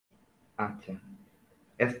আচ্ছা,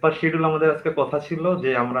 S per schedule আমাদের আজকে কথা ছিল যে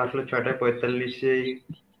আমরা আসলে 6:45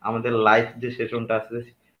 আমাদের লাইভ যে সেশনটা আছে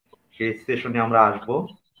সেই সেশনে আমরা আসব।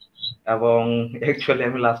 এবং অ্যাকচুয়ালি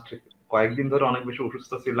আমি লাস্ট কয়েকদিন ধরে অনেক বেশি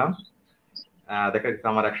অসুস্থ ছিলাম। দেখা গেছে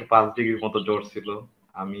আমার 105 ডিগ্রির মতো জ্বর ছিল।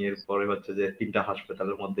 আমি এরপরে হচ্ছে যে 3টা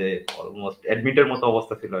হাসপাতালের মধ্যে অলমোস্ট অ্যাডমিটের মতো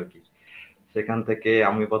অবস্থা ছিল আর কি। সেখান থেকে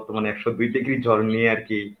আমি বর্তমানে 102 ডিগ্রি জ্বর নিয়ে আর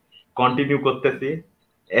কি কন্টিনিউ করতেছি।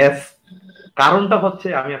 এস কারণটা হচ্ছে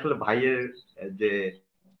আমি আসলে ভাইয়ের যে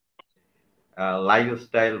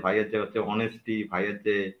লাইফস্টাইল, ভাইয়ের যে হচ্ছে অনেস্টি, ভাইয়ের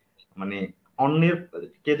যে মানে অন্যের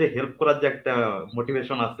কে যে হেল্প করার যে একটা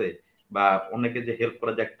মোটিভেশন আছে, বা অন্যকে যে হেল্প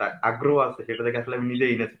করার যে একটা আগ্রহ আছে, সেটা থেকে আসলে আমি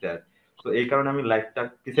নিজেই ইন্সপায়ার। তো এই কারণে আমি লাইফটা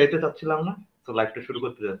পিছাইতে চাচ্ছিলাম না। তো লাইফটা শুরু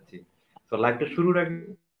করতে যাচ্ছি। তো লাইফটা শুরুর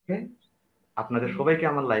আগে আপনাদের সবাইকে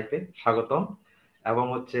আমার লাইফে স্বাগতম। এবং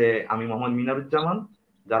হচ্ছে আমি মোহাম্মদ মিনারুজ্জামান।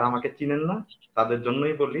 যারা আমাকে চিনেন না তাদের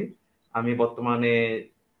জন্যই বলি, আমি বর্তমানে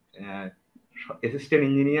অ্যাসিস্ট্যান্ট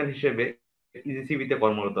ইঞ্জিনিয়ার হিসেবে ইজিসিবি তে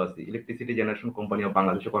কর্মরত আছি, ইলেকট্রিসিটি জেনারেশন কোম্পানি অফ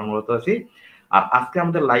বাংলাদেশে কর্মরত আছি। আর আজকে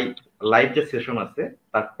আমাদের লাইভ যে সেশন আছে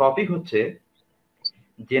তার টপিক হচ্ছে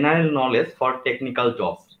general knowledge for technical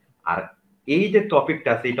jobs. আর এই যে টপিকটা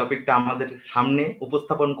আছে, এই টপিকটা আমাদের সামনে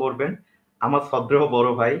উপস্থাপন করবেন আমার শ্রদ্ধেয় বড়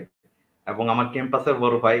ভাই এবং আমার ক্যাম্পাসের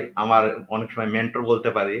বড় ভাই, আমার অনেক সময় মেন্টর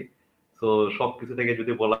বলতে পারি। তো সবকিছু থেকে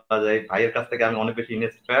যদি বলা যায়, ভাইয়ের কাছ থেকে আমি অনেক বেশি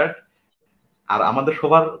ইন্সপায়ার্ড। আর আমাদের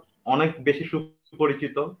সবার অনেক বেশি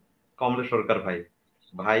সুপরিচিত কমলেশ সরকার ভাই।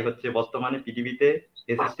 ভাই হচ্ছে বর্তমানে পৃথিবীতে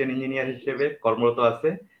অ্যাসিস্ট্যান্ট ইঞ্জিনিয়ার হিসেবে কর্মরত আছে,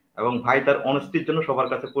 এবং ভাই তার অনেস্টির জন্য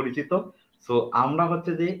সবার কাছে পরিচিত। সো আমরা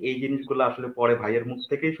হচ্ছে যে এই জিনিসগুলো আসলে পরে ভাইয়ের মুখ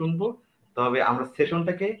থেকেই শুনবো। তবে আমরা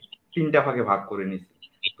সেশনটাকে 3টা ভাগে ভাগ করে নিছি।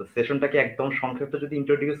 তো সেশনটাকে একদম সংক্ষেপে যদি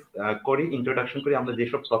ইন্ট্রোডাকশন করি, আমরা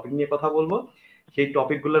যেসব টপিক নিয়ে কথা বলবো সেই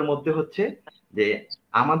টপিকগুলোর মধ্যে হচ্ছে যে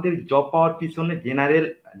আমাদের জব পাওয়ার পিছনে জেনারেল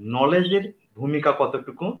নলেজের ভূমিকা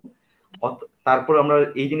কতটুকু। তারপর আমরা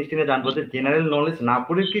এই জিনিসটা নিয়ে জানবো যে জেনারেল নলেজ না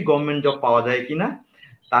পড়ে কি গভর্নমেন্ট জব পাওয়া যায় কিনা।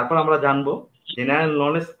 তারপর আমরা জানবো জেনারেল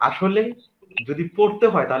নলেজ আসলে যদি পড়তে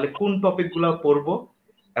হয় তাহলে কোন টপিক গুলো পড়বো।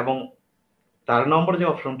 এবং 4 নম্বর যে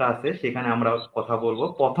অপশনটা আছে সেখানে আমরা কথা বলবো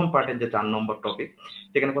প্রথম পার্টের যে 4 নম্বর টপিক,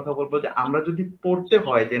 সেখানে কথা বলবো যে আমরা যদি পড়তে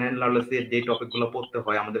হয় জেনারেল নলেজের যে টপিক গুলো পড়তে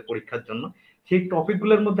হয় আমাদের পরীক্ষার জন্য, সেই টপিক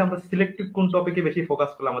গুলোর মধ্যে আমরা সিলেক্টিভ কোন টপিকে বেশি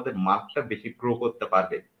ফোকাস করলে আমাদের মার্কটা বেশি গ্রো করতে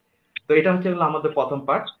পারবে। তো এটা হচ্ছে আমাদের প্রথম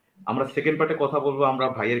পার্ট। আমরা সেকেন্ড পার্টে কথা বলবো, আমরা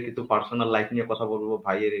ভাইয়ের কিছু পার্সোনাল লাইফ নিয়ে কথা বলবো,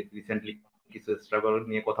 ভাইয়ের রিসেন্টলি কিছু স্ট্রাগল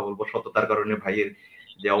নিয়ে কথা বলবো, সততার কারণে ভাইয়ের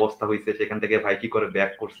যে অবস্থা হয়েছে সেখান থেকে ভাই কি করে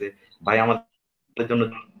ব্যাক করছে। ভাই আমাদের জন্য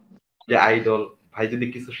যে আইডল, ভাই যদি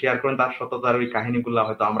কিছু শেয়ার করেন তার সততার ওই কাহিনীগুলো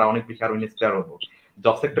হয়তো আমরা অনেক বেশি আরো ইন্সপায়ার হবো।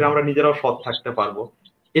 জব সেক্টরে আমরা নিজেরাও সৎ থাকতে পারবো,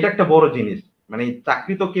 এটা একটা বড় জিনিস। মানে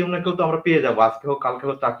চাকরি তো কেউ না কেউ তো আমরা পেয়ে যাবো, আজকে হোক কালকে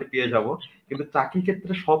হোক চাকরি পেয়ে যাবো, কিন্তু চাকরির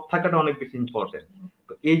ক্ষেত্রে সৎ থাকাটা অনেক বেশি ইম্পর্টেন্ট।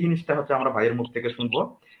 তো এই জিনিসটা হচ্ছে আমরা ভাইয়ের মুখ থেকে শুনবো।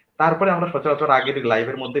 তারপরে আমরা সচরাচর আগের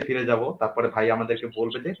লাইভের মধ্যে ফিরে যাব। তারপরে ভাই আমাদেরকে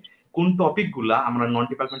বলবে যে কোন টপিক গুলা আমরা নন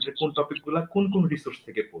ডিপার্টমেন্টের কোন টপিক গুলা কোন কোন রিসোর্স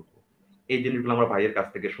থেকে পড়বো। এই জিনিসগুলো আমরা ভাইয়ের কাছ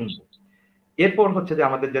থেকে শুনবো। এরপর হচ্ছে যে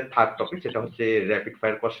আমাদের যে থার্ড টপিক সেটা হচ্ছে র্যাপিড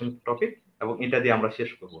ফায়ার কোশ্চেন টপিক, এবং এটা দিয়ে আমরা শেষ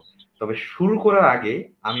করব। তবে শুরু করার আগে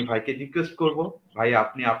আমি ভাইকে রিকোয়েস্ট করব, ভাই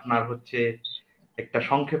আপনি আপনার হচ্ছে একটা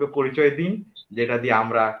সংক্ষেপে পরিচয় দিন, যেটা দিয়ে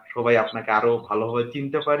আমরা সবাই আপনাকে আরো ভালোভাবে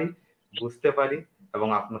চিনতে পারি, বুঝতে পারি, এবং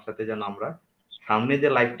আপনার সাথে যেন আমরা সামনে যে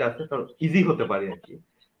লাইফটা আছে তার ইজি হতে পারি আর কি।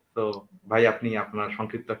 তো ভাই আপনি আপনার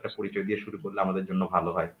সংক্ষিপ্ত একটা পরিচয় দিয়ে শুরু করলে আমাদের জন্য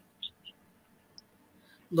ভালো হয়।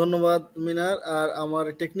 ধন্যবাদ মিনার। আর আমার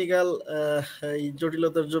টেকনিক্যাল এই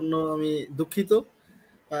জটিলতার জন্য আমি দুঃখিত।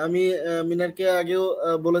 আমি মিনারকে আগেও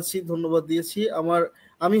বলেছি, ধন্যবাদ দিয়েছি।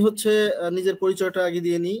 আমি হচ্ছে নিজের পরিচয়টা আগে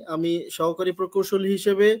দিয়ে নিই। আমি সহকারী প্রকৌশলী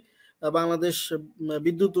হিসেবে বাংলাদেশ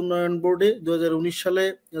বিদ্যুৎ উন্নয়ন বোর্ডে 2019 সালে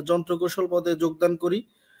যন্ত্রকৌশল পদে যোগদান করি।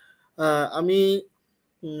 আমি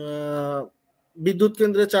বিদ্যুৎ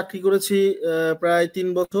কেন্দ্রে চাকরি করেছি প্রায় 3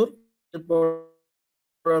 বছর। এরপর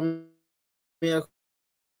আমি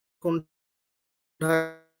এখন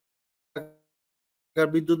ঢাকার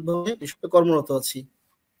বিদ্যুৎ ভবনে কর্মরত আছি।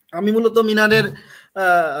 আমি মূলত মিনারের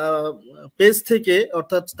পেজ থেকে,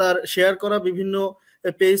 অর্থাৎ তার শেয়ার করা বিভিন্ন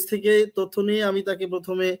পেজ থেকে তথ্য নিয়ে আমি তাকে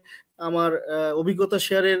প্রথমে আমার অভিজ্ঞতা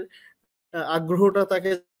শেয়ারের আগ্রহটা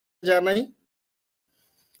তাকে জানাই।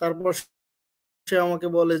 তারপর সে আমাকে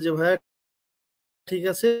বলে যে ভাইয়া ঠিক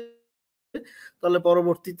আছে, তাহলে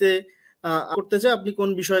পরবর্তীতে করতে চাই, আপনি কোন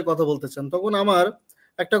বিষয়ে কথা বলতে চান। তখন আমার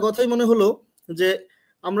একটা কথাই মনে হলো যে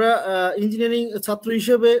আমরা ইঞ্জিনিয়ারিং ছাত্র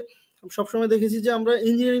হিসেবে সবসময় দেখেছি যে আমরা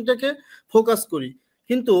ইঞ্জিনিয়ারিংটাকে ফোকাস করি,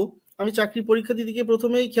 কিন্তু আমি চাকরির পরীক্ষা দিতে গিয়ে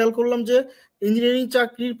প্রথমেই খেয়াল করলাম যে ইঞ্জিনিয়ারিং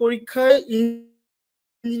চাকরির পরীক্ষায়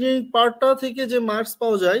ইঞ্জিনিয়ারিং পার্টটা থেকে যে মার্কস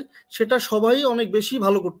পাওয়া যায় সেটা সবাই অনেক বেশি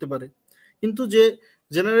ভালো করতে পারে, কিন্তু যে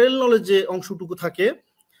জেনারেল নলেজ যে অংশটুকু থাকে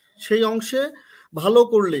সেই অংশে ভালো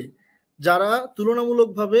করলে যারা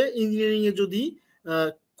তুলনামূলকভাবে ইঞ্জিনিয়ারিংয়ে যদি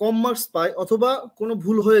কম মার্কস পায় অথবা কোনো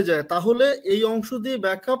ভুল হয়ে যায়, তাহলে এই অংশ দিয়ে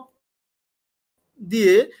ব্যাকআপ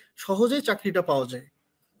দিয়ে সহজেই চাকরিটা পাওয়া যায়।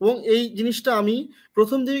 এবং এই জিনিসটা আমি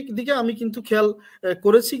প্রথম দিকে আমি কিন্তু খেয়াল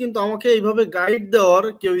করেছি, কিন্তু আমাকে এইভাবে গাইড দেওয়ার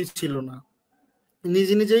কেউই ছিল না।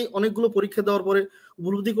 নিজে নিজেই অনেকগুলো পরীক্ষা দেওয়ার পরে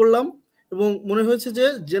উপলব্ধি করলাম এবং মনে হয়েছে যে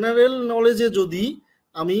জেনারেল নলেজে যদি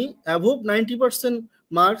আমি অ্যাভোভ 90%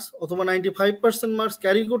 মার্কস অথবা 95% মার্কস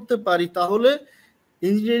ক্যারি করতে পারি, তাহলে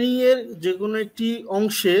ইঞ্জিনিয়ারিং এর যে কোনো একটি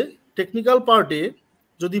অংশে টেকনিক্যাল পার্টে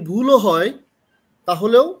যদি ভুলও হয়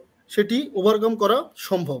তাহলেও সেটি ওভারকাম করা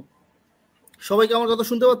সম্ভব। সবাইকে আমার কথা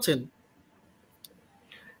শুনতে পাচ্ছেন?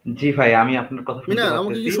 জি ভাই, আমি আপনার কথা শুনতে মিনার,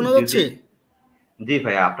 আমাকে পাচ্ছি। কি শোনা যাচ্ছে? জি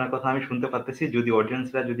ভাই, আপনার কথা আমি শুনতে পাচ্ছি। যদি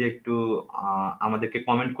অডিয়েন্সরা যদি একটু আমাদেরকে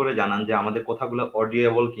কমেন্ট করে জানান যে আমাদের কথাগুলো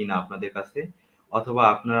অডিয়েবল কিনা আপনাদের কাছে, অথবা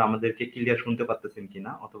আপনারা আমাদেরকে ক্লিয়ার শুনতে পাচ্ছেন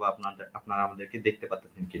কিনা, অথবা আপনারা আমাদেরকে দেখতে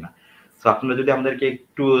পাচ্ছেন কিনা। সো আপনারা যদি আমাদেরকে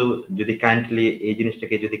একটু যদি কাইন্ডলি এই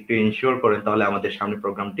জিনিসটাকে যদি একটু ইনশিওর করেন, তাহলে আমাদের সামনে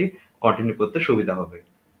প্রোগ্রামটি কন্টিনিউ করতে সুবিধা হবে।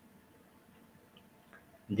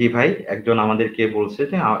 জি ভাই, একজন আমাদেরকে বলছে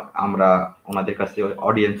যে আমরা ওনাদের কাছে,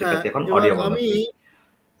 অডিয়েন্সের কাছে এখন অডিয়েবল আমি আছি।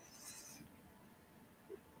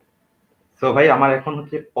 তো ভাই, আমার এখন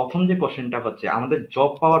হচ্ছে প্রথম যে কোশ্চেনটা হচ্ছে, আমাদের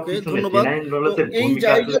জব পাওয়ার পিছনে জেনারেল নলেজের ভূমিকা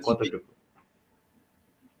আসলে কতটুকু?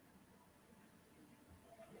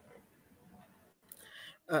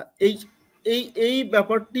 এই এই এই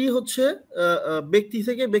ব্যাপারটি হচ্ছে ব্যক্তি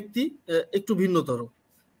থেকে ব্যক্তি একটু ভিন্নতর।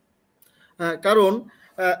 কারণ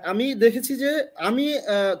আমি দেখেছি যে আমি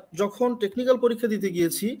যখন টেকনিক্যাল পরীক্ষা দিতে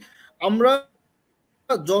গিয়েছি, আমরা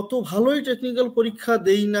যত ভালোই টেকনিক্যাল পরীক্ষা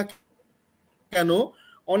দেই না কেন,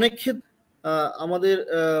 অনেক ক্ষেত্রে আমাদের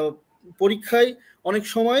পরীক্ষায় অনেক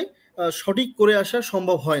সময় সঠিক করে আসা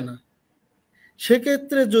সম্ভব হয় না।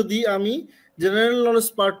 সেক্ষেত্রে যদি আমি জেনারেল নলেজ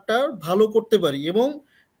পার্টটা ভালো করতে পারি এবং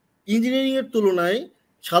ইঞ্জিনিয়ারিং এর তুলনায়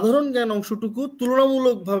সাধারণ জ্ঞান অংশটুকু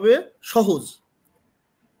তুলনামূলকভাবে সহজ,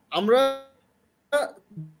 আমরা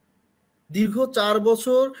দীর্ঘ 4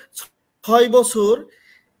 বছর 6 বছর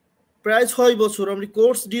প্রায় 6 বছর আমরা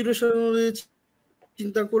কোর্স ডিউরেশন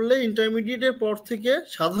চিন্তা করলে ইন্টারমিডিয়েটের পর থেকে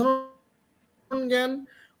সাধারণ জ্ঞান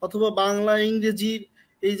অথবা বাংলা ইংরেজির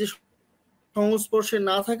এই যে সংস্পর্শে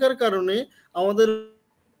না থাকার কারণে আমাদের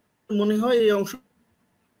মনে হয় এই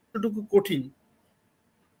অংশটুকু কঠিন।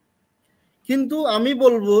 কিন্তু আমি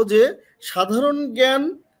বলবো যে সাধারণ জ্ঞান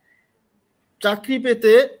চাকরি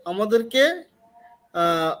পেতে আমাদেরকে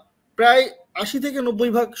প্রায় 80 থেকে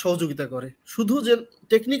 90% সহযোগিতা করে। শুধু যে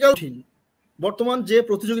টেকনিক্যাল, বর্তমান যে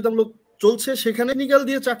প্রতিযোগিতামূলক চলছে সেখানে টেকনিক্যাল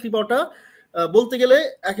দিয়ে চাকরি পাওয়াটা বলতে গেলে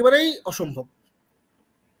একেবারেই অসম্ভব।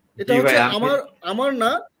 এটা হচ্ছে আমার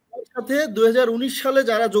না, আমার সাথে 2019 সালে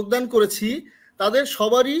যারা যোগদান করেছি তাদের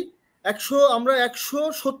সবারই আমরা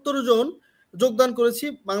 170 জন যোগদান করেছি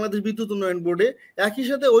বাংলাদেশ বিদ্যুৎ উন্নয়ন বোর্ডে। একই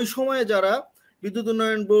সাথে ওই সময়ে যারা বিদ্যুৎ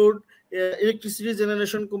উন্নয়ন board, electricity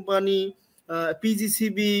generation company,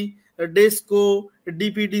 PGCB, DESCO,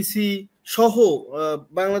 DPDC সহ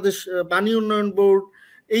বাংলাদেশ পানি উন্নয়ন বোর্ড,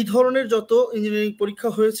 এই ধরনের যত ইঞ্জিনিয়ারিং পরীক্ষা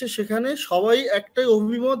হয়েছে সেখানে সবাই একটাই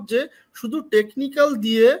অভিমত যে শুধু টেকনিক্যাল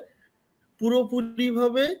দিয়ে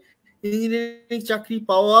পুরোপুরিভাবে ইঞ্জিনিয়ারিং চাকরি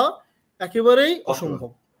পাওয়া একেবারেই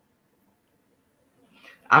অসম্ভব।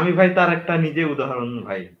 আমি ভাই তার একটা নিজে উদাহরণ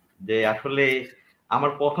ভাই, যে আসলে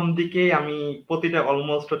আমার প্রথম দিকে আমি প্রতিটা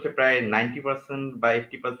অলমোস্ট হচ্ছে প্রায় 90% বা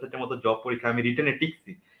 80% এর মতো জব পরীক্ষা আমি রিটেনে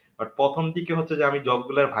টিকছি। বাট প্রথম দিকে হচ্ছে যে আমি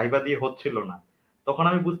জবগুলোর ভাইবা দিয়ে হচ্ছিল না। তখন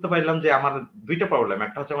আমি বুঝতে পারলাম যে আমার দুইটা প্রবলেম,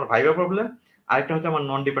 একটা হচ্ছে আমার ভাইবা প্রবলেম, আরেকটা হচ্ছে আমার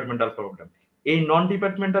নন ডিপার্টমেন্টাল প্রবলেম। এই নন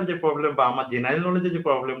ডিপার্টমেন্টাল যে প্রবলেম বা আমার জেনারেল নলেজে যে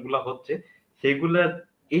প্রবলেম গুলো হচ্ছে, সেইগুলো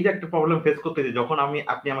এই যে একটা প্রবলেম ফেস করতেছি, যখন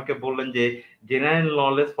আপনি আমাকে বললেন যে জেনারেল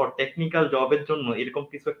নলেজ ফর টেকনিক্যাল জবের জন্য এরকম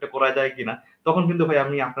কিছু একটা করা যায় কিনা, তখন কিন্তু ভাই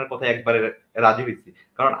আমি আপনার কথা একবারে রাজি হয়েছি।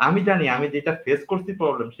 কারণ আমি জানি আমি যেটা ফেস করছি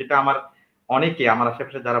প্রবলেম, সেটা আমার অনেকে, আমার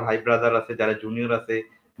আশেপাশে যারা ভাই ব্রাদার আছে, যারা জুনিয়র আছে,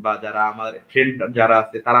 বা যারা আমার ফ্রেন্ড যারা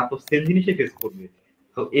আছে, তারা তো সেম জিনিসই ফেস করবে।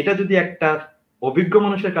 তো এটা যদি একটা অভিজ্ঞ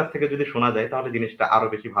মানুষের কাছ থেকে যদি শোনা যায়, তাহলে জিনিসটা আরো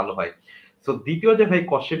বেশি ভালো হয়। তো দ্বিতীয় যে ভাই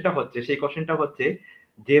কোশ্চেনটা হচ্ছে, সেই কোশ্চেনটা হচ্ছে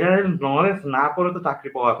জেনারেল নলেজ না করে তো চাকরি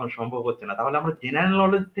পাওয়া এখন সম্ভব হচ্ছে না। তাহলে আমরা জেনারেল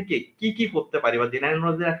নলেজ থেকে কি কি করতে পারি, বা জেনারেল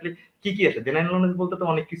নলেজে আসলে কি কি আছে? জেনারেল নলেজ বলতে তো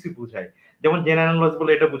অনেক কিছু বুঝায়। যেমন জেনারেল নলেজ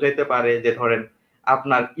বলে এটা বুঝাইতে পারে যে ধরেন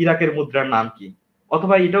আপনার ইরাকের মুদ্রার নাম কি,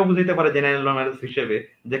 অথবা এটাও বুঝাইতে পারে জেনারেল নলেজ হিসেবে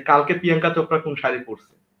যে কালকে প্রিয়াঙ্কা চোপড়া কোন শাড়ি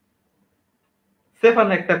পরছে। সেফান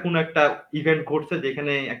একটা কোন একটা ইভেন্ট ঘটছে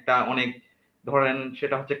যেখানে একটা অনেক, ধরেন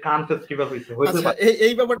সেটা হচ্ছে কান ফেস্টিভ্যাল হয়েছে, হয়তো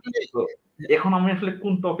এই ব্যাপারটা এখন আমি আসলে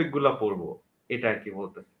কোন টপিক গুলা পড়বো, এটা আর কি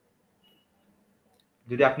বলতে,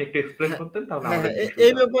 যদি আপনি একটু এক্সপ্লেন করতেন তাহলে আমাদের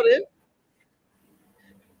এই ব্যাপারে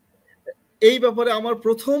এই ব্যাপারে আমার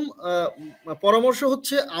প্রথম পরামর্শ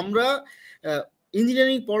হচ্ছে, আমরা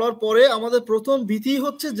ইঞ্জিনিয়ারিং পড়ার পরে আমাদের প্রথম ভীতি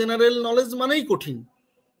হচ্ছে জেনারেল নলেজ মানেই কঠিন,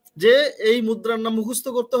 যে এই মুদ্রার নাম মুখস্থ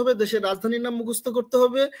করতে হবে, দেশের রাজধানীর নাম মুখস্থ করতে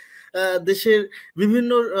হবে, দেশের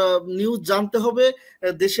বিভিন্ন নিউজ জানতে হবে,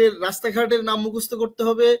 দেশের রাস্তাঘাটের নাম মুখস্থ করতে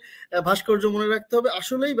হবে, ভাস্কর্য মনে রাখতে হবে।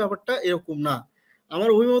 আসলেই ব্যাপারটা এরকম না। আমার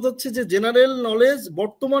অভিমত হচ্ছে যে জেনারেল নলেজ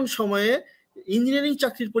বর্তমান সময়ে ইঞ্জিনিয়ারিং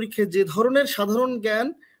চাকরির পরীক্ষায় যে ধরনের সাধারণ জ্ঞান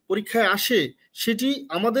পরীক্ষায় আসে সেটি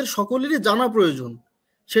আমাদের সকলেরই জানা প্রয়োজন।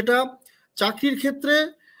 সেটা চাকরির ক্ষেত্রে,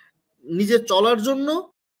 নিজের চলার জন্য,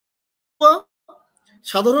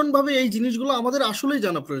 সাধারণভাবে এই জিনিসগুলো আমাদের আসলেই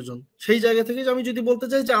জানা প্রয়োজন। সেই জায়গা থেকে আমি যদি বলতে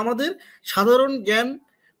চাই যে আমাদের সাধারণ জ্ঞান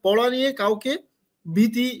পড়া নিয়ে কাউকে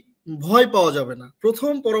ভয় পাওয়া যাবে না।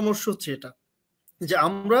 প্রথম পরামর্শ হচ্ছে এটা, যে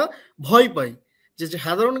আমরা ভয় পাই যে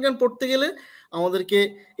সাধারণ জ্ঞান পড়তে গেলে আমাদেরকে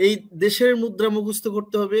এই দেশের মুদ্রা মুখস্থ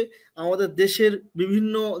করতে হবে, আমাদের দেশের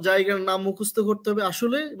বিভিন্ন জায়গার নাম মুখস্থ করতে হবে।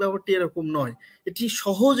 আসলে ব্যাপারটি এরকম নয়, এটি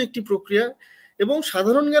সহজ একটি প্রক্রিয়া। এবং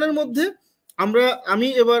সাধারণ জ্ঞানের মধ্যে আমি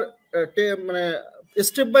এবার মানে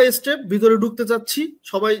স্টেপ বাই স্টেপ ভিতরে ঢুকতে চাচ্ছি।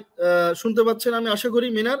 সবাই শুনতে পাচ্ছেন আমি আশা করি।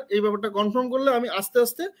 মিনার, এই ব্যাপারটা কনফার্ম করলে আমি আস্তে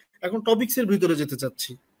আস্তে এখন টপিকসের ভিতরে যেতে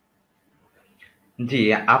চাচ্ছি। জি,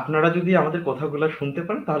 আপনারা যদি আমাদের কথাগুলো শুনতে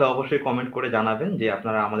পারেন তাহলে অবশ্যই কমেন্ট করে জানাবেন যে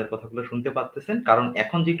আপনারা আমাদের কথাগুলো শুনতে পাচ্ছেন। কারণ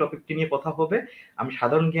এখন যে টপিকটি নিয়ে কথা হবে, আমি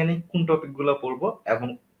সাধারণ জ্ঞানে কোন টপিকগুলো পড়বো এবং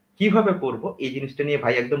কিভাবে পড়বো এই জিনিসটা নিয়ে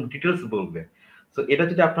ভাই একদম ডিটেলস বলবে। তো এটা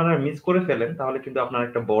যদি আপনারা মিস করে ফেলেন তাহলে কিন্তু আপনারা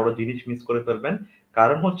একটা বড় জিনিস মিস করে ফেলবেন।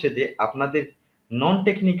 কারণ হচ্ছে যে আপনাদের নন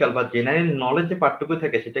টেকনিক্যাল বা জেনারেল নলেজ যে পার্টটুকু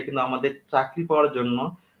থাকে সেটা কিন্তু আমাদের চাকরি পাওয়ার জন্য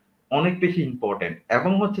অনেক বেশি ইম্পর্টেন্ট,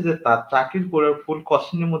 এবং হচ্ছে যে তার চাকরির পরে ফুল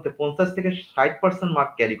কোশ্চেনের মধ্যে 50 থেকে 60%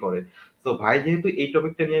 মার্ক ক্যারি করে। তো ভাই যেহেতু এই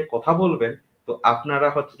টপিকটা নিয়ে কথা বলবেন, তো আপনারা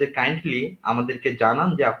হচ্ছে যে কাইন্ডলি আমাদেরকে জানান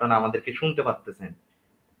যে আপনারা আমাদেরকে শুনতে পাচ্ছেন।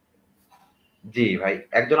 জি ভাই,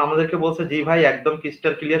 একজন আমাদেরকে বলছে জি ভাই একদম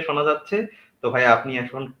ক্রিস্টাল ক্লিয়ার শোনা যাচ্ছে। তো ভাই আপনি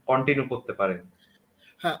এখন কন্টিনিউ করতে পারেন।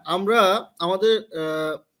 হ্যাঁ, আমরা আমাদের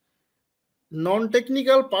নন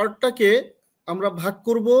টেকনিক্যাল পার্টটাকে আমরা ভাগ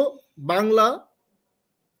করব বাংলা,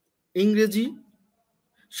 ইংরেজি,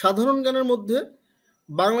 সাধারণ জ্ঞানের মধ্যে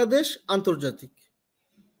বাংলাদেশ, আন্তর্জাতিক,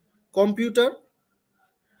 কম্পিউটার,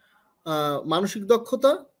 মানসিক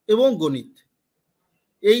দক্ষতা এবং গণিত।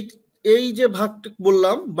 এই এই যে ভাগ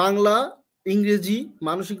বললাম, বাংলা, ইংরেজি,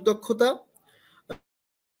 মানসিক দক্ষতা,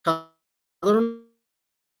 সাধারণ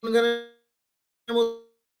জ্ঞানের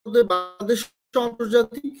মধ্যে বাংলাদেশ,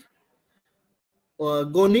 আন্তর্জাতিক,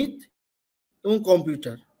 গণিত এবং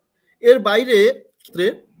কম্পিউটার। এর বাইরে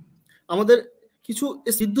আমাদের কিছু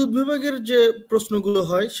বিদ্যুৎ বিভাগের যে প্রশ্নগুলো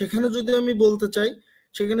হয় সেখানে যদি আমি বলতে চাই,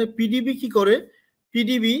 সেখানে পিডিবি কি করে,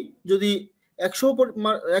 পিডিবি যদি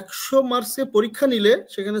 100 মার্কসে পরীক্ষা নিলে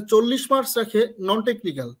সেখানে 40 মার্কস রাখে নন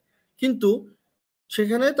টেকনিক্যাল, কিন্তু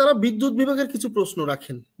সেখানে তারা বিদ্যুৎ বিভাগের কিছু প্রশ্ন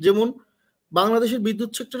রাখেন। যেমন বাংলাদেশের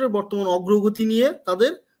বিদ্যুৎ সেক্টরের বর্তমান অগ্রগতি নিয়ে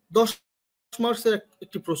তাদের 10 মার্কসের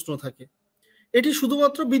একটি প্রশ্ন থাকে। এটি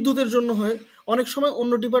শুধুমাত্র বিদ্যুতের জন্য হয়, অনেক সময়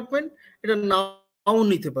অন্য ডিপার্টমেন্ট এটা নাও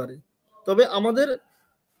নিতে পারে। তবে আমাদের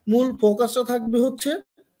মূল ফোকাসটা থাকবে হচ্ছে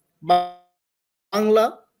বাংলা,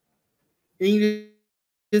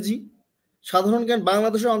 ইংরেজি, সাধারণ জ্ঞান,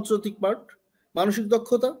 বাংলাদেশের আন্তর্জাতিক পার্ট, মানসিক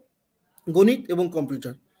দক্ষতা, গণিত এবং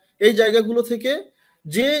কম্পিউটার। এই জায়গাগুলো থেকে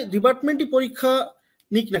যে ডিপার্টমেন্টই পরীক্ষা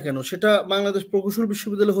নিক না কেন, সেটা বাংলাদেশ প্রকৌশল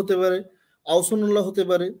বিশ্ববিদ্যালয় হতে পারে, আহসানুল্লাহ হতে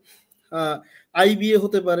পারে, আইবিএ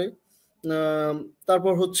হতে পারে,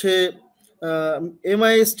 তারপর হচ্ছে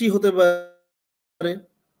এমআইএসটি হতে পারে,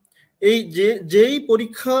 এই যেই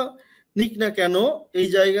পরীক্ষা নিক না কেন এই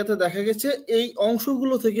জায়গাতে দেখা গেছে এই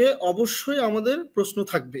অংশগুলো থেকে অবশ্যই আমাদের প্রশ্ন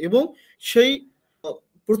থাকবে। এবং সেই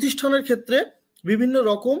প্রতিষ্ঠানের ক্ষেত্রে বিভিন্ন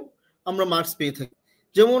রকম আমরা মার্কস পেয়ে থাকি।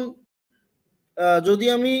 যেমন যদি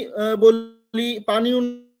আমি বলি পানি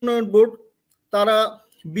উন্নয়ন বোর্ড, তারা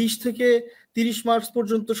 20 থেকে 30 মার্কস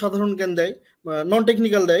পর্যন্ত সাধারণ জ্ঞান দেয়, নন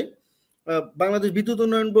টেকনিক্যাল দেয়। বাংলাদেশ বিদ্যুৎ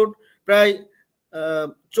উন্নয়ন বোর্ড প্রায়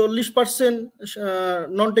 40%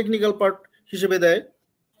 নন টেকনিক্যাল পার্ট হিসেবে দেয়।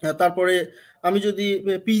 তারপরে আমি যদি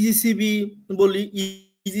পিজিসিবি বলি,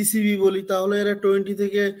 ইজিসিবি বলি, তাহলে এরা 20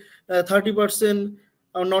 থেকে 30%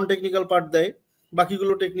 নন টেকনিক্যাল পার্ট দেয়,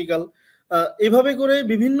 বাকিগুলো টেকনিক্যাল। এভাবে করে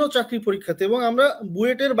বিভিন্ন চাকরি পরীক্ষাতে, এবং আমরা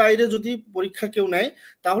বুয়েটের বাইরে যদি পরীক্ষা কেউ নেয়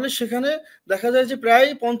তাহলে সেখানে দেখা যায় যে প্রায়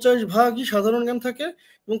 50% সাধারণ জ্ঞান থাকে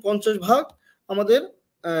এবং 50% আমাদের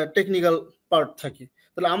টেকনিক্যাল পার্ট থাকে।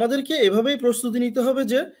 তাহলে আমাদেরকে এভাবেই প্রস্তুতি নিতে হবে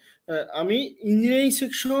যে আমি ইঞ্জিনিয়ারিং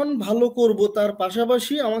সেকশন ভালো করব, তার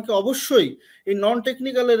পাশাপাশি আমাকে অবশ্যই এই নন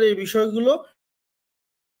টেকনিক্যালের এই বিষয়গুলো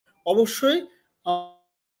অবশ্যই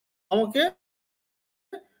আমাকে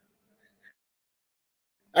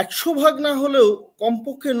 100% না হলেও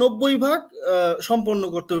কমপক্ষে 90% সম্পন্ন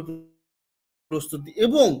করতে হবে প্রস্তুতি,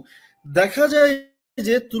 এবং দেখা যায়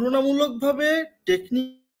যে তুলনামূলকভাবে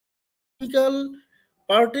টেকনিক্যাল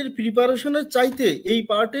পার্টের প্রিপারেশনের চাইতে এই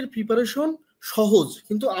পার্টের প্রিপারেশন সহজ।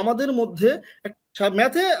 কিন্তু আমাদের মধ্যে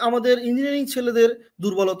ম্যাথে আমাদের ইঞ্জিনিয়ারিং ছেলেদের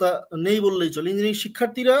দুর্বলতা নেই বললেই চলে। ইঞ্জিনিয়ারিং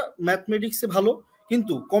শিক্ষার্থীরা ম্যাথমেটিক্সে ভালো,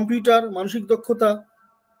 কিন্তু কম্পিউটার, মানসিক দক্ষতা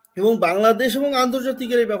এবং বাংলাদেশ এবং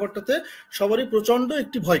আন্তর্জাতিকের এই ব্যাপারটাতে সবারই প্রচন্ড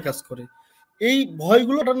একটি ভয় কাজ করে। এই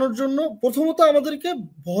ভয়গুলো কাটানোর জন্য প্রথমত আমাদেরকে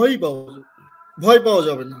ভয় পাওয়া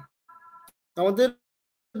যাবে না, আমাদের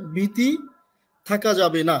ভীতি থাকা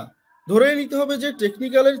যাবে না। ধরে নিতে হবে যে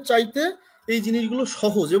টেকনিক্যালের চাইতে এই জিনিসগুলো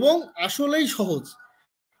সহজ, এবং আসলেই সহজ।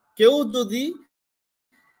 কেউ যদি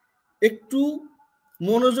একটু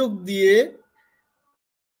মনোযোগ দিয়ে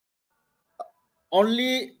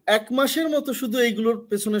অনলি 1 মাসের মতো শুধু এইগুলোর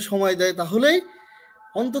পেছনে সময় দেয়, তাহলেই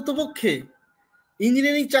অন্ততপক্ষে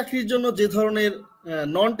ইঞ্জিনিয়ারিং চাকরির জন্য যে ধরনের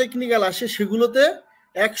নন টেকনিক্যাল আসে সেগুলোতে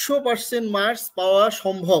 100% মার্কস পাওয়া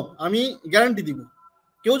সম্ভব, আমি গ্যারান্টি দিব,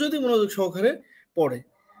 কেউ যদি মনোযোগ সহকারে পড়ে।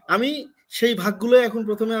 আমি সেই ভাগগুলো এখন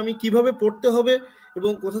প্রথমে আমি কিভাবে পড়তে হবে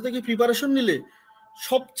এবং কোথা থেকে প্রিপারেশন নিলে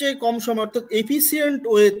সবচেয়ে কম সময়, অর্থাৎ এফিসিয়েন্ট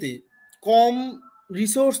ওয়েতে, কম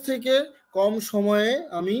রিসোর্স থেকে কম সময়ে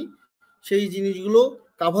আমি সেই জিনিসগুলো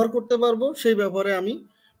কাভার করতে পারবো, সেই ব্যাপারে আমি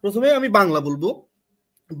প্রথমে বাংলা বলবো।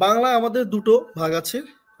 বাংলা আমাদের দুটো ভাগ আছে,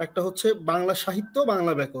 একটা হচ্ছে বাংলা সাহিত্য,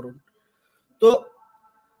 বাংলা ব্যাকরণ। তো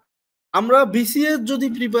আমরা বিসিএস যদি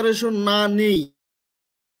প্রিপারেশন না নেই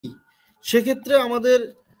সেক্ষেত্রে আমাদের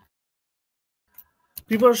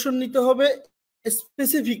প্রিপারেশন নিতে হবে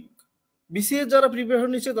স্পেসিফিক। বিসিএস যারা প্রিপারেশন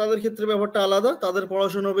নিচ্ছে তাদের ক্ষেত্রে ব্যাপারটা আলাদা, তাদের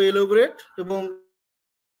পড়াশোনা হবে এলোবরেট এবং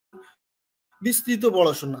বিস্তৃত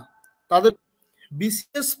পড়াশোনা। তাদের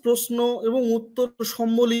বিসিএস প্রশ্ন এবং উত্তর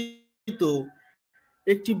সম্বলিত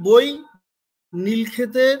একটি বই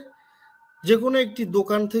নীলক্ষেতের যে কোনো একটি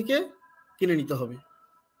দোকান থেকে কিনে নিতে হবে।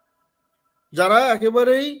 যারা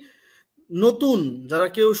একেবারেই নতুন, যারা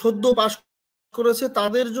কেউ সদ্য পাস করেছে,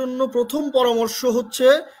 তাদের জন্য প্রথম পরামর্শ হচ্ছে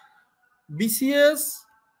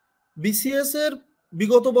বিসিএস এর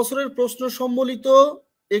বিগত বছরের প্রশ্ন সম্বলিত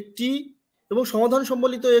একটি এবং সমাধান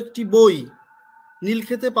সম্বলিত একটি বই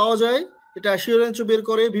নীলক্ষেতে পাওয়া যায়। এটা অ্যাসিওরেন্সও বের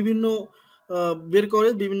করে বিভিন্ন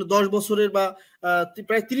 10 বছরের বা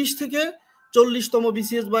প্রায় 30 থেকে 40তম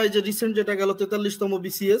বিসিএস, বা এই যে রিসেন্ট যেটা গেল 43তম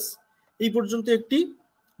বিসিএস, এই পর্যন্ত একটি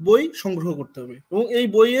বই সংগ্রহ করতে হবে এবং এই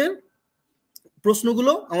বইয়ের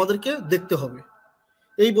প্রশ্নগুলো আমাদেরকে দেখতে হবে।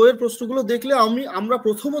 এই বইয়ের প্রশ্নগুলো দেখলে আমরা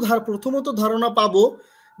প্রথমত ধারণা পাবো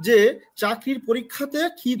যে চাকরির পরীক্ষাতে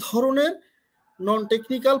কি ধরনের নন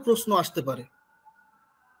টেকনিক্যাল প্রশ্ন আসতে পারে।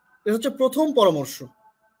 এটা হচ্ছে প্রথম পরামর্শ।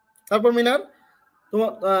 তারপর মিনার,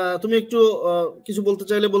 তুমি একটু কিছু বলতে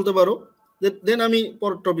চাইলে বলতে পারো, দেন আমি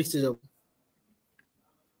পরের টপিকসে যাব।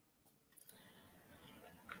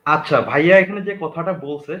 আচ্ছা ভাইয়া, এখানে যে কথাটা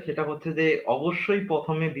বলছে সেটা হচ্ছে যে অবশ্যই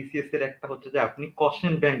প্রথমে বিসিএস এর একটা হচ্ছে যে আপনি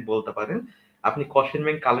কোশ্চেন ব্যাংক বলতে পারেন, আপনি কোশ্চেন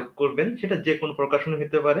ব্যাংক কালেক্ট করবেন, সেটা যে কোনো প্রকাশনী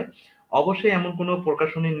হতে পারে। অবশ্যই এমন কোনো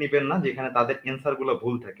প্রকাশনী নেবেন না যেখানে তাদের অ্যান্সার গুলো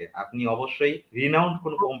ভুল থাকে। আপনি অবশ্যই রিনাউন্ড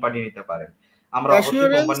কোনো কোম্পানি নিতে পারেন। আমরা অবশ্যই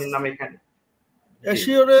কোম্পানির নাম এখানে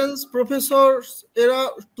অ্যাসিওরেন্স, প্রফেসর এরা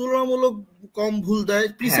তুলনামূলক কম ভুল দেয়।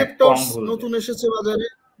 প্রিসেপ্টরস নতুন এসেছে বাজারে,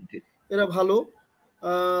 এরা ভালো।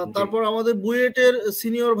 তারপর আমাদের বুয়েটের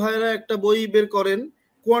সিনিয়র ভাইরা একটা বই বের করেন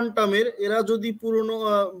কোয়ান্টামের, এরা যদি পুরনো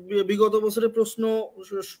বিগত বছরের প্রশ্ন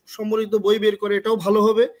সম্বলিত বই বের করে এটাও ভালো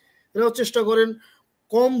হবে। এরাও চেষ্টা করেন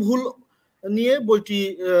কম ভুল নিয়ে বইটি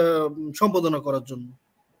সম্পাদনা করার জন্য।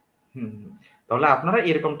 তাহলে আপনারা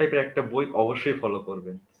এরকম টাইপের একটা বই অবশ্যই ফলো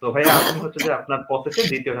করবেন। তো ভাইয়া, আপনি হচ্ছে যে আপনার প্রসেসে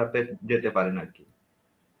দ্বিতীয় ধাপে যেতে পারেন আর কি,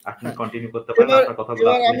 আপনি কন্টিনিউ করতে পারেন, আপনার কথাগুলো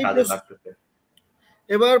আপনি কাজে লাগতেছে।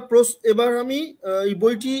 এবার আমি এই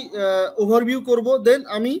বইটি ওভারভিউ করব, দেন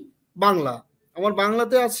আমি আমার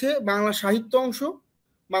বাংলাতে আছে বাংলা সাহিত্য অংশ,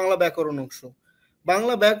 বাংলা ব্যাকরণ অংশ।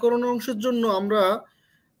 বাংলা ব্যাকরণ অংশের জন্য আমরা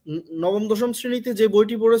নবম দশম শ্রেণীতে যে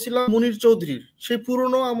বইটি পড়েছিলাম মুনির চৌধুরীর, সেই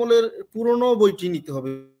পুরনো বইটি নিতে হবে।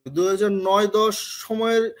 2009-10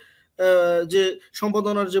 সময়ের যে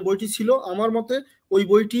সম্পাদনার যে বইটি ছিল, আমার মতে ওই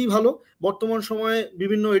বইটি ভালো। বর্তমান সময়ে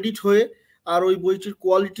বিভিন্ন এডিট হয়ে আর ওই বইটির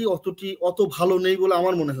কোয়ালিটি অত ভালো নেই বলে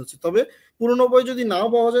আমার মনে হচ্ছে। তবে পুরনো বই যদি নাও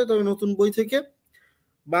পাওয়া যায়, তবে নতুন বই থেকে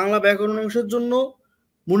বাংলা ব্যাকরণ অংশের জন্য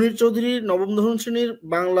মুনির চৌধুরীর নবম দশম শ্রেণীর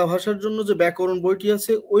বাংলা ভাষার জন্য যে ব্যাকরণ বইটি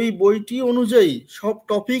আছে, ওই বইটি অনুযায়ী সব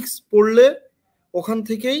টপিকস পড়লে ওখান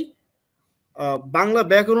থেকেই বাংলা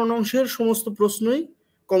ব্যাকরণ অংশের সমস্ত প্রশ্নই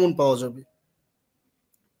কমন পাওয়া যাবে।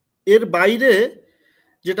 এর বাইরে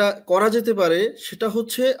যেটা করা যেতে পারে সেটা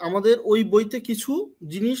হচ্ছে আমাদের ওই বইতে কিছু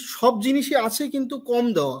জিনিস, সব জিনিসই আছে কিন্তু কম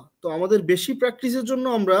দেওয়া। তো আমাদের বেশি প্র্যাকটিসের জন্য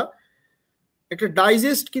আমরা একটা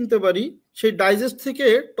ডাইজেস্ট কিনতে পারি, সেই ডাইজেস্ট থেকে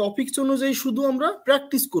টপিকস অনুযায়ী শুধু আমরা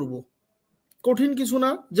প্র্যাকটিস করব। কঠিন কিছু না।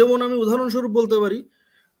 যেমন আমি উদাহরণস্বরূপ বলতে পারি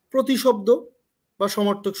প্রতিশব্দ বা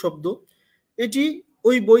সমার্থক শব্দ, এটি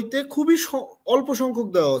ওই বইতে খুবই অল্প সংখ্যক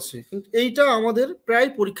দেওয়া আছে, কিন্তু এইটা আমাদের প্রায়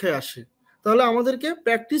পরীক্ষায় আসে। তাহলে আমাদেরকে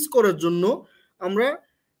প্র্যাকটিস করার জন্য আমরা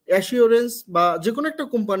অ্যাসিওরেন্স বা যে কোনো একটা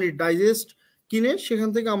কোম্পানির ডাইজেস্ট কিনে সেখান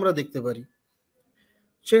থেকে আমরা দেখতে পারি।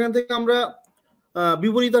 সেখান থেকে আমরা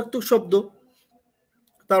বিপরীতার্থক শব্দ,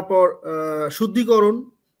 তারপর শুদ্ধিকরণ,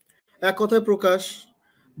 এক কথায় প্রকাশ,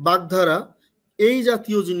 বাগধারা, এই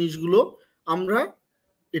জাতীয় জিনিসগুলো আমরা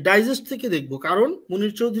ডাইজেস্ট থেকে দেখব। কারণ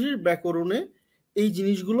মুনির চৌধুরীর ব্যাকরণে এই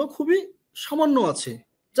জিনিসগুলো খুবই সামান্য আছে,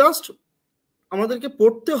 জাস্ট আমাদেরকে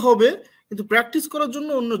পড়তে হবে, কিন্তু প্র্যাকটিস করার জন্য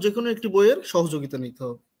অন্য যে কোনো একটি বইয়ের সহযোগিতা নিতে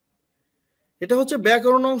হবে। এটা হচ্ছে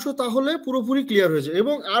ব্যাকরণ অংশ, তাহলে পুরোপুরি ক্লিয়ার হয়ে যায়।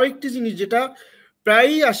 এবং আরেকটি জিনিস যেটা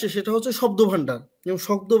প্রায়ই আসে সেটা হচ্ছে শব্দভাণ্ডার। এবং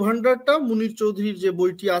শব্দভাণ্ডারটা মুনির চৌধুরীর যে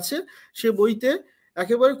বইটি আছে সে বইতে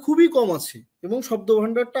একেবারে খুবই কম আছে, এবং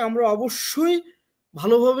শব্দভাণ্ডারটা আমরা অবশ্যই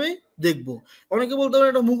ভালোভাবে দেখব। অনেকে বলতে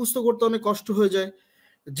পারে এটা মুখস্থ করতে অনেক কষ্ট হয়ে যায়।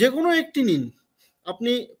 যে কোনো একটি নিন,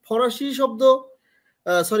 আপনি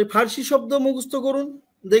ফার্সি শব্দ মুখস্থ করুন,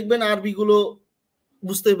 দেখবেন আরবিগুলো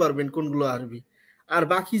বুঝতেই পারবেন কোনগুলো আরবি। আর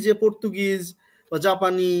বাকি যে পর্তুগিজ বা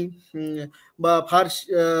জাপানি বা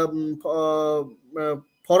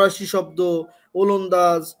ফরাসি শব্দ,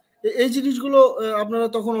 ওলন্দাজ, এই জিনিসগুলো আপনারা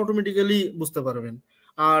তখন অটোমেটিক্যালি বুঝতে পারবেন।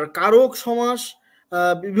 আর কারক, সমাস,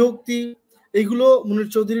 বিভক্তি, এইগুলো মুনির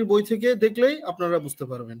চৌধুরীর বই থেকে দেখলেই আপনারা বুঝতে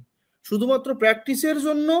পারবেন। শুধুমাত্র প্র্যাকটিসের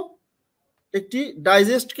জন্য একটি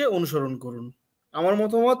ডাইজেস্টকে অনুসরণ করুন। আমার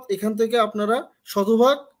মতামত এখান থেকে আপনারা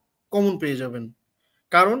শতভাগ কমন পেয়ে যাবেন।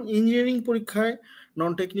 কারণ ইঞ্জিনিয়ারিং পরীক্ষায়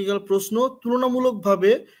নন টেকনিক্যাল প্রশ্ন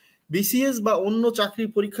তুলনামূলকভাবে বিসিএস বা অন্য চাকরি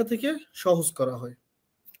পরীক্ষা থেকে সহজ করা হয়।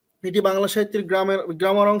 এটি বাংলা সাহিত্যের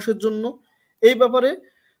গ্রামার অংশের জন্য এই ব্যাপারে।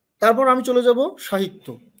 তারপর আমি চলে যাব সাহিত্য।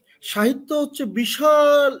 সাহিত্য হচ্ছে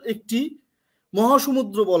বিশাল একটি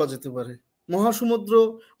মহাসমুদ্র বলা যেতে পারে, মহাসমুদ্র,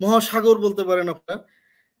 মহাসাগর বলতে পারেন আপনারা।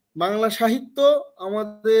 বাংলা সাহিত্য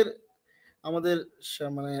আমাদের আমাদের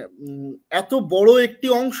মানে এত বড় একটি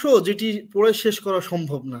অংশ যেটি পড়ে শেষ করা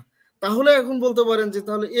সম্ভব না। তাহলে এখন বলতে পারেন যে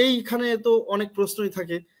তাহলে এইখানে তো অনেক প্রশ্নই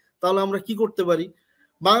থাকে, তাহলে আমরা কি করতে পারি?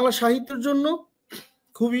 বাংলা সাহিত্যের জন্য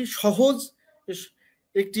খুবই সহজ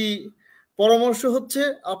একটি পরামর্শ হচ্ছে,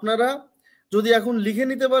 আপনারা যদি এখন লিখে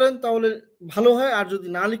নিতে পারেন তাহলে ভালো হয়, আর যদি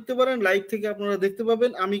না লিখতে পারেন লাইভ থেকে আপনারা দেখতে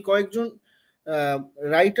পাবেন। আমি কয়েকজন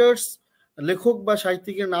রাইটার্স, লেখক বা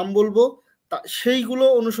সাহিত্যিকের নাম বলবো, সেইগুলো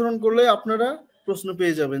অনুসরণ করলে আপনারা প্রশ্ন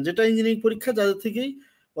পেয়ে যাবেন, যেটা ইঞ্জিনিয়ারিং পরীক্ষা যাদের থেকেই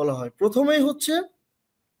বলা হয়। প্রথমেই হচ্ছে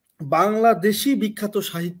বাংলাদেশি বিখ্যাত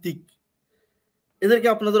সাহিত্যিক, এদেরকে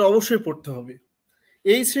আপনাদের অবশ্যই পড়তে হবে।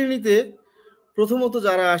 এই শ্রেণীতে প্রথমত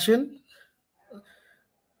যারা আসেন,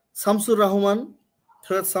 শামসুর রহমান,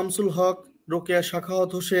 সৈয়দ শামসুল হক, রোকেয়া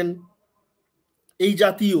সাখাওয়াত হোসেন, এই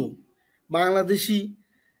জাতীয় বাংলাদেশি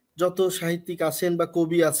যত সাহিত্যিক আছেন বা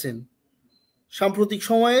কবি আছেন সাম্প্রতিক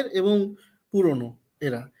সময়ের এবং পুরনো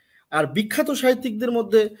এরা। আর বিখ্যাত সাহিত্যিকদের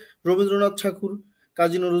মধ্যে রবীন্দ্রনাথ ঠাকুর,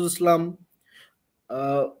 কাজী নজরুল ইসলাম,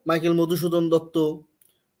 মাইকেল মধুসূদন দত্ত,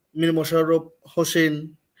 মীর মোশাররফ হোসেন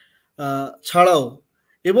ছাড়াও,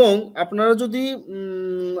 এবং আপনারা যদি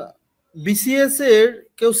বিসিএস এর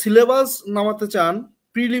কেউ সিলেবাস নামাতে চান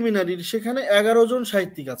প্রিলিমিনারির, সেখানে 11 জন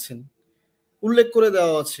সাহিত্যিক আছেন, উল্লেখ করে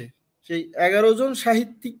দেওয়া আছে। সেই 11 জন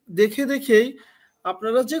সাহিত্যিক দেখে দেখেই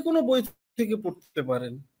আপনারা যে কোনো বই থেকে পড়তে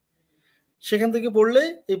পারেন, সেখান থেকে পড়লে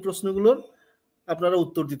এই প্রশ্নগুলোর আপনারা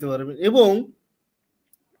উত্তর দিতে পারবেন। এবং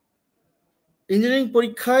ইঞ্জিনিয়ারিং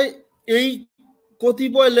পরীক্ষায় এই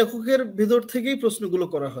কতিপয় লেখকের ভেতর থেকেই প্রশ্নগুলো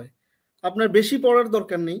করা হয়। আপনার বেশি পড়ার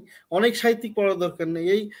দরকার নেই, অনেক সাহিত্যিক পড়ার দরকার নেই,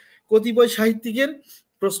 এই কতিপয় সাহিত্যিকের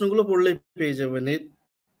প্রশ্নগুলো পড়লেই পেয়ে যাবেন।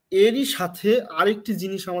 এরই সাথে আরেকটি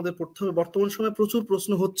জিনিস আমাদের পড়তে হবে। বর্তমান সময়ে প্রচুর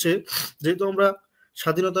প্রশ্ন হচ্ছে, যেহেতু আমরা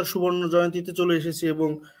স্বাধীনতার সুবর্ণ জয়ন্তীতে চলে এসেছি এবং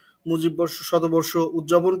মুজিব শতবর্ষ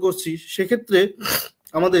উদযাপন করছি, সেক্ষেত্রে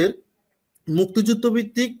আমাদের মুক্তিযুদ্ধ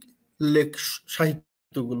ভিত্তিক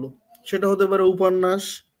সাহিত্যগুলো, সেটা হতে পারে উপন্যাস,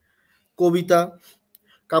 কবিতা,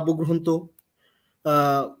 কাব্যগ্রন্থ,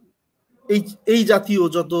 এই জাতীয়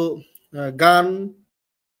যত গান,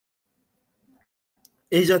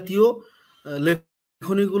 এই জাতীয়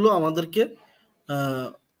লেখনীগুলো আমাদেরকে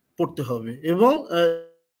পড়তে হবে। এবং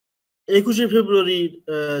 21শে ফেব্রুয়ারির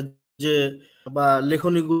যে বা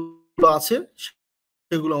লেখনীগুলো আছে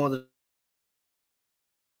সেগুলো আমাদের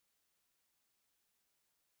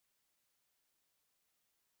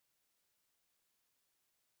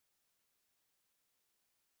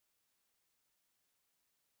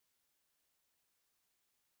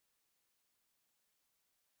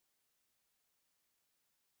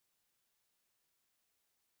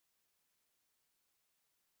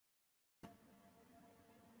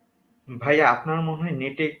ভাইয়া আপনার মনে হয়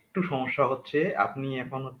নেটে একটু সমস্যা হচ্ছে, আপনি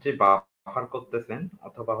এখন হচ্ছে বাফার করতেছেন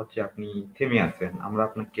অথবা হচ্ছে আপনি থেমে আছেন, আমরা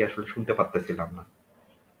আপনাকে আসলে শুনতে পারতেছিলাম না।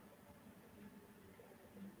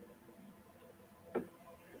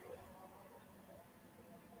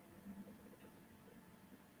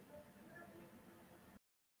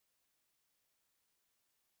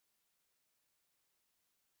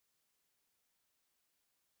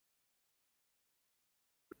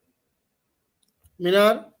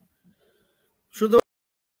 মিনার শুধু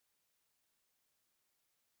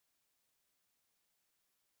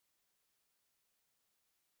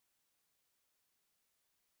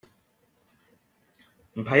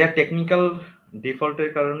ভাইয়া টেকনিক্যাল ডিফল্টের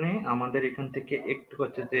কারণে আমাদের এখান থেকে একটু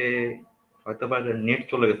হচ্ছে যে হয়তো বা নেট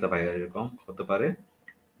চলে গেছে ভাইয়া, এরকম হতে পারে।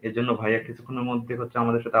 এর জন্য ভাইয়া কিছুক্ষণের মধ্যে হচ্ছে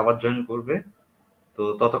আমাদের সাথে আবার জয়েন করবে। তো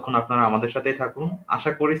ততক্ষণ আপনারা আমাদের সাথেই থাকুন।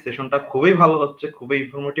 আশা করি সেশনটা খুবই ভালো হচ্ছে, খুবই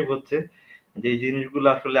ইনফরমেটিভ হচ্ছে। যে এই জিনিসগুলো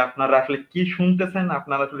আসলে আপনারা আসলে কি শুনতেছেন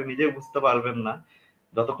আপনারা আসলে নিজেও বুঝতে পারবেন না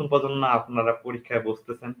যতক্ষণ পর্যন্ত না আপনারা পরীক্ষায়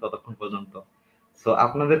বসতেছেন ততক্ষণ পর্যন্ত। সো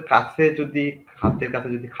আপনাদের কাছে যদি হাতের কাছে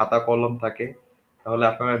যদি খাতা কলম থাকে তাহলে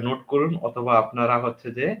আপনারা নোট করুন, অথবা আপনারা হচ্ছে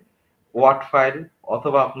যে ওয়ার্ড ফাইল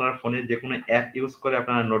অথবা আপনার ফোনে যে কোনো অ্যাপ ইউজ করে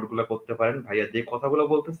আপনারা নোটগুলো করতে পারেন। ভাইয়া যে কথাগুলো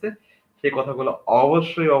বলতেছে সেই কথাগুলো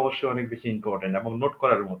অবশ্যই অবশ্যই অনেক বেশি ইম্পর্টেন্ট এবং নোট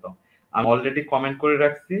করার মতো। আমি অলরেডি কমেন্ট করে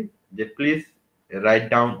রাখছি যে please write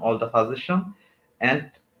down all the suggestion and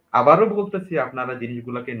আবারও বলতেছি আপনারা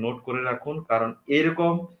জিনিসগুলোকে নোট করে রাখুন, কারণ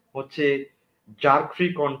এরকম হচ্ছে জার্ক ফ্রি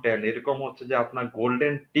কন্টেন্ট, এরকম হচ্ছে যে আপনার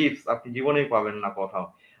গোল্ডেন টিপস আপনি জীবনেই পাবেন না কোথাও।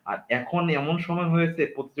 আর এখন এমন সময় হয়েছে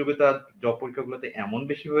প্রতিযোগিতা জব পরীক্ষাগুলোতে এমন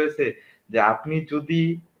বেশি হয়েছে যে আপনি যদি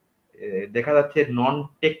দেখা যাচ্ছে নন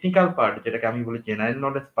টেকনিক্যাল পার্ট, যেটাকে আমি বলি জেনারেল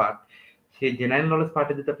নলেজ পার্ট, সেই জেনারেল নলেজ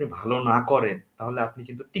পার্টে যদি আপনি ভালো না করেন তাহলে আপনি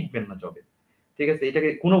কিন্তু টিকবেন না জবে। ঠিক আছে, এটাকে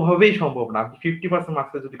কোনোভাবেই সম্ভব না। আপনি 50%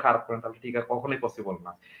 মার্কসে যদি খারাপ করেন তাহলে ঠিক আছে, কখনোই পসিবল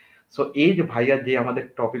না। সো এই যে ভাইয়া যে আমাদের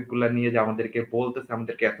টপিক গুলা নিয়ে যে আমাদেরকে বলতেছে,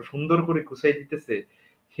 আমাদেরকে এত সুন্দর করে গুছাই দিতেছে,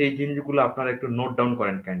 সেই জিনিসগুলো আপনারা একটু নোট ডাউন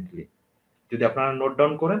করেন কাইন্ডলি। যদি আপনারা নোট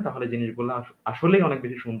ডাউন করেন তাহলে জিনিসগুলো আসলেই অনেক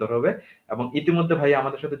বেশি সুন্দর হবে। এবং ইতিমধ্যে ভাইয়া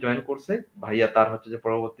আমাদের সাথে জয়েন করছে, ভাইয়া তার হচ্ছে যে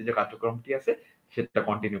পরবর্তী যে কার্যক্রমটি আছে সেটা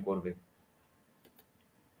কন্টিনিউ করবে।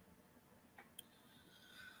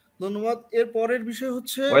 ধন্যবাদ। এর পরের বিষয়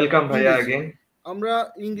হচ্ছে ওয়েলকাম ভাইয়া ইংরেজি। अगेन। আমরা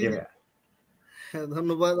জি ইংরেজি, ভাইয়া। হ্যাঁ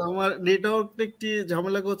ধন্যবাদ। আমার নেটওয়ার্ক একটি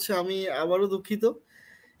ঝামেলা করছে, আমি আবারও দুঃখিত।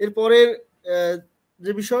 এরপরের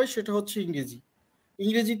যে বিষয় সেটা হচ্ছে ইংরেজি।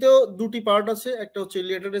 ইংরেজিতেও দুটি পার্ট আছে, একটা হচ্ছে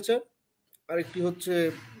লিটারেচার আর একটি হচ্ছে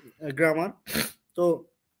গ্রামার। তো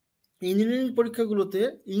ইঞ্জিনিয়ারিং পরীক্ষাগুলোতে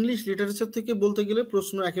ইংলিশ লিটারেচার থেকে বলতে গেলে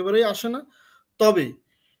প্রশ্ন একেবারেই আসে না। তবে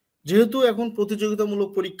যেহেতু এখন প্রতিযোগিতামূলক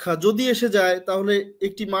পরীক্ষা, যদি এসে যায় তাহলে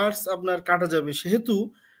একটি মার্কস আপনার কাটা যাবে, সেহেতু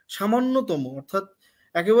সামান্যতম অর্থাৎ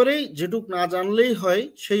একেবারেই যেটুক না জানলেই হয়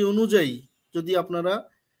সেই অনুযায়ী যদি আপনারা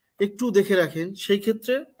একটু দেখে রাখেন, সেই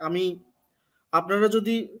ক্ষেত্রে আমি, আপনারা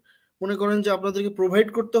যদি মনে করেন যে আপনাদেরকে প্রোভাইড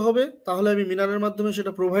করতে হবে তাহলে আমি মিনারের মাধ্যমে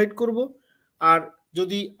সেটা প্রোভাইড করব। আর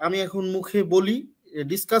যদি আমি এখন মুখে বলি,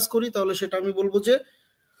 ডিসকাস করি, তাহলে সেটা আমি বলবো যে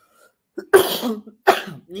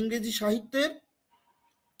ইংরেজি সাহিত্যের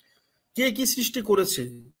কে কি সৃষ্টি করেছে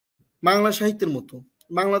বাংলা সাহিত্যের মতো।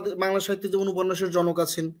 বাংলা সাহিত্যে যেমন উপন্যাসের জনক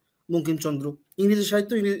আছেন বঙ্কিমচন্দ্র, ইংরেজি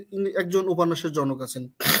সাহিত্য একজন উপন্যাসের জনক আছেন।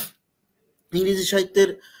 ইংরেজি সাহিত্যের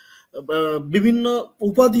বিভিন্ন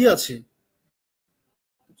উপাধি আছে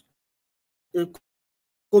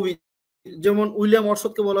কবি, যেমন উইলিয়াম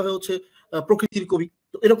ওয়ার্ডসওয়ার্থকে বলা হয় হচ্ছে প্রকৃতির কবি।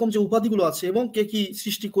 তো এরকম যে উপাধিগুলো আছে এবং কে কি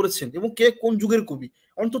সৃষ্টি করেছেন এবং কে কোন যুগের কবি,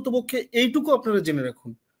 অন্তত পক্ষে এইটুকু আপনারা জেনে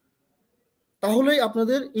রাখুন, তাহলেই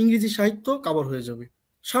আপনাদের ইংরেজি সাহিত্য কভার হয়ে যাবে।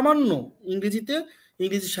 সামান্য ইংরেজিতে,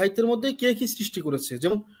 ইংরেজি সাহিত্যের মধ্যে কে কি সৃষ্টি করেছে,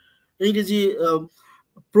 যেমন ইংরেজি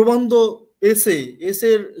প্রবন্ধ,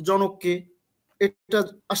 এসের জনককে, এটা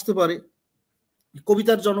আসতে পারে,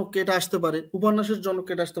 কবিতার জনককে এটা আসতে পারে, উপন্যাসের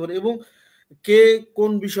জনককে এটা আসতে পারে, এবং কে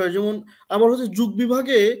কোন বিষয়, যেমন আবার হচ্ছে যুগ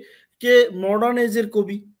বিভাগে কে মডার্ন এজের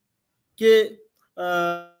কবি, কে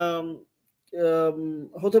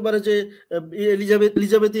হতে পারে যে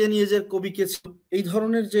এলিজাবেথিয়ান এজের কবি কে ছিল, এই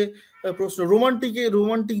ধরনের যে প্রশ্ন।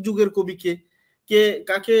 রোমান্টিক যুগের কবি কে, কে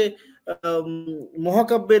কাকে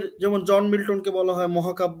মহাকাব্যের, যেমন জন মিল্টনকে বলা হয়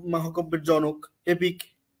মহাকাব্যের জনক, এপিক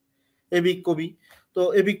এপিক কবি, তো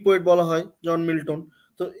এপিক পোয়েট বলা হয় জন মিল্টন।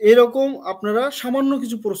 তো এরকম আপনারা সামান্য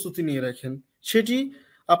কিছু প্রস্তুতি নিয়ে রাখেন, সেটি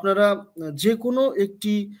আপনারা যে কোনো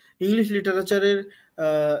একটি ইংলিশ লিটারেচারের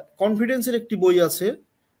কনফিডেন্সের একটি বই আছে,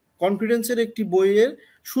 কনফিডেন্সের একটি বইয়ের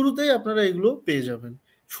শুরুতেই আপনারা এগুলো পেয়ে যাবেন।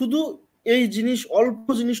 শুধু এই অল্প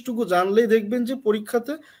জিনিসটুকু জানলেই দেখবেন যে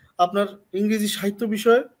পরীক্ষাতে আপনার ইংরেজি সাহিত্য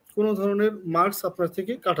বিষয়ে কোনো ধরনের মার্কস আপনার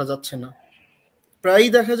থেকে কাটা যাচ্ছে না। প্রায়ই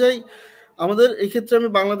দেখা যায় আমাদের এই ক্ষেত্রে আমি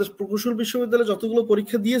বাংলাদেশ প্রকৌশল বিশ্ববিদ্যালয়ে যতগুলো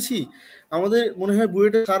পরীক্ষা দিয়েছি, আমাদের মনে হয়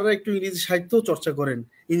বুয়েটের স্যাররা একটু ইংরেজি সাহিত্য চর্চা করেন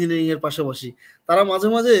ইঞ্জিনিয়ারিং এর পাশাপাশি। তারা মাঝে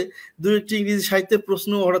মাঝে দু একটি ইংরেজি সাহিত্যের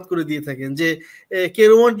প্রশ্ন হঠাৎ করে দিয়ে থাকেন, যে কে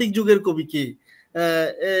রোমান্টিক যুগের কবি কে,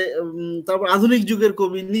 তারপর আধুনিক যুগের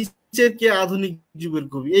কবি, নিচের কে আধুনিক যুগের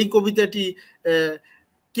কবি, এই কবিতাটি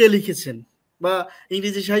কে লিখেছেন, বা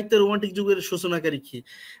ইংরেজি সাহিত্যের রোমান্টিক যুগের সূচনাকারী কে।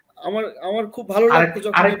 আমার আমার খুব ভালো লাগতো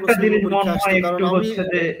যখন এই প্রশ্নগুলো পরীক্ষা আসতো, কারণ আমি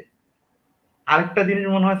আরেকটা জিনিস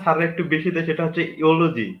মনে হয় স্যার একটু বেশি দেয়, সেটা হচ্ছে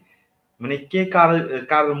ইওলজি, মানে কে কার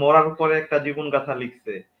কার মরার পরে একটা জীবন গাথা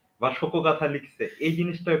লিখছে বা শোকগাথা লিখছে, এই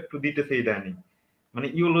জিনিসটা একটু দিতেছে ইদানিং। মানে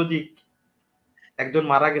ইওলজি, একজন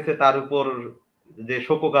মারা গেছে তার উপর যে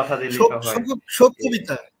শোকগাথা যে লেখা হয়, শোক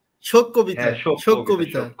কবিতা, শোক কবিতা, হ্যাঁ শোক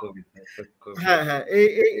কবিতা, হ্যাঁ হ্যাঁ,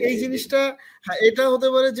 এই জিনিসটা, হ্যাঁ এটা হতে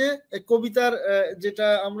পারে যে কবিতার যেটা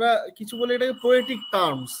আমরা কিছু বলে এটাকে পোয়েটিক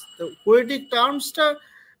টার্মস। তো পোয়েটিক টার্মসটা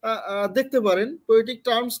দেখতে পারেন। পোয়েটিক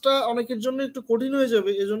টার্মসটা অনেকের জন্য একটু কঠিন হয়ে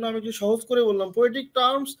যাবে, এজন্য আমি একটু সহজ করে বললাম। পোয়েটিক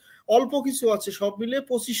টার্মস অল্প কিছু আছে, সব মিলে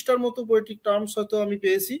 25টার মতো পোয়েটিক টার্মস হয়তো আমি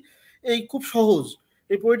পেয়েছি, এই খুব সহজ।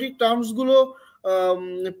 এই পোয়েটিক টার্মস গুলো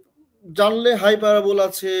জানলে, হাই প্যারাবোল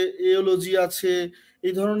আছে, এওলজি আছে,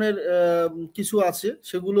 এই ধরনের কিছু আছে,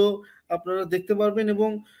 সেগুলো আপনারা দেখতে পারবেন, এবং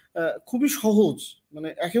খুবই সহজ, মানে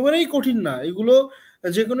একেবারেই কঠিন না এগুলো।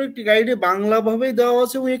 যে কোনো একটি গাইডে বাংলা ভাবেই দেওয়া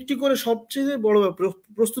আছে, এবং একটি করে সবচেয়ে বড় ব্যাপার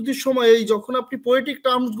প্রস্তুতির সময় এই যখন আপনি পোয়েটিক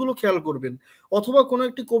টার্মস গুলো খেয়াল করবেন, অথবা কোনো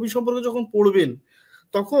একটি কবি সম্পর্কে যখন পড়বেন,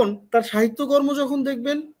 তখন তার সাহিত্যকর্ম যখন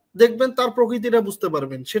দেখবেন দেখবেন তার প্রকৃতিটা বুঝতে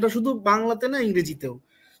পারবেন। সেটা শুধু বাংলাতে না, ইংরেজিতেও,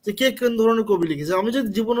 যে কে কোন ধরনের কবি লিখেছে। আমি যদি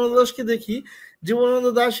জীবনানন্দ দাশকে দেখি, জীবনানন্দ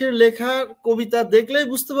দাশের লেখার কবিতা দেখলেই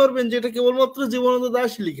বুঝতে পারবেন যে এটা কেবলমাত্র জীবনানন্দ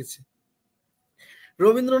দাশই লিখেছে।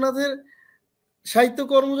 রবীন্দ্রনাথের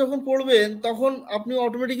সাহিত্যকর্ম যখন পড়বেন, তখন আপনি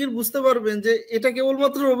অটোমেটিক্যালি বুঝতে পারবেন যে এটা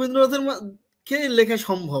কেবলমাত্র রবীন্দ্রনাথের কে লেখা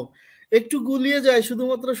সম্ভব। একটু গুলিয়ে যায়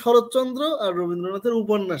শুধুমাত্র শরৎচন্দ্র আর রবীন্দ্রনাথের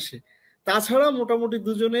উপন্যাসে, তাছাড়া মোটামুটি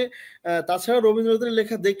দুজনে, তাছাড়া রবীন্দ্রনাথের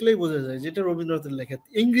লেখা দেখলেই বোঝা যায় যেটা রবীন্দ্রনাথের লেখা।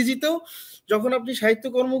 ইংরেজিতেও যখন আপনি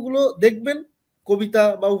সাহিত্যকর্মগুলো দেখবেন, কবিতা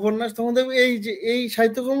বা উপন্যাস, তখন দেখবেন এই যে এই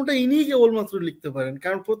সাহিত্যকর্মটা ইনি কেবলমাত্র লিখতে পারেন,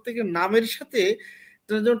 কারণ প্রত্যেকের নামের সাথে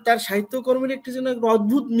তার সাহিত্যকর্মের একটি যেন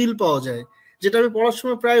অদ্ভুত মিল পাওয়া যায়, যেটা আমি পড়ার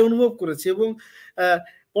সময় প্রায় অনুভব করেছি, এবং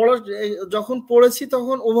যখন পড়েছি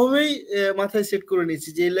তখন ওভাবেই মাথায় সেট করে নিয়েছি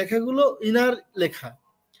যে এই লেখাগুলো ইনার লেখা।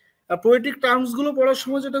 আর পোয়েটিক টার্মস গুলো পড়ার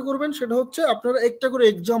সময় যেটা করবেন সেটা হচ্ছে আপনারা একটা করে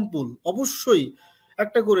এক্সাম্পল, অবশ্যই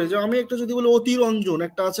একটা করে, যে আমি একটা যদি বলি অতিরঞ্জন,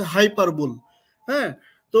 একটা আছে হাইপারবোল, হ্যাঁ,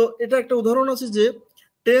 তো এটা একটা উদাহরণ আছে যে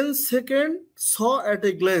 10 second saw at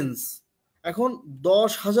a glance. এখন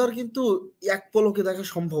 10,000 কিন্তু এক পলকে দেখা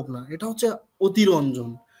সম্ভব না, এটা হচ্ছে অতিরঞ্জন।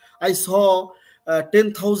 I saw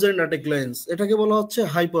 10,000 at a glance, এটাকে বলা হচ্ছে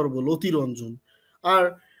হাইপারবোল, অতিরঞ্জন। আর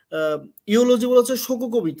ইওলজি বলা হচ্ছে শোক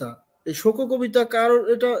কবিতা। এই শোক কবিতা কারণ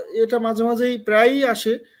এটা এটা মাঝে মাঝেই প্রায়ই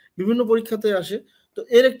আসে, বিভিন্ন পরীক্ষাতে আসে। তো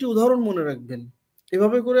এর একটি উদাহরণ মনে রাখবেন।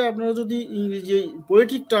 এভাবে করে আপনারা যদি ইংরেজি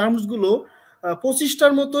পোয়েটিক টার্মস গুলো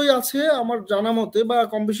 25টার মতোই আছে আমার জানা মতে, বা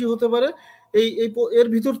কম বেশি হতে পারে, এই এর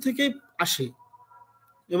ভিতর থেকেই আসে,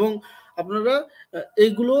 এবং আপনারা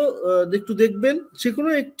এইগুলো একটু দেখবেন। যে কোনো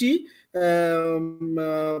একটি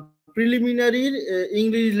প্রিলিমিনারির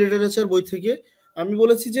ইংরেজি লিটারেচার বই থেকে। আমি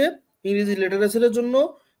বলেছি যে ইংরেজি লিটারেচারের জন্য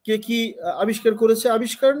কে কি আবিষ্কার করেছে,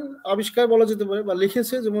 আবিষ্কার বলা যেতে পারে, বা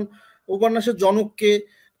লিখেছে, যেমন উপন্যাসের জনককে,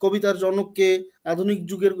 কবিতার জনককে, আধুনিক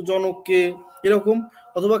যুগের জনককে, এরকম,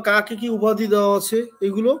 অথবা কাকে কি উপাধি দেওয়া আছে,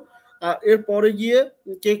 এগুলো। আর এরপরে গিয়ে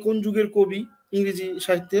কে কোন যুগের কবি ইংরেজি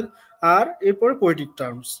সাহিত্যের, আর এরপরে পোয়েটিক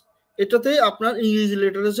টার্মস। এটাতে আপনার ইংরেজি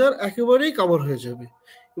লিটারেচার একেবারেই কভার হয়ে যাবে।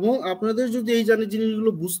 এবং আপনাদের যদি এই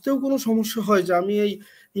জিনিসগুলো বুঝতেও কোনো সমস্যা হয়, যে আমি এই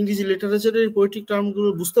ইংরেজি লিটারেচারের পোয়েটিক টার্মগুলো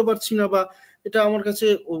বুঝতে পারছি না, বা এটা আমার কাছে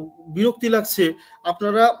বিরক্তি লাগছে,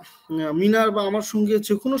 আপনারা মিনার বা আমার সঙ্গে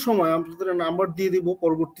যে কোনো সময় আপনাদের নাম্বার দিয়ে দেব,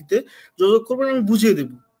 পরবর্তীতে যোগাযোগ করবেন, আমি বুঝিয়ে দেব।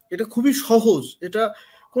 এটা খুবই সহজ, এটা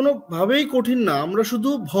কোনোভাবেই কঠিন না। আমরা শুধু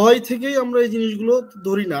ভয় থেকেই আমরা এই জিনিসগুলো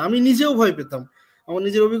ধরি না। আমি নিজেও ভয় পেতাম, আমার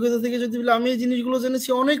নিজের অভিজ্ঞতা থেকে যদি বলি, আমি এই জিনিসগুলো জেনেছি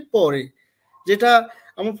অনেক পরে, যেটা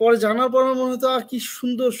আমার পরে জানার পর আমার মনে হতো কি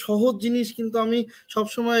সুন্দর সহজ জিনিস, কিন্তু আমি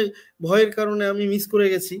সবসময় ভয়ের কারণে আমি মিস করে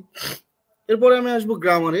গেছি। এরপরে আমি আসবো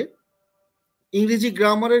গ্রামারে। ইংরেজি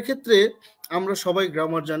গ্রামারের ক্ষেত্রে আমরা সবাই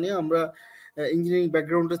গ্রামার জানি, আমরা ইঞ্জিনিয়ারিং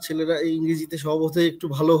ব্যাকগ্রাউন্ডের ছেলেরা এই ইংরেজিতে স্বভাবতই একটু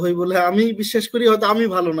ভালো হয় বলে আমি বিশ্বাস করি। হয়তো আমি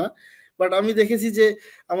ভালো না, বাট আমি দেখেছি যে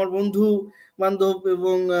আমার বন্ধু বান্ধব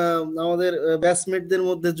এবং আমাদের ব্যাচমেটদের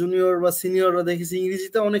মধ্যে জুনিয়র বা সিনিয়ররা দেখেছি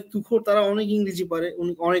ইংরেজিতে অনেক তুখোর, তারা অনেক ইংরেজি পারে,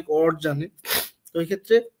 অনেক ওয়ার্ড জানে। তো এই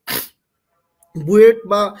ক্ষেত্রে বুয়েট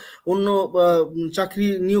বা অন্য চাকরি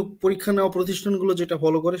নিয়োগ পরীক্ষা নেওয়া প্রতিষ্ঠানগুলো যেটা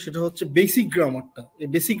ফলো করে সেটা হচ্ছে বেসিক গ্রামারটা। এই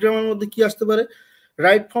বেসিক গ্রামার মধ্যে কি আসতে পারে?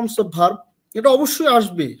 রাইট ফর্মস অফ ভার্ব, এটা অবশ্যই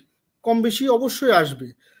আসবে, কম বেশি অবশ্যই আসবে।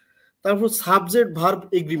 তারপর সাবজেক্ট ভার্ব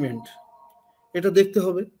এগ্রিমেন্ট, এটা দেখতে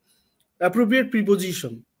হবে। অ্যাপ্রোপ্রিয়েট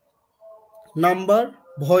প্রিপোজিশন, নাম্বার,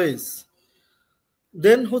 ভয়েস,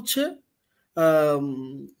 দেন হচ্ছে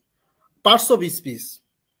parts of speech,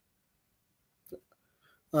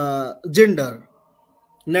 gender,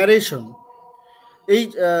 narration, এই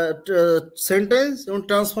সেন্টেন্স এবং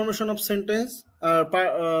transformation of sentence,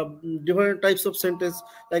 different types of sentence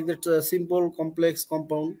like that, simple, complex,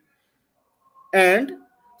 compound, and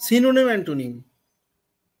synonym, antonym।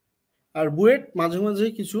 আর বুয়েট মাঝে মাঝে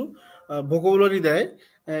কিছু ভোকাবুলারি দেয়,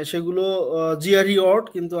 সেগুলো জিআরই অড,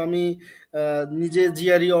 কিন্তু আমি নিজে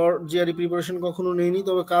জিআরই প্রিপারেশন কখনো নেইনি।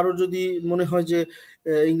 তবে কারো যদি মনে হয় যে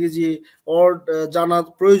ইংরেজি অড জানা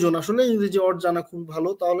প্রয়োজন, আসলে ইংরেজি অড জানা খুব ভালো,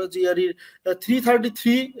 তাহলে জিআরইর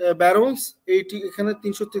 333 ব্যারন্স, এইটি এখানে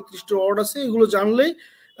 333টা অড আছে, এগুলো জানলেই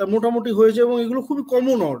মোটামুটি হয়ে যায়, এবং এগুলো খুবই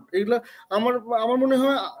কমন অড। এগুলো আমার আমার মনে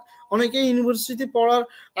হয় অনেকেই ইউনিভার্সিটি পড়ার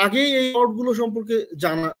আগেই এই অডগুলো সম্পর্কে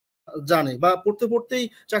জানে, বা পড়তে পড়তেই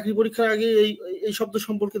চাকরি পরীক্ষার আগে এই শব্দ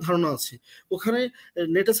সম্পর্কে ধারণা আছে। ওখানে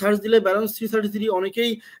নেটে সার্চ দিলে ব্যালেন্স 333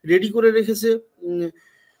 অনেকেই রেডি করে রেখেছে,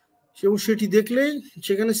 এবং সেটি দেখলেই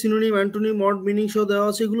সেখানে সিনোনিম, অ্যান্টোনিম, অড মিনিং সহ দেওয়া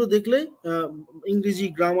আছে, এগুলো দেখলেই ইংরেজি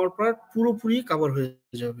গ্রামার পার্ট পুরোপুরি কভার হয়ে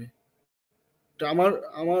যাবে। আমার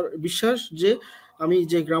আমার বিশ্বাস যে আমি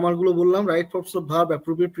যে গ্রামারগুলো বললাম, right forms of verb,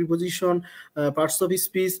 appropriate preposition, parts of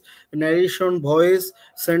speech, narration, voice,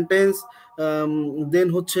 sentence, দেন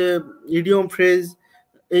হচ্ছে ইডিয়ম, ফ্রেজ,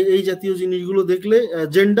 এই জাতীয় জিনিসগুলো দেখলে,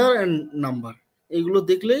 জেন্ডার অ্যান্ড নাম্বার, এইগুলো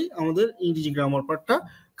দেখলেই আমাদের ইংরেজি গ্রামার পার্টটা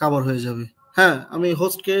কভার হয়ে যাবে। হ্যাঁ, আমি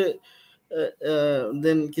হোস্টকে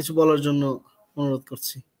দেন কিছু বলার জন্য অনুরোধ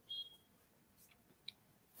করছি।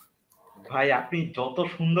 ভাই আপনি যত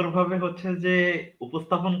সুন্দরভাবে হচ্ছে যে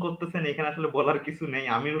উপস্থাপন করতেছেন, এখানে আসলে বলার কিছু নেই।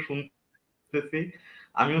 আমিও শুনতেছি,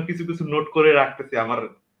 আমিও কিছু কিছু নোট করে রাখতেছি আমার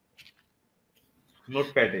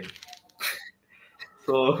নোটপ্যাডে।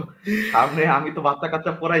 তো সামনে আমি তো বাচ্চা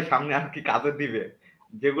কাচ্চা পড়াই, সামনে আর কি কাজে দিবে,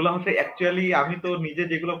 যেগুলো হচ্ছে অ্যাকচুয়ালি আমি তো নিজে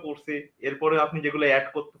যেগুলো পড়ছি, এরপরে আপনি যেগুলো অ্যাড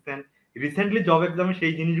করতেছেন রিসেন্টলি জব এক্সামে,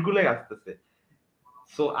 সেই জিনিসগুলোই আসতেছে।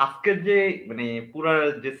 সো আজকের যে মানে পুরা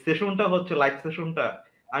যে সেশনটা হচ্ছে, লাইভ সেশনটা,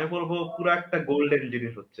 আমি বলবো পুরো একটা গোল্ডেন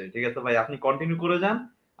জিনিস হচ্ছে। ঠিক আছে ভাই, আপনি কন্টিনিউ করে যান,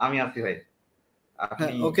 আমি আছি ভাই,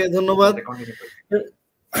 আপনি ওকে, ধন্যবাদ। কন্টিনিউ করেন।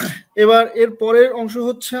 এবার এর পরের অংশ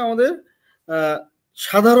হচ্ছে আমাদের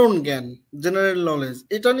সাধারণ জ্ঞান, জেনারেল নলেজ।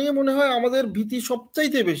 এটা নিয়ে মনে হয় আমাদের ভীতি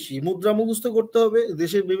সবচাইতে বেশি। মুদ্রা মুখস্থ করতে হবে,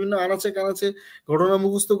 দেশের বিভিন্ন আনাচে কানাচে ঘটনা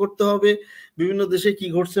মুখস্থ করতে হবে, বিভিন্ন দেশে কি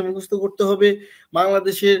ঘটছে মুখস্থ করতে হবে,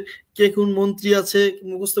 বাংলাদেশের কে কোন মন্ত্রী আছে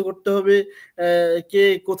মুখস্থ করতে হবে, কে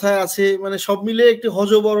কোথায় আছে, মানে সব মিলে একটি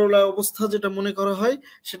হযবরল অবস্থা যেটা মনে করা হয়,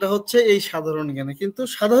 সেটা হচ্ছে এই সাধারণ জ্ঞানে। কিন্তু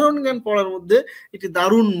সাধারণ জ্ঞান পড়ার মধ্যে একটি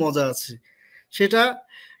দারুণ মজা আছে, সেটা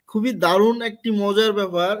খুবই দারুণ একটি মজার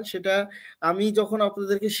ব্যাপার। সেটা আমি যখন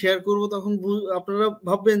আপনাদেরকে শেয়ার করব তখন আপনারা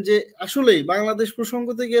ভাববেন যে আসলেই বাংলাদেশ প্রসঙ্গ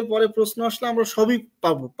থেকে এর পরে প্রশ্ন আসলে আমরা সবই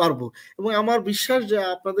পারবো। এবং আমার বিশ্বাস যে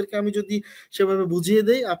আপনাদেরকে আমি যদি সেভাবে বুঝিয়ে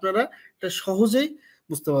দেই, আপনারা এটা সহজেই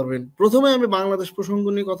বুঝতে পারবেন। প্রথমে আমি বাংলাদেশ প্রসঙ্গ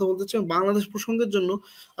নিয়ে কথা বলতে চাই। বাংলাদেশ প্রসঙ্গের জন্য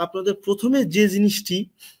আপনাদের প্রথমে যে জিনিসটি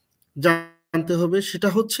জানতে হবে সেটা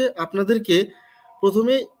হচ্ছে, আপনাদেরকে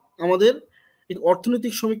প্রথমে আমাদের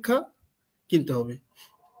অর্থনৈতিক সমীক্ষা কিনতে হবে।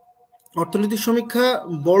 অর্থনৈতিক সমীক্ষা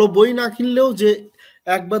বড় বই না কিনলেও যে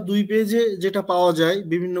 1 বা 2 পেজে যেটা পাওয়া যায়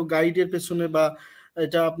বিভিন্ন গাইডের পেছনে, বা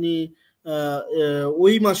এটা আপনি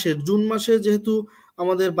ওই মাসের জুন মাসে যেহেতু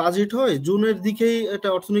আমাদের বাজেট হয়, জুনের দিকেই এটা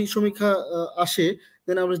অর্থনৈতিক সমীক্ষা আসে,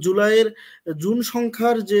 দেন আমরা জুলাইয়ের জুন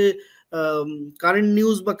সংখ্যার যে কারেন্ট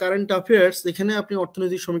নিউজ বা কারেন্ট অ্যাফেয়ার্স, এখানে আপনি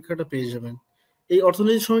অর্থনৈতিক সমীক্ষাটা পেয়ে যাবেন। এই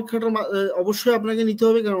অর্থনৈতিক সমীক্ষাটা অবশ্যই আপনাকে নিতে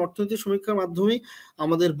হবে, কারণ অর্থনৈতিক সমীক্ষার মাধ্যমেই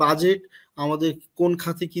আমাদের বাজেট, আমাদের কোন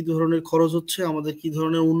খাতে কি ধরনের খরচ হচ্ছে, আমাদের কি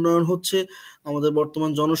ধরনের উন্নয়ন হচ্ছে, আমাদের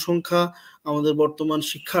বর্তমান জনসংখ্যা, আমাদের বর্তমান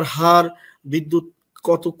শিক্ষার হার, বিদ্যুৎ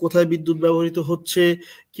কোথায় বিদ্যুৎ ব্যবহৃত হচ্ছে,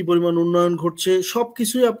 কি পরিমাণ উন্নয়ন ঘটছে,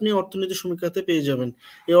 সবকিছুই আপনি অর্থনৈতিক সমীক্ষাতে পেয়ে যাবেন।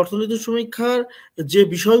 এই অর্থনৈতিক সমীক্ষার যে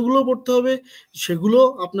বিষয়গুলো পড়তে হবে সেগুলো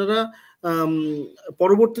আপনারা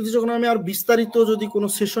পরবর্তীতে যখন আমি আর বিস্তারিত যদি কোনো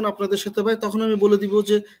সেশন আপনাদের সাথে পাই, তখন আমি বলে দিব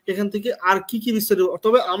যে এখান থেকে আর কি কি বিস্তারিত।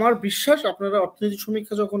 তবে আমার বিশ্বাস আপনারা অর্থনৈতিক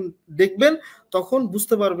সমীক্ষা যখন দেখবেন তখন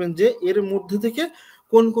বুঝতে পারবেন যে এর মধ্যে থেকে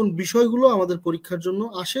কোন কোন বিষয়গুলো আমাদের পরীক্ষার জন্য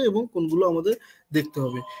আসে এবং কোনগুলো আমাদের দেখতে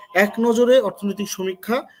হবে। এক নজরে অর্থনৈতিক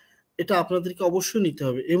সমীক্ষা এটা আপনাদেরকে অবশ্যই নিতে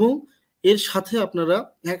হবে, এবং এর সাথে আপনারা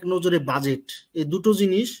এক নজরে বাজেট, এই দুটো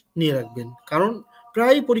জিনিস নিয়ে রাখবেন। কারণ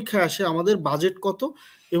প্রায় পরীক্ষায় আসে আমাদের বাজেট কত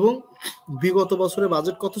এবং বিগত বছরে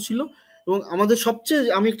বাজেট কত ছিল, এবং আমাদের সবচেয়ে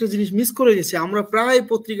আমি একটা জিনিস মিস করে গেছি, আমরা প্রায়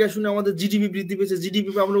পত্রিকা শুনে আমাদের জিডিপি বৃদ্ধি পেয়েছে,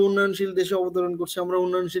 জিডিপি আমরা উন্নয়নশীল দেশে অবতরণ করছি, আমরা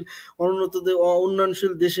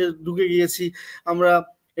উন্নয়নশীল দেশে ঢুকে গিয়েছি, আমরা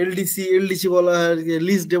এলডিসি বলা হয়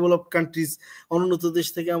লিস্ট ডেভেলপড কান্ট্রিজ, অনুন্নত দেশ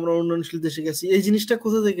থেকে আমরা উন্নয়নশীল দেশে গেছি। এই জিনিসটা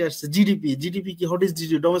কোথা থেকে আসছে? জিডিপি কি? What is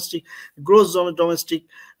GDP? Domestic gross domestic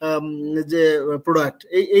যে প্রোডাক্ট,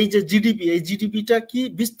 এই যে জিডিপি, এই জিডিপিটা কি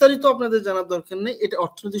বিস্তারিত আপনাদের জানার দরকার নেই, এটা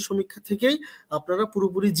অর্থনৈতিক সমীক্ষা থেকেই আপনারা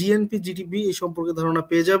পুরোপুরি জিএনপি জিডিপি এই সম্পর্কে ধারণা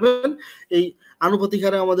পেয়ে যাবেন। এই আনুপাতিক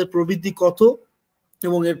হারে আমাদের প্রবৃদ্ধি কত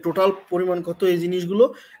এবং এর টোটাল পরিমাণ কত, এই জিনিসগুলো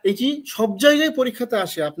এটি সব জায়গায় পরীক্ষাতে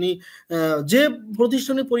আসে। আপনি যে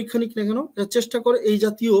প্রতিষ্ঠানে পরীক্ষা নিক না কেন, চেষ্টা করে এই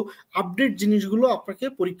জাতীয় আপডেট জিনিসগুলো আপনাকে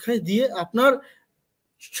পরীক্ষায় দিয়ে আপনার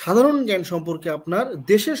সাধারণ জ্ঞান সম্পর্কে, আপনার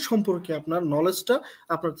দেশের সম্পর্কে আপনার নলেজটা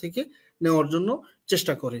আপনার থেকে নেওয়ার জন্য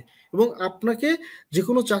চেষ্টা করে। এবং আপনাকে যে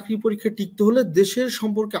কোনো চাকরি পরীক্ষায় টিকতে হলে দেশের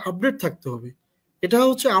সম্পর্কে আপডেট থাকতে হবে। এটা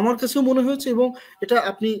হচ্ছে আমার কাছেও মনে হয়েছে, এবং এটা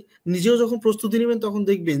আপনি নিজেও যখন প্রস্তুতি নেবেন তখন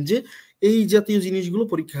দেখবেন যে এই জাতীয় জিনিসগুলো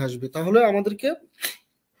পরীক্ষায় আসবে। তাহলে আমাদেরকে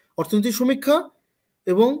অর্থনৈতিক সমীক্ষা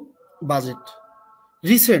এবং বাজেট,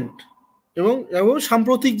 রিসেন্ট এবং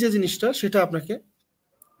সাম্প্রতিক যে জিনিসটা সেটা আপনাকে,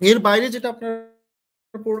 এর বাইরে যেটা আপনার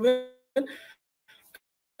পড়বেন,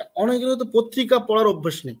 অনেকের হয়তো পত্রিকা পড়ার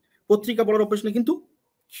অভ্যাস নেই, কিন্তু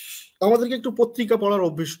আমাদেরকে একটু পত্রিকা পড়ার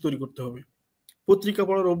অভ্যাস তৈরি করতে হবে। পত্রিকা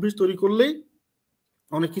পড়ার অভ্যাস তৈরি করলেই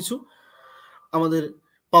অনেক কিছু আমাদের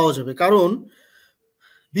পাওয়া যাবে। কারণ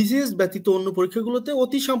বিসিএস ব্যতীত অন্য পরীক্ষাগুলোতে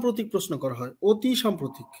অতি সাম্প্রতিক প্রশ্ন করা হয়,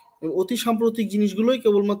 অতি সাম্প্রতিক জিনিসগুলোই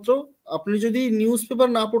কেবলমাত্র, আপনি যদি নিউজ পেপার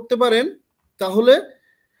না পড়তে পারেন তাহলে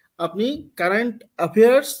আপনি কারেন্ট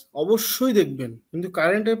অ্যাফেয়ার্স অবশ্যই দেখবেন, কিন্তু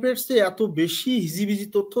কারেন্ট অ্যাফেয়ার্সে এত বেশি হিজিবিজি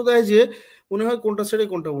তথ্য দেয় যে মনে হয় কোনটা ছেড়ে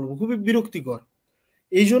কোনটা পড়বো, খুবই বিরক্তিকর।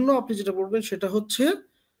 এই জন্য আপনি যেটা পড়বেন সেটা হচ্ছে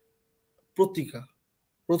পত্রিকা।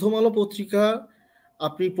 প্রথম আলো পত্রিকা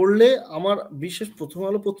আপনি পড়লে, আমার বিশেষ প্রথম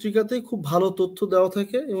আলো পত্রিকাতেই খুব ভালো তথ্য দেওয়া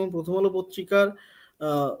থাকে, এবং প্রথম আলো পত্রিকার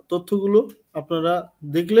তথ্যগুলো আপনারা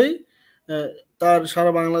দেখলেই তার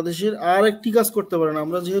সারা বাংলাদেশের আর একটি কাজ করতে পারেন।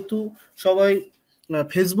 আমরা যেহেতু সবাই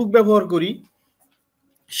ফেসবুক ব্যবহার করি,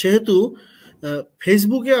 সেহেতু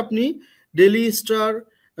ফেসবুকে আপনি ডেইলি স্টার,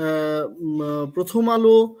 প্রথম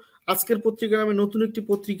আলো, আজকের পত্রিকা নামে নতুন একটি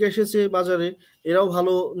পত্রিকা এসেছে বাজারে, এরাও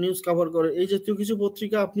ভালো নিউজ কভার করে। এই জাতীয় কিছু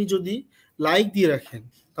পত্রিকা আপনি যদি লাইক দিয়ে রাখেন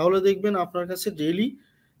তাহলে দেখবেন আপনার কাছে ডেইলি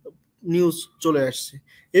নিউজ চলে আসছে।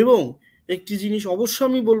 এবং একটি জিনিস অবশ্যই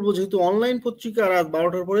আমি বলবো, যেহেতু অনলাইন পত্রিকা রাত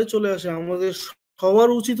 12টার পরে চলে আসে, আমাদের সবার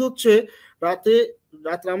উচিত হচ্ছে রাত্রে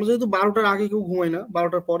আমরা যেহেতু 12টার আগে কেউ ঘুমাই না,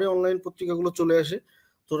 12টার পরে অনলাইন পত্রিকাগুলো চলে আসে,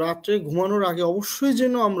 তো রাত্রে ঘুমানোর আগে অবশ্যই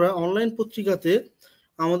যেন আমরা অনলাইন পত্রিকাতে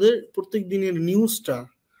আমাদের প্রত্যেক দিনের নিউজটা,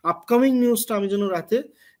 আপকামিং নিউজটা আমি যেন রাতে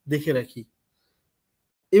দেখে রাখি।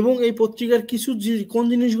 এবং এই পত্রিকার কিছু কোন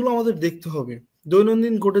জিনিসগুলো আমাদের দেখতে হবে,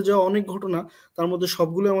 দৈনন্দিন ঘটে যাওয়া অনেক ঘটনা, তার মধ্যে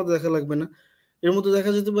সবগুলো আমাদের দেখা লাগবে না। এর মধ্যে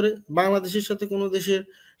দেখা যেতে পারে বাংলাদেশের সাথে কোনো দেশের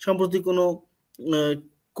সম্প্রতি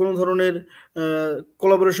কোনো ধরনের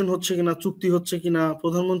কোলাবোরেশন হচ্ছে কিনা, চুক্তি হচ্ছে কিনা,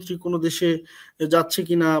 প্রধানমন্ত্রী কোনো দেশে যাচ্ছে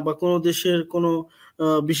কিনা, বা কোনো দেশের কোনো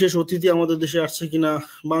বিশেষ অতিথি আমাদের দেশে আসছে কিনা,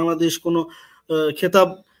 বাংলাদেশ কোনো খেতাব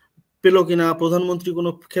পেল কিনা, প্রধানমন্ত্রী কোনো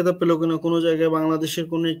খেতাব পেল কিনা, কোনো জায়গায় বাংলাদেশের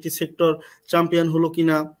কোনো একটি সেক্টর চ্যাম্পিয়ন হলো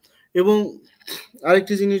কিনা। এবং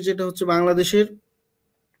আরেকটি জিনিস যেটা হচ্ছে বাংলাদেশের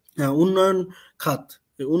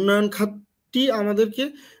উন্নয়ন খাতটি আমাদেরকে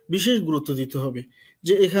বিশেষ গুরুত্ব দিতে হবে,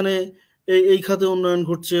 যে এখানে এই খাতে উন্নয়ন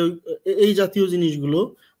ঘটছে, এই জাতীয় জিনিসগুলো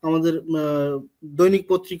আমাদের দৈনিক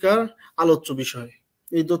পত্রিকার আলোচ্য বিষয়।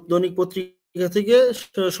 এই দৈনিক পত্রিকা থেকে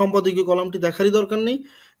সম্পাদকীয় কলামটি দেখারই দরকার নেই।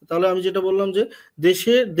 তাহলে আমি যেটা বললাম যে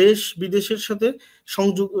দেশ বিদেশের সাথে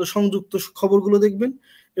সংযুক্ত খবরগুলো দেখবেন,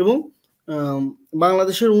 এবং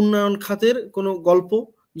বাংলাদেশের উন্নয়ন খাতের কোনো গল্প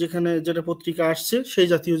যেটা পত্রিকা আসছে সেই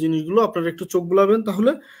জাতীয় জিনিসগুলো আপনারা একটু চোখ বুলাবেন,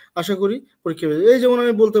 তাহলে আশা করি পরীক্ষা হবে। এই যেমন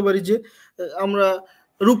আমি বলতে পারি যে আমরা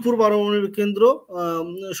রূপপুর পারমাণবিক কেন্দ্র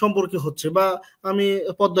সম্পর্কে হচ্ছে, বা আমি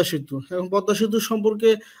পদ্মা সেতু, এবং পদ্মা সেতু সম্পর্কে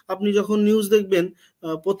আপনি যখন নিউজ দেখবেন,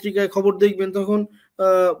 পত্রিকায় খবর দেখবেন, তখন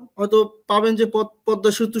হয়তো পাবেন যে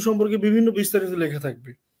পদ্মা সেতু সম্পর্কে বিভিন্ন বিস্তারিত লেখা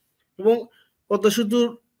থাকবে, এবং পদ্মা সেতুর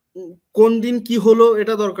কোন দিন কি হলো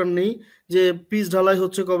এটা দরকার নেই, যে পিচ ঢালাই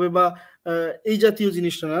হচ্ছে কবে বা এই জাতীয়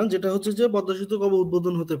জিনিসটা না, যেটা হচ্ছে যে পদ্মা সেতু কবে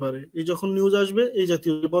উদ্বোধন হতে পারে, এই যখন নিউজ আসবে এই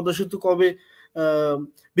জাতীয়, পদ্মা সেতু কবে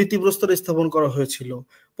ভিত্তিপ্রস্তর স্থাপন করা হয়েছিল,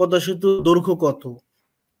 পদ্মা সেতু দৈর্ঘ্য কত,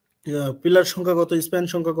 পিলার সংখ্যা কত, স্প্যান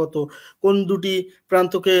সংখ্যা কত, কোন দুটি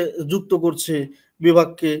প্রান্তকে যুক্ত করছে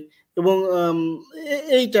বিভাগকে, এবং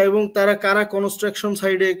এইটা, এবং তারা কারা কনস্ট্রাকশন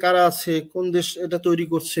সাইডে কারা আছে, কোন দেশ এটা তৈরি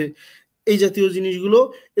করছে, এই জাতীয় জিনিসগুলো।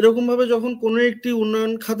 এরকম ভাবে যখন কোনো একটি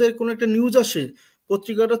উন্নয়ন খাতের কোনো একটা নিউজ আসে,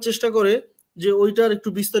 পত্রিকাটা চেষ্টা করে যে ওইটার একটু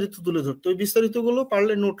বিস্তারিত তুলে ধরতে, ওই বিস্তারিতগুলো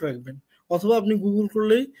পারলে নোট রাখবেন। অথবা আপনি গুগল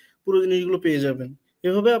করলেই পুরো জিনিসগুলো পেয়ে যাবেন।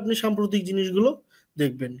 এভাবে আপনি সাম্প্রতিক জিনিসগুলো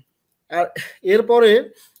দেখবেন। আর এরপরে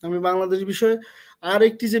আমি বাংলাদেশ বিষয়ে আর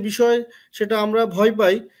একটি যে বিষয় সেটা আমরা ভয়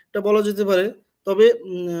পাই, এটা বলা যেতে পারে, তবে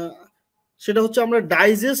সেটা হচ্ছে আমরা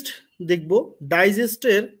ডাইজেস্ট দেখব।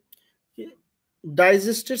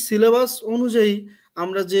 ডাইজেস্টের সিলেবাস অনুযায়ী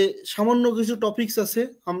আমরা যে সামান্য কিছু টপিকস আছে,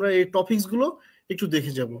 আমরা এই টপিকসগুলো একটু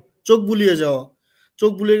দেখে যাব। চোখ বুলিয়ে যাওয়া,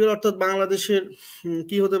 চোখ বুলিয়ে গেলে অর্থাৎ বাংলাদেশের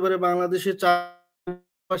কি হতে পারে, বাংলাদেশের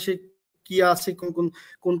চারপাশে কি আছে, কোন কোন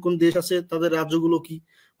কোন কোন দেশ আছে, তাদের রাজ্যগুলো কি,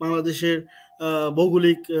 বাংলাদেশের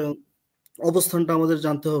ভৌগোলিক অবস্থানটা আমাদের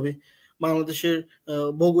জানতে হবে, বাংলাদেশের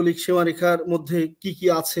ভৌগোলিক সীমারেখার মধ্যে কি কি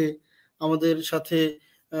আছে আমাদের সাথে,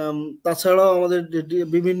 তাছাড়াও আমাদের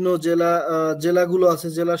বিভিন্ন জেলাগুলো আছে,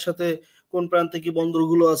 জেলার সাথে কোন প্রান্তে কি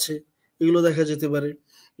বন্দরগুলো আছে, এগুলো দেখা যেতে পারে।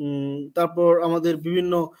 তারপর আমাদের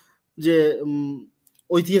বিভিন্ন যে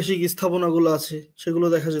ঐতিহাসিক স্থাপনাগুলো আছে সেগুলো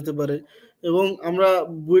দেখা যেতে পারে। এবং আমরা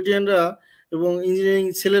বুয়েটিয়ানরা এবং ইঞ্জিনিয়ারিং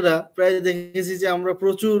ছেলেরা প্রায় দেখেছি যে আমরা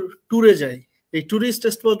প্রচুর ট্যুরে যাই। এই ট্যুরিস্ট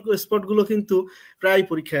স্পটগুলো কিন্তু প্রায়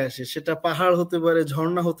পরীক্ষায় আসে, সেটা পাহাড় হতে পারে,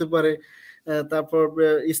 ঝর্ণা হতে পারে, তারপর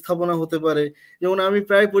স্থাপনা হতে পারে। যেমন আমি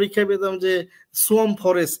প্রায় পরীক্ষায় পেতাম যে সোয়াম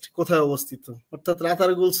ফরেস্ট কোথায় অবস্থিত, অর্থাৎ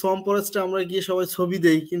রাতারগুল সোয়াম ফরেস্টে আমরা গিয়ে সবাই ছবি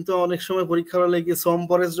দেই, কিন্তু অনেক সময় পরীক্ষার হলে গিয়ে সোয়াম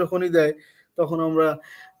ফরেস্ট যখনই দেয় তখন আমরা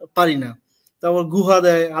পারি না। তারপর গুহা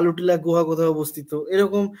দেয়, আলুটিলা গুহা কোথায় অবস্থিত,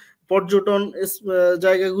 এরকম পর্যটন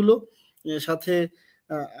জায়গাগুলো সাথে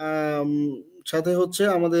সাথে হচ্ছে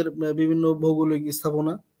আমাদের বিভিন্ন ভৌগোলিক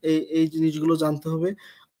স্থাপনা, এই জিনিসগুলো জানতে হবে।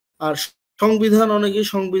 আর সংবিধান, অনেকেই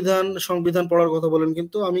সংবিধান পড়ার কথা বলেন,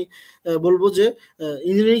 কিন্তু আমি বলবো যে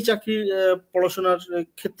ইঞ্জিনিয়ারিং চাকরির পড়াশোনার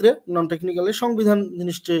ক্ষেত্রে নন টেকনিক্যালে সংবিধান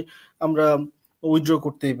জিনিসটি আমরা উইথড্র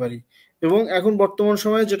করতেই পারি। এবং এখন বর্তমান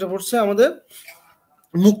সময়ে যেটা পড়ছে আমাদের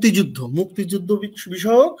মুক্তিযুদ্ধ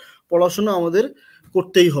বিষয়ক পড়াশোনা আমাদের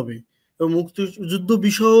করতেই হবে। এবং মুক্তিযুদ্ধ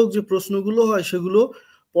বিষয়ক যে প্রশ্নগুলো হয় সেগুলো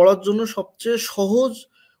পড়ার জন্য সবচেয়ে সহজ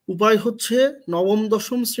উপায় হচ্ছে নবম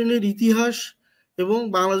দশম শ্রেণীর ইতিহাস এবং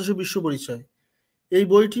বাংলাদেশের বিশ্ব পরিচয়। এই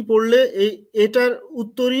বইটি পড়লে এটার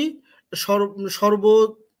উত্তরই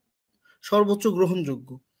সর্বোচ্চ গ্রহণযোগ্য।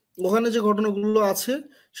 ওখানে যে ঘটনাগুলো আছে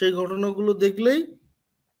সেই ঘটনাগুলো দেখলেই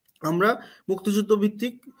আমরা মুক্তিযুদ্ধ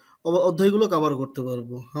ভিত্তিক অধ্যায়গুলো কভার করতে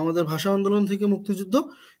পারবো। আমাদের ভাষা আন্দোলন থেকে মুক্তিযুদ্ধ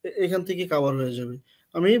এখান থেকে কভার হয়ে যাবে।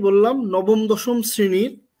 আমি বললাম নবম দশম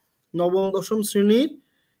শ্রেণীর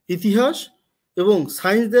ইতিহাস এবং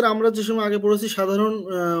সায়েন্সদের আমরা যে সময় আগে পড়েছি সাধারণ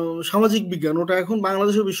সামাজিক বিজ্ঞান, ওটা এখন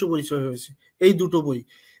বাংলাদেশের বিশ্ব পরিচয় হয়েছে। এই দুটো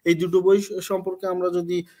বই সম্পর্কে আমরা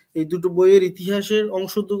যদি এই দুটো বইয়ের ইতিহাসের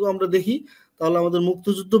অংশটুকু আমরা দেখি, তাহলে আমাদের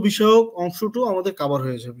মুক্তিযুদ্ধ বিষয়ক অংশটু আমাদের কভার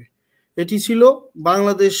হয়ে যাবে। এটি ছিল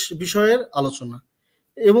বাংলাদেশ বিষয়ের আলোচনা,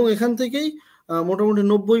 এবং এখান থেকেই মোটামুটি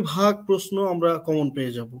 90% প্রশ্ন আমরা কমন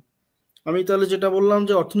পেয়ে যাব। আমি তাহলে যেটা বললাম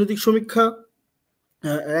যে অর্থনৈতিক সমীক্ষা,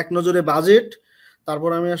 এক নজরে বাজেট, তারপর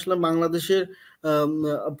আমি আসলাম বাংলাদেশের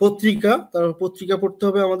পত্রিকা, তারপর পত্রিকা পড়তে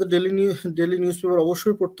হবে আমাদের, ডেলি নিউজ পেপার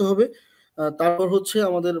অবশ্যই পড়তে হবে। তারপর হচ্ছে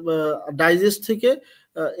আমাদের ডাইজেস্ট থেকে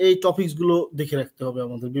এই টপিকসগুলো দেখে রাখতে হবে।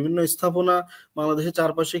 আমাদের বিভিন্ন স্থাপনা বাংলাদেশের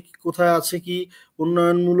চারপাশে কোথায় আছে, কি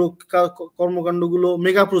উন্নয়নমূলক কর্মকাণ্ডগুলো,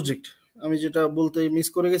 মেগা প্রজেক্ট, আমি যেটা বলতে মিস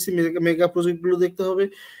করে গেছি, মেগা প্রজেক্টগুলো দেখতে হবে,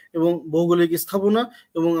 এবং ভৌগোলিক স্থাপনা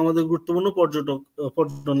এবং আমাদের গুরুত্বপূর্ণ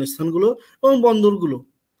পর্যটন স্থানগুলো এবং বন্দরগুলো,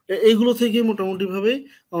 এইগুলো থেকে মোটামুটি ভাবেই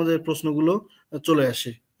আমাদের প্রশ্নগুলো চলে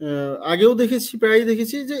আসে। আগেও প্রায়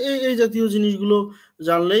দেখেছি যে এই জাতীয় জিনিসগুলো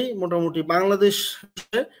জানলেই মোটামুটি বাংলাদেশ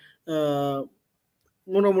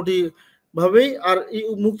মোটামুটি ভাবেই, আর এই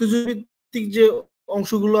মুক্তিযুদ্ধ ভিত্তিক যে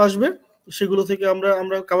অংশগুলো আসবে সেগুলো থেকে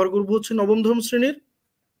আমরা কভার করবো হচ্ছে নবম দশম শ্রেণীর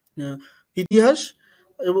ইতিহাস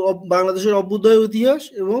এবং বাংলাদেশের অভ্যুদয় ইতিহাস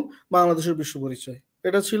এবং বাংলাদেশের বিশ্ব পরিচয়।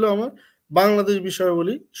 এটা ছিল আমার বাংলাদেশ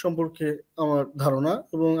বিষয়াবলী সম্পর্কে আমার ধারণা,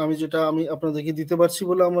 এবং আমি আপনাদেরকে দিতে পারছি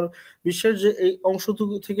বলে আমার বিশ্বাস যে এই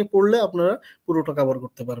অংশটুকু থেকে পড়লে আপনারা পুরোটা কভার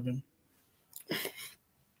করতে পারবেন।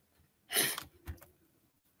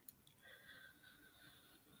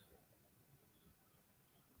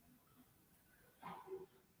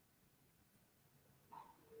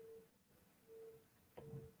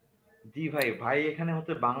 জি ভাই এখানে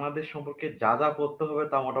হচ্ছে বাংলাদেশ সম্পর্কে যা যা পড়তে হবে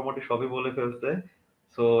তা মোটামুটি সবই বলে ফেলছে।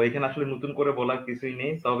 সো এখানে আসলে নতুন করে বলার কিছুই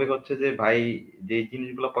নেই, তবে হচ্ছে যে ভাই যে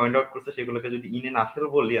জিনিসগুলো পয়েন্ট আউট করছে সেগুলোকে যদি ইন এ নাসেল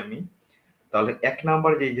বলি আমি, তাহলে এক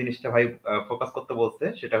নাম্বার যে জিনিসটা ভাই ফোকাস করতে বলছে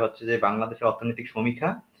সেটা হচ্ছে যে বাংলাদেশের অর্থনৈতিক সমীক্ষা।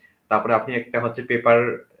 তারপরে আপনি একটা হচ্ছে পেপার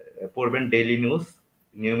পড়বেন, ডেইলি নিউজ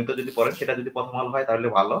নিয়মিত যদি পড়েন, সেটা যদি প্রথম আলো হয় তাহলে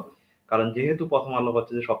ভালো, কারণ যেহেতু প্রথম আলো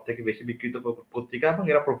হচ্ছে যে সব থেকে বেশি বিক্রিত পত্রিকা এবং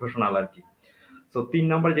এরা প্রফেশনাল আর কি। তো 3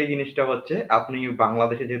 নাম্বার যে জিনিসটা হচ্ছে, আপনি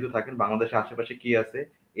বাংলাদেশে যেহেতু থাকেন, বাংলাদেশের আশেপাশে কি আছে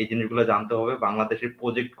এই জিনিসগুলো জানতে হবে, বাংলাদেশের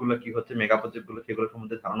প্রজেক্টগুলো কি হচ্ছে, মেগা প্রজেক্টগুলো, সেগুলো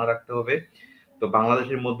সম্বন্ধে ধারণা রাখতে হবে। তো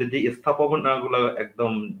বাংলাদেশের মধ্যে যে স্থাপনাগুলো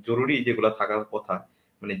একদম জরুরি, যেগুলো থাকার কথা,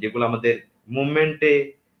 মানে যেগুলো আমাদের মুভমেন্টে,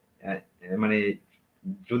 মানে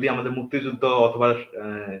যদি আমাদের মুক্তিযুদ্ধ অথবা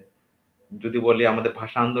যদি বলি আমাদের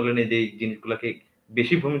ভাষা আন্দোলনে যে জিনিসগুলোকে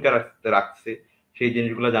বেশি ভূমিকা রাখছে, সেই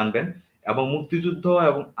জিনিসগুলো জানবেন। এবং মুক্তিযুদ্ধ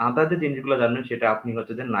এবং আদা যে জিনিসগুলো জানবেন, সেটা আপনি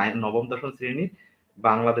হচ্ছে যে নবম দশম শ্রেণী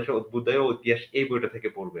বাংলাদেশের অভ্যুদয় ও ইতিহাস এই বইটা থেকে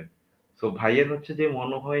পড়বেন। তো ভাইয়ের হচ্ছে যে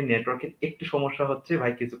মনে হয় নেটওয়ার্কের একটু সমস্যা হচ্ছে,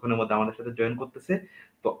 ভাই কিছুক্ষণের মধ্যে আমাদের সাথে জয়েন করতেছে।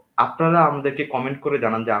 তো আপনারা আমাদেরকে কমেন্ট করে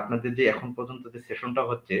জানান যে আপনাদের যে এখন পর্যন্ত যে সেশনটা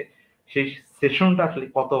হচ্ছে, সেই সেশনটা আসলে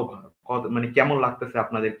মানে কেমন লাগতেছে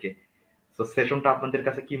আপনাদেরকে। তো সেশনটা আপনাদের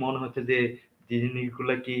কাছে কি মনে হচ্ছে, যে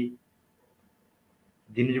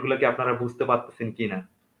জিনিসগুলো কি আপনারা বুঝতে পারতেছেন কিনা।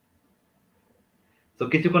 তো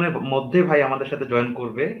কিছুক্ষণের মধ্যে ভাই আমাদের সাথে জয়েন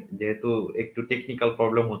করবে, যেহেতু একটু টেকনিক্যাল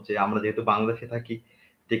প্রবলেম হচ্ছে, আমরা যেহেতু বাংলাদেশে থাকি,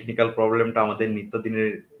 টেকনিক্যাল প্রবলেমটা আমাদের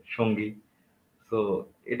নিত্যদিনের সঙ্গী। তো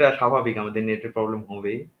এটা স্বাভাবিক, আমাদের নেটের প্রবলেম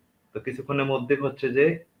হবেই। তো কিছুক্ষণের মধ্যে হচ্ছে যে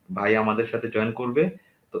ভাই আমাদের সাথে জয়েন করবে।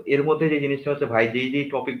 তো এর মধ্যে যে জিনিসটা হচ্ছে, ভাই যেই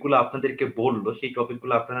টপিকগুলো আপনাদেরকে বললো, সেই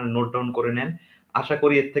টপিকগুলো আপনারা নোট ডাউন করে নেন। আশা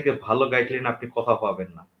করি এর থেকে ভালো গাইডলাইন আপনি কোথাও পাবেন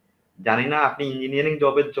না। জানি না আপনি ইঞ্জিনিয়ারিং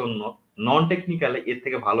জবের জন্য নন টেকনিক্যালে এর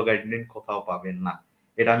থেকে ভালো গাইডলাইন কোথাও পাবেন না,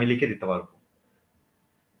 এটা আমি লিখে দিতে পারবো।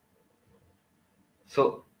 সো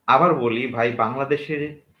আবার বলি ভাই, বাংলাদেশের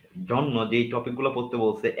জন্য যেই টপিকগুলো পড়তে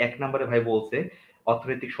বলছে, 1 নম্বরে ভাই বলছে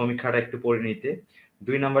অর্থনৈতিক সমীক্ষাটা একটু পড়ে নিতে।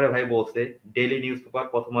 2 নম্বরে ভাই বলছে ডেইলি নিউজ পেপার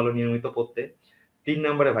প্রথম আলো নিয়মিত পড়তে। 3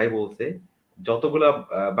 নম্বরে ভাই বলছে যতগুলা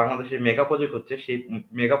বাংলাদেশের মেগা প্রজেক্ট হচ্ছে, সেই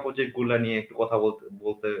মেগা প্রজেক্ট গুলা নিয়ে একটু কথা বলতে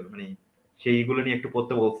বলতে মানে সেইগুলো নিয়ে একটু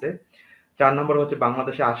পড়তে বলছে। 4 নম্বর হচ্ছে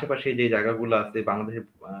বাংলাদেশের আশেপাশে যে জায়গাগুলো আছে,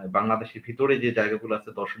 বাংলাদেশের ভিতরে যে জায়গাগুলো আছে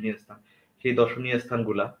দর্শনীয় স্থান, সেই দর্শনীয়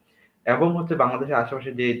স্থানগুলা। এবং হচ্ছে বাংলাদেশের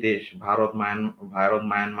আশেপাশে যে দেশ, ভারত,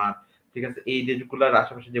 মায়ানমার, ঠিক আছে, এই দেশগুলোর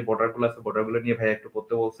আশেপাশে যে বর্ডার গুলো আছে, বর্ডার গুলো নিয়ে ভাই একটু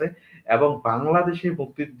পড়তে বলছে। এবং বাংলাদেশের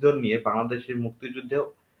মুক্তিযুদ্ধ নিয়ে,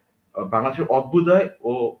 বাংলাদেশের অভ্যুদয়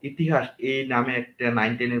ও ইতিহাস এই নামে একটা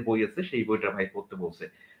 9-10 এর বই আছে, সেই বইটা ভাই পড়তে বলছে।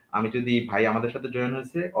 আমি যদি ভাই আমাদের সাথে জয়েন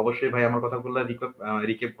হয়েছে, অবশ্যই ভাই আমার কথাগুলো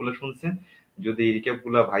রিক্যাপ গুলো শুনছেন। যদি রিক্যাপ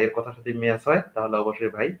গুলো ভাইয়ের কথার সাথে ম্যাচ হয়, তাহলে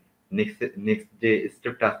অবশ্যই ভাই নেক্সট যে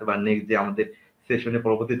স্টেপটা আছে, বা নেক্সট যে আমাদের সেশনের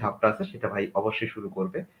পরবর্তী ধাপটা আছে, সেটা ভাই অবশ্যই শুরু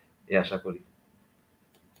করবে, এই আশা করি।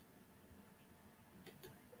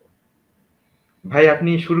 ভাই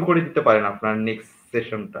আপনি শুরু করে দিতে পারেন আপনার নেক্সট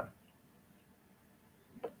সেশনটা।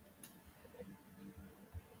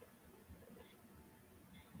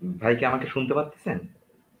 ভাই কি আমাকে শুনতে পাচ্ছেন?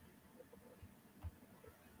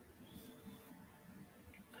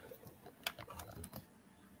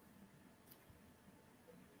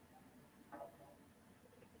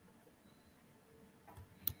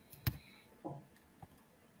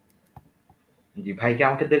 জি, ভাই কি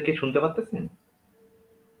আমাদেরকে শুনতে পাচ্ছেন?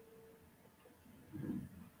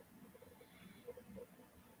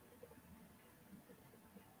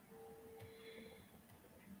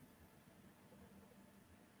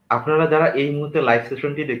 আপনারা যারা এই মুহূর্তে লাইভ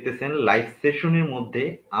সেশনটি দেখতেছেন, লাইভ সেশনের মধ্যে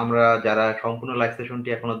আমরা যারা সম্পূর্ণ লাইভ সেশনটি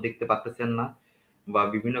এখনো দেখতে পাচ্ছেন না, বা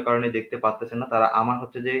বিভিন্ন কারণে দেখতে পাচ্ছেন না, তারা আমার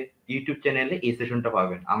হচ্ছে যে ইউটিউব চ্যানেলে এই সেশনটা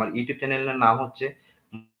পাবেন। আমার ইউটিউব চ্যানেলের নাম হচ্ছে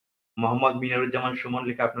মোহাম্মদ মিনারুজ্জামান সুমন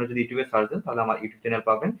লিখে আপনারা যদি ইউটিউবে সার্চ দেন, তাহলে আমার ইউটিউব চ্যানেল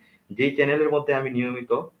পাবেন। যেই চ্যানেলের মধ্যে আমি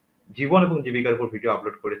নিয়মিত জীবন এবং জীবিকার উপর ভিডিও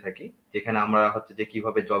আপলোড করে থাকি, যেখানে আমরা হচ্ছে যে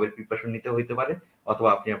কিভাবে জবের প্রিপারেশন নিতে হইতে পারে, অথবা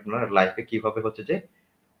আপনি আপনার লাইফে কিভাবে হচ্ছে যে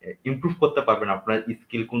ইমপ্রুভ করতে পারবেন, আপনার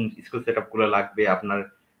কোন স্কিল সেটআপ গুলো লাগবে আপনার,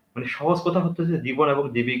 মানে সহজ কথা হচ্ছে যে জীবন এবং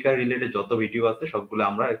জীবিকা রিলেটেড যত ভিডিও আছে সবগুলো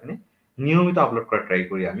আমরা এখানে নিয়মিত আপলোড করার ট্রাই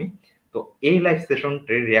করি আমি। তো এই লাইভ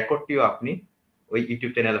সেশনটির রেকর্ডটিও আপনি ওই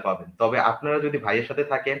ইউটিউব চ্যানেলে পাবেন। তবে আপনারা যদি ভাইয়ের সাথে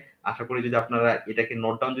থাকেন, আশা করি যদি আপনারা এটাকে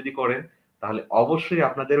নোট ডাউন যদি করেন, তাহলে অবশ্যই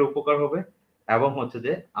আপনাদের উপকার হবে। এবং হচ্ছে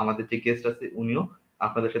যে আমাদের যে গেস্ট আছে, উনিও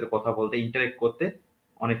আপনাদের সাথে কথা বলতে, ইন্টারেক্ট করতে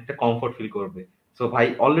অনেকটা কমফোর্ট ফিল করবে। সো ভাই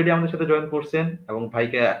অলরেডি আমাদের সাথে জয়েন করছেন, এবং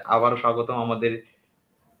ভাইকে আবারও স্বাগতম আমাদের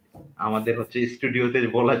আমাদের হচ্ছে স্টুডিওতে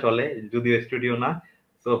বলা চলে, যদিও স্টুডিও না।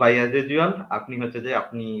 সো ভাই অ্যাজ ইউজুয়াল আপনি হচ্ছে যে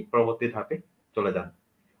আপনি পরবর্তী ধাপে চলে যান।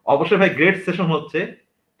 অবশ্যই ভাই গ্রেট সেশন হচ্ছে,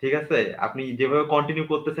 ঠিক আছে, আপনি যেভাবে কন্টিনিউ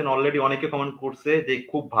করতেছেন, অলরেডি অনেকে কমেন্ট করছে যে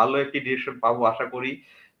খুব ভালো একটি ডিরেকশন পাবো আশা করি,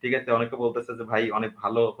 ঠিক আছে, অনেকে বলতেছে যে ভাই অনেক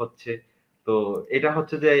ভালো হচ্ছে। তো এটা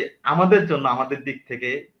হচ্ছে যে আমাদের জন্য, আমাদের দিক থেকে,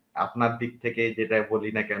 আপনার দিক থেকে যেটা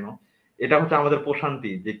বলি না কেন, এটা হচ্ছে আমাদের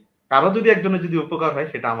প্রশান্তি, যে কারো যদি একজনের যদি উপকার হয়,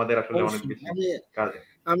 সেটা আমাদের আসলে অনেক বেশি কাজে।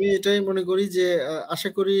 আমি এটাই মনে করি যে আশা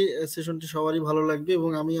করি সেশনটি সবারই ভালো লাগবে, এবং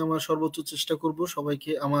আমি আমার সর্বোচ্চ চেষ্টা করব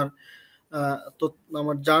সবাইকে আমার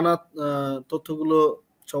আমার জানা তথ্যগুলো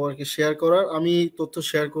সবাইকে শেয়ার করার। আমি তথ্য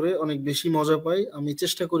শেয়ার করে অনেক বেশি মজা পাই, আমি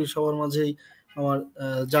চেষ্টা করি সবার মাঝেই আমার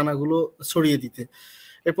জানাগুলো ছড়িয়ে দিতে।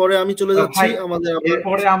 এরপরে আমি চলে যাচ্ছি ভাই, আমাদের আবার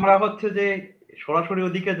এরপরে আমরা হচ্ছে যে সরাসরি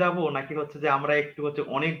ওদিকে যাব, নাকি হচ্ছে যে আমরা একটু হচ্ছে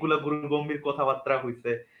অনেকগুলা গুরু গম্ভীর কথাবার্তা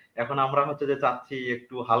হইছে, এখন আমরা হচ্ছে যে চাচ্ছি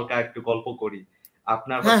একটু হালকা একটু গল্প করি।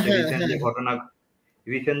 আপনার হ্যাঁ হচ্ছে হ্যাঁ হ্যাঁ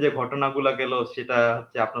রিসেন্ট যে ঘটনাগুলা গেল, সেটা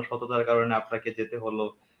হচ্ছে আপনার সততার কারণে আপনাকে যেতে হলো,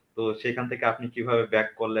 তো সেখান থেকে আপনি কিভাবে ব্যাক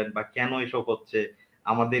করলেন বা কেন এসব হচ্ছে,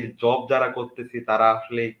 আমাদের জব যারা করতেছি তারা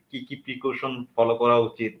আসলে কি কি প্রিকশন ফলো করা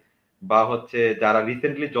উচিত, বা হচ্ছে যারা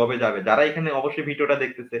রিসেন্টলি জবে যাবে, যারা এখানে অবশ্যই ভিডিওটা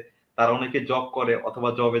দেখতেছে তারা অনেকে জব করে অথবা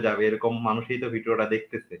জবে যাবে, এরকম মানুষই তো ভিডিওটা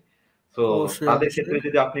দেখতেছে। তো অবশ্যই তাদের অবশ্যই। ক্ষেত্রে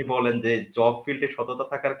যদি আপনি বলেন যে জব ফিল্ডে সততা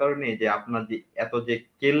থাকার কারণে যে আপনার যে এত যে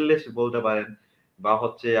কেয়ারলেস বলতে পারেন, বা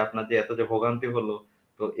হচ্ছে আপনার যে এত যে ভোগান্তি হলো,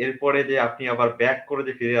 তো এরপরে যে আপনি আবার ব্যাক করে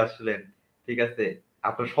যে ফিরে আসলেন, ঠিক আছে,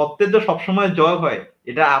 আপনার সত্যের যে সবসময় জয় হয়,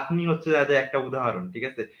 এটা আপনি হচ্ছে যে একটা উদাহরণ, ঠিক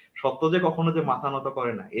আছে। সত্য যে কখনো যে মাথা নত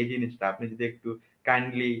করে না, এই জিনিসটা আপনি যদি একটু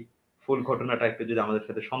কাইন্ডলি ফুল ঘটনাটা একটু যদি আমাদের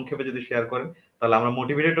সাথে সংক্ষেপে যদি শেয়ার করেন, তাহলে আমরা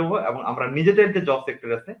মোটিভেটেড হবো এবং আমরা নিজেদের যে জব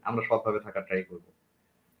সেক্টর আছে আমরা সৎভাবে থাকার ট্রাই করবো।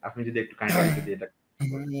 আপনি যদি একটু কাইন্ডলি যদি এটা।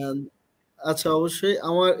 আচ্ছা, অবশ্যই।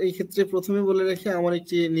 আমার এই ক্ষেত্রে প্রথমে বলে রাখি, আমার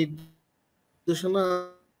একটি নির্দেশনা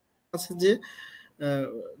আছে যে আহ,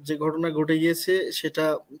 যে ঘটনা ঘটে গিয়েছে সেটা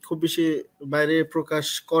খুব বেশি বাইরে প্রকাশ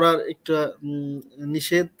করার একটা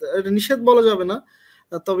নিষেধ, এটা নিষেধ বলা যাবে না,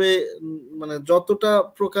 তবে মানে যতটা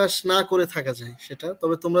প্রকাশ না করে থাকা যায় সেটা।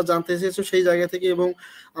 তবে তোমরা জানতে চেয়েছো সেই জায়গা থেকে, এবং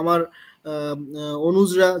আমার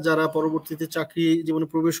অনুজরা যারা পরবর্তীতে চাকরি জীবনে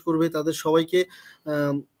প্রবেশ করবে তাদের সবাইকে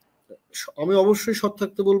আহ, আমি অবশ্যই সৎ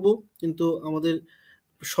থাকতে বলবো, কিন্তু আমাদের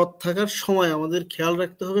সৎ থাকার সময় আমাদের খেয়াল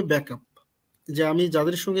রাখতে হবে ব্যাকআপ। যে আমি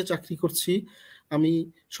যাদের সঙ্গে চাকরি করছি, আমি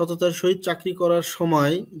সততার সহিত চাকরি করার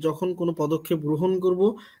সময় যখন কোনো পদক্ষেপ গ্রহণ করব,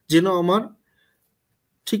 যেন আমার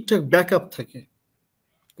ঠিকঠাক ব্যাকআপ থাকে।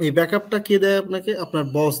 এই ব্যাকআপটা কে দেয় আপনাকে? আপনার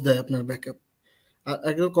বস দেয় আপনার ব্যাকআপ। আর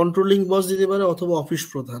একজন কন্ট্রোলিং বস দিতে পারে, অথবা অফিস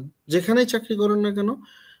প্রধান, যেখানেই চাকরি করেন না কেন,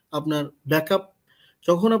 আপনার ব্যাকআপ।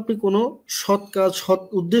 যখন আপনি কোনো সৎ কাজ, সৎ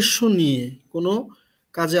উদ্দেশ্য নিয়ে কোনো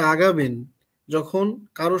কাজে আগাবেন, যখন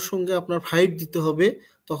কারোর সঙ্গে আপনার ফাইট দিতে হবে,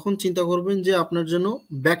 তখন চিন্তা করবেন যে আপনার জন্য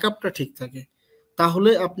ব্যাকআপটা ঠিক থাকে।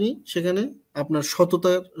 তাহলে আপনি সেখানে আপনার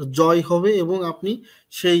সততার জয় হবে, এবং আপনি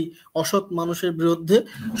সেই অসৎ মানুষের বিরুদ্ধে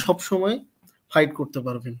সবসময় ফাইট করতে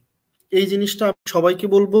পারবেন। এই জিনিসটা আমি সবাইকে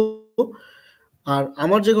বলবো। আর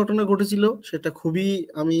আমার যে ঘটনা ঘটেছিল সেটা খুবই,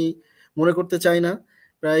 আমি মনে করতে চাই না,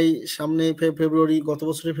 প্রায় সামনে ফেব্রুয়ারি, গত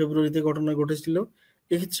বছরের ফেব্রুয়ারিতে ঘটনা ঘটেছিল।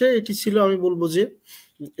 এক্ষেত্রে এটি ছিল, আমি বলবো যে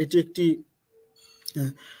এটি একটি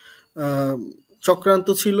আহ, চক্রান্ত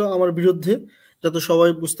ছিল আমার বিরুদ্ধে, যাতে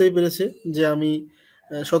সবাই বুঝতেই পেরেছে যে আমি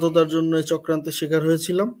সততার জন্য এই চক্রান্তের শিকার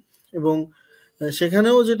হয়েছিলাম। এবং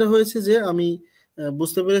সেখানেও যেটা হয়েছে যে আমি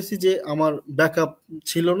বুঝতে পেরেছি যে আমার ব্যাকআপ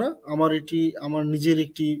ছিল না। আমার নিজের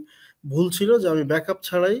একটি ভুল ছিল, যে আমি ব্যাকআপ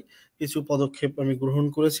ছাড়াই কিছু পদক্ষেপ আমি গ্রহণ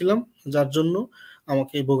করেছিলাম, যার জন্য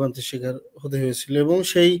আমাকে এই ভোগান্তির শিকার হতে হয়েছিল। এবং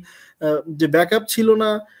সেই যে ব্যাকআপ ছিল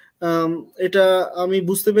না, আম, এটা আমি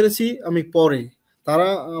বুঝতে পেরেছি আমি পরে। তারা,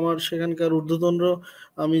 আমার সেখানকার ঊর্ধ্বতনরা,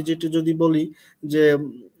 আমি যেটা যদি বলি যে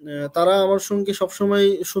তারা আমার সঙ্গে সবসময়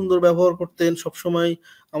সুন্দর ব্যবহার করতেন, সবসময়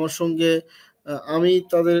আমার সঙ্গে, আমি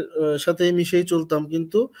তাদের সাথে মিশেই চলতাম,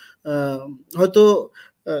 কিন্তু আহ, হয়তো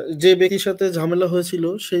যে ব্যক্তির সাথে ঝামেলা হয়েছিল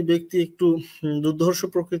সেই ব্যক্তি একটু দুর্ধর্ষ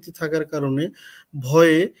প্রকৃতি থাকার কারণে,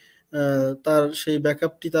 ভয়ে তার সেই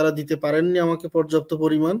ব্যাকআপটি তারা দিতে পারেননি আমাকে পর্যাপ্ত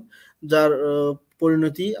পরিমাণ, যার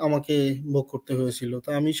পরিণতি আমাকে ভোগ করতে হয়েছিল। তা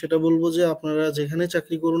আমি সেটা বলবো যে আপনারা যেখানে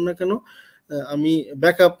চাকরি করুন না কেন, আমি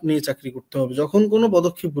ব্যাকআপ নিয়ে চাকরি করতে হবে যখন কোনো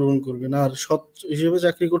পদক্ষেপ গ্রহণ করবেন। আর সৎ হিসেবে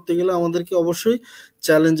চাকরি করতে গেলে আমাদেরকে অবশ্যই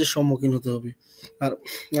চ্যালেঞ্জের সম্মুখীন হতে হবে। আর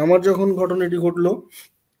আমার যখন ঘটনাটি ঘটলো,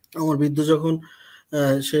 আমার বিরুদ্ধে যখন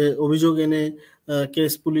সে অভিযোগ এনে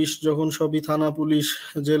কেস, পুলিশ যখন সবই, থানা, পুলিশ,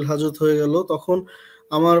 জেল হাজত হয়ে গেল, তখন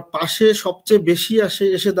আমার পাশে সবচেয়ে বেশি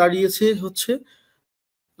এসে দাঁড়িয়েছে হচ্ছে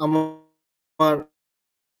আমার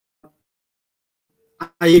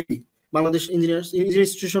IAB, Bangladesh engineers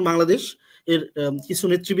institution Bangladesh এর কিছু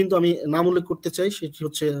নেতৃবৃন্দ আমি নাম উল্লেখ করতে চাই। সেটি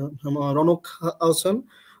হচ্ছে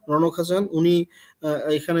রনক হাসান। উনি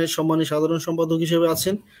এখানে সম্মানী সাধারণ সম্পাদক হিসেবে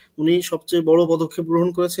আছেন। উনি সবচেয়ে বড় পদক্ষেপ গ্রহণ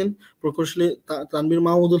করেছেন। প্রকৌশলী তানভীর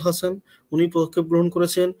মাহমুদুল হাসান, উনি পদক্ষেপ গ্রহণ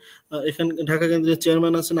করেছেন। এখানে ঢাকা কেন্দ্রের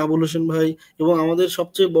চেয়ারম্যান আছেন আবুল হোসেন ভাই। এবং আমাদের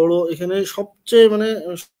সবচেয়ে বড়, এখানে সবচেয়ে মানে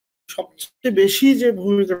সবচেয়ে বেশি যে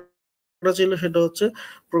ভূমিকা ছিল সেটা হচ্ছে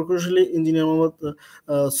প্রকৌশলী ইঞ্জিনিয়ার মোহাম্মদ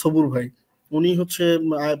সবুর ভাই। উনি হচ্ছে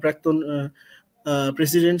প্রাক্তন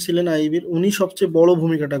প্রেসিডেন্ট ছিলেন আইবির। উনি সবচেয়ে বড়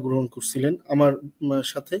ভূমিকাটা গ্রহণ করছিলেন আমার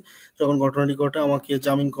সাথে, যখন ঘটনাটি ঘটে আমাকে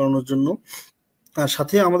জামিন করানোর জন্য। আর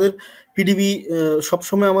সাথে আমাদের পিডিবি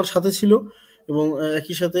সবসময় আমার সাথে ছিল, এবং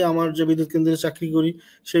একই সাথে আমার যে বিদ্যুৎ কেন্দ্রে চাকরি করি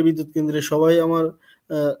সেই বিদ্যুৎ কেন্দ্রে সবাই আমার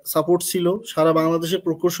সাপোর্ট ছিল। সারা বাংলাদেশের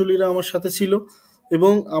প্রকৌশলীরা আমার সাথে ছিল,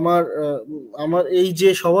 এবং আমার এই যে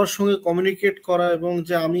সবার সঙ্গে কমিউনিকেট করা এবং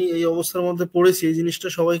যে আমি এই অবস্থার মধ্যে পড়েছি এই জিনিসটা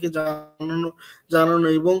সবাইকে জানানো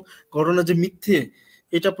এবং ঘটনা যে মিথ্যে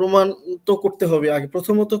এটা প্রমাণ তো করতে হবে আগে।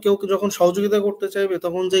 প্রথমত কেউ যখন সহযোগিতা করতে চাইবে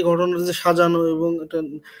তখন যে ঘটনাটা যে সাজানো এবং এটা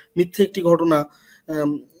মিথ্যে একটি ঘটনা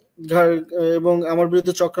এবং আমার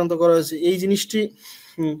বিরুদ্ধে চক্রান্ত করা হয়েছে এই জিনিসটি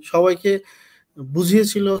সবাইকে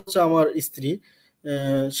বুঝিয়েছিল হচ্ছে আমার স্ত্রী।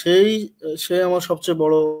 সে আমার সবচেয়ে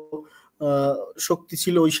বড় শক্তি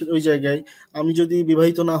ছিল ওই জায়গায়। আমি যদি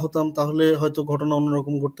বিবাহিত না হতাম তাহলে হয়তো ঘটনা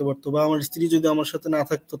অন্যরকম ঘটতে পারতো, বা আমার স্ত্রী যদি আমার সাথে না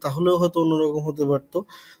থাকতো তাহলেও হয়তো অন্যরকম হতে পারতো।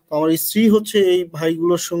 তো আমার স্ত্রী হচ্ছে এই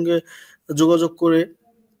ভাইগুলোর সঙ্গে যোগাযোগ করে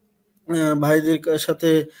ভাইদের সাথে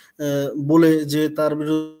বলে যে তার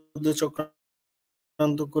বিরুদ্ধে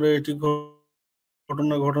চক্রান্ত করে এটি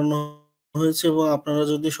ঘটনা ঘটানো হয়েছে এবং আপনারা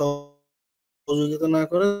যদি সহযোগিতা না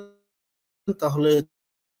করেন তাহলে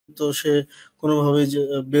তো সে কোনোভাবেই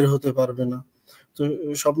বের হতে পারবে না। তো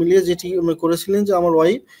সব মিলিয়ে যেটি করেছিলেন যে আমার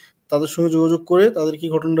ওয়াইফ তাদের সঙ্গে যোগাযোগ করে তাদেরকে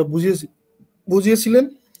ঘটনাটা বুঝিয়েছিলেন,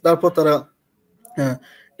 তারপর তারা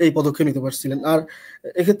এই পদক্ষেপ নিতে পারছিলেন। আর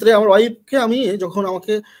এক্ষেত্রে আমার ওয়াইফকে আমি যখন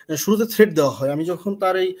আমাকে শুরুতে থ্রেট দেওয়া হয়, আমি যখন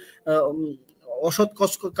তার এই অসৎ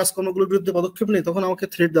কাজকর্মগুলোর বিরুদ্ধে পদক্ষেপ নেই তখন আমাকে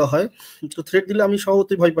থ্রেট দেওয়া হয়। তো থ্রেট দিলে আমি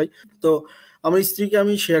স্বভাবতই ভয় পাই। তো আমার স্ত্রীকে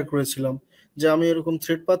আমি শেয়ার করেছিলাম যে আমি এরকম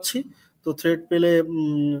থ্রেট পাচ্ছি, তো থ্রেট পেলে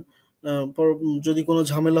যদি কোনো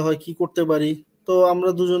ঝামেলা হয় কি করতে পারি। তো আমরা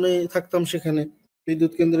দুজনেই থাকতাম সেখানে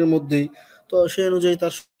বিদ্যুৎ কেন্দ্রের মধ্যেই, তো সেই অনুযায়ী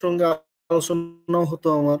তার সঙ্গে আলোচনাও হতো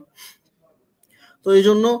আমার। তো এই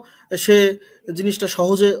জন্য সে জিনিসটা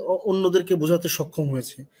সহজে অন্যদেরকে বোঝাতে সক্ষম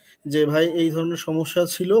হয়েছে যে ভাই এই ধরনের সমস্যা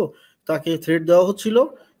ছিল, তাকে থ্রেট দেওয়া হচ্ছিল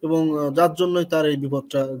এবং যার জন্যই তার এই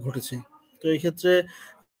বিপদটা ঘটেছে। তো এই ক্ষেত্রে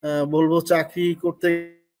বলবো চাকরি করতে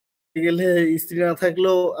গেলে স্ত্রী না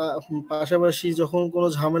থাকলেও পাশাপাশি যখন কোনো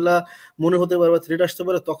ঝামেলা মনে হতে পারে বা থ্রেট আসতে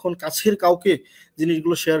পারে তখন কাছের কাউকে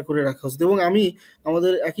জিনিসগুলো শেয়ার করে রাখা উচিত। এবং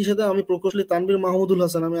আমাদের একই সাথে আমি প্রকৌশলী তানভীর মাহমুদুল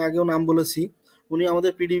হাসান, আমি আগেও নাম বলেছি, উনি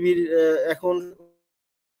আমাদের পিডিবির এখন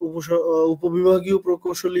উপবিভাগীয়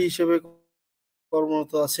প্রকৌশলী হিসেবে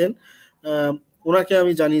কর্মরত আছেন। ওনাকে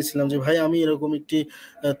আমি জানিয়েছিলাম যে ভাই আমি এরকম একটি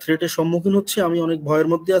থ্রেটের সম্মুখীন হচ্ছি, আমি অনেক ভয়ের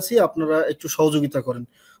মধ্যে আছি, আপনারা একটু সহযোগিতা করেন।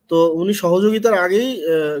 তো উনি সহযোগিতার আগেই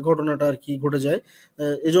ঘটনাটা আর কি ঘটে যায়।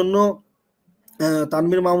 এজন্য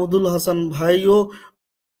তানভীর মাহমুদুল হাসান ভাইও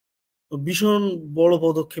ভীষণ বড়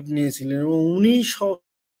পদক্ষেপ নিয়েছিলেন এবং উনি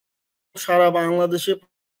সারা বাংলাদেশে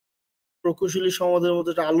প্রকৌশলী সমাজের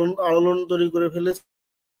মধ্যে একটা আলোড়ন তৈরি করে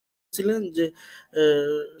ফেলেছিলেন যে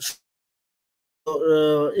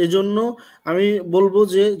এজন্য আমি বলবো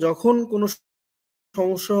যে যখন কোনো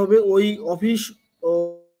সমস্যা হবে ওই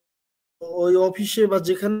অফিসে বা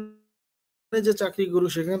যেখানে যে চাকরি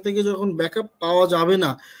করুক সেখান থেকে যখন ব্যাকআপ পাওয়া যাবে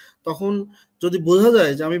না, তখন যদি বোঝা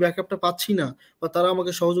যায় যে আমি ব্যাকআপটা পাচ্ছি না বা তারা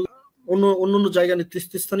আমাকে সহযোগিতা অন্য জায়গা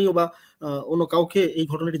নেতৃস্থানীয় বা অন্য কাউকে এই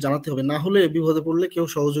ঘটনাটি জানাতে হবে, না হলে বিপদে পড়লে কেউ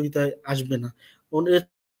সহযোগিতায় আসবে না, এর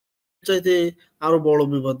চাইতে আরো বড়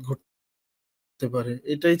বিপদ ঘটতে পারে।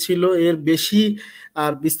 এটাই ছিল, এর বেশি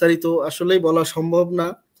আর বিস্তারিত আসলেই বলা সম্ভব না।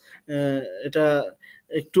 এটা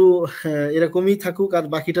একটু এরকমই থাকুক, আর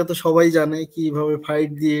বাকিটা তো সবাই জানে কিভাবে ফাইট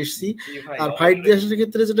দিয়ে এসেছি। আর ফাইট দিয়ে আসার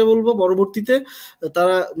ক্ষেত্রে যেটা বলবো, পরবর্তীতে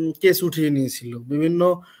তারা কেস উঠিয়ে নিয়েছিল বিভিন্ন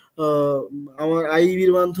আমার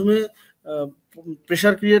আইবির মাধ্যমে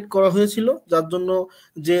প্রেশার ক্রিয়েট করা হয়েছিল, যার জন্য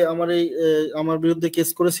যে আমার বিরুদ্ধে কেস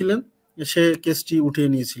করেছিলেন সে কেসটি উঠিয়ে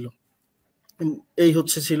নিয়েছিল। এই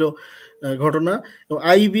ছিল ঘটনা। এবং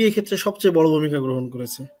আইবি এক্ষেত্রে সবচেয়ে বড় ভূমিকা গ্রহণ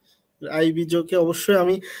করেছে। আইবি কে অবশ্যই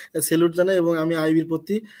আমি স্যালুট জানাই এবং আমি আইবির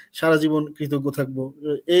প্রতি সারা জীবন কৃতজ্ঞ থাকবো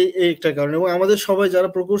এই একটা কারণে। এবং আমাদের সবাই যারা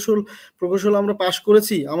প্রকৌশল আমরা পাশ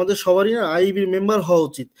করেছি আমাদের সবারই না আইবির মেম্বার হওয়া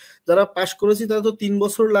উচিত। যারা পাশ করেছি তারা তো 3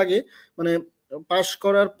 বছর লাগে, মানে পাশ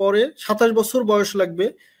করার পরে 27 বছর বয়স লাগবে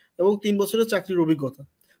এবং 3 বছরের চাকরির অভিজ্ঞতা।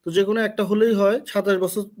 তো যে কোনো একটা হলেই হয়, 27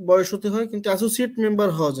 বছর বয়স হতে হয়, কিন্তু অ্যাসোসিয়েট মেম্বার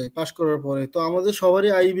হওয়া যায় পাশ করার পরে। তো আমাদের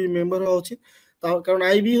সবারই আইবির মেম্বার হওয়া উচিত, কারণ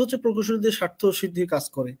আইবি হচ্ছে প্রকৌশলীদের স্বার্থ সিদ্ধির কাজ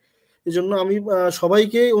করে। এই জন্য আমি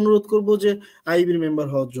সবাইকে অনুরোধ করব যে আইবির মেম্বার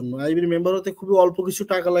হওয়ার জন্য। আইবির মেম্বার হতে খুবই অল্প কিছু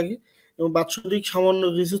টাকা লাগে এবং বাৎসরিক সামান্য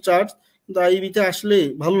কিছু চার্জ, কিন্তু আইবিতে আসলে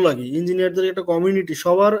ভালো লাগে। ইঞ্জিনিয়ারদের একটা কমিউনিটি,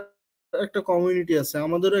 সবার একটা কমিউনিটি আছে,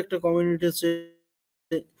 আমাদেরও একটা কমিউনিটি আছে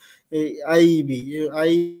এই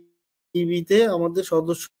আইবিতে। আমাদের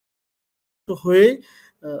সদস্য হয়ে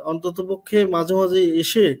অন্ততপক্ষে মাঝে মাঝে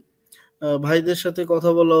এসে ভাইদের সাথে কথা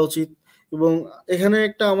বলা উচিত এবং এখানে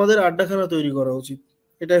একটা আমাদের আড্ডাখানা তৈরি করা উচিত।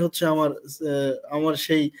 এটাই হচ্ছে আমার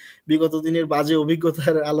সেই বিগত দিনের বাজে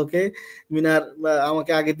অভিজ্ঞতার আলোকে মিনার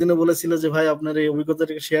আমাকে আগের দিনে বলেছিল যে ভাই আপনার এই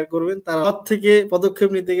অভিজ্ঞতাটাকে শেয়ার করবেন। তার হাত থেকে পদক্ষেপ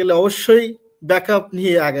নিতে গেলে অবশ্যই ব্যাকআপ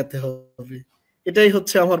নিয়ে আগাতে হবে, এটাই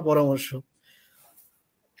হচ্ছে আমার পরামর্শ।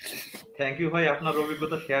 থ্যাংক ইউ ভাই আপনার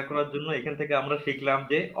অভিজ্ঞতা শেয়ার করার জন্য। এখান থেকে আমরা শিখলাম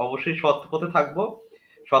যে অবশ্যই সৎ পথে থাকবো।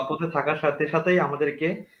 সৎ পথে থাকার সাথে সাথেই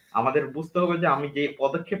আমাদের বুঝতে হবে যে আমি যে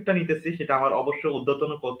পদক্ষেপটা নিতেছি সেটা আমার অবশ্যই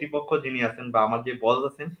ঊর্ধ্বতন কর্তৃপক্ষ যিনি আছেন বা আমার যে বস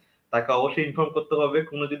আছেন তাকে অবশ্যই ইনফর্ম করতে হবে।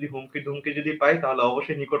 কোনো যদি হুমকি ধুমকি যদি পাই তাহলে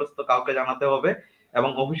অবশ্যই নিকটস্থ কাউকে জানাতে হবে এবং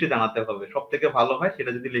অফিসে জানাতে হবে। সব থেকে ভালো হয়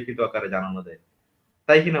সেটা যদি লিখিত আকারে জানানো যায়,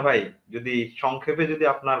 তাই কিনা ভাই? যদি সংক্ষেপে যদি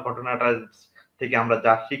আপনার ঘটনাটা থেকে আমরা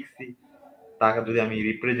যা শিখছি তাকে যদি আমি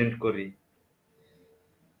রিপ্রেজেন্ট করি।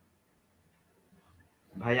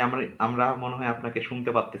 ভাই আমরা আমরা মনে হয় আপনাকে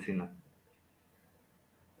শুনতে পারতেছি না।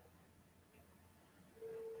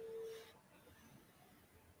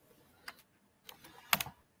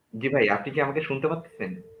 জি ভাই, আপনি কি আমাকে শুনতে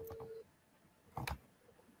পাচ্ছেন?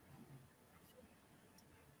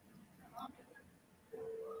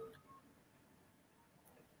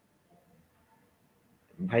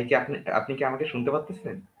 ভাই কি আপনি আপনি কি আমাকে শুনতে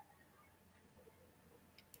পাচ্ছেন?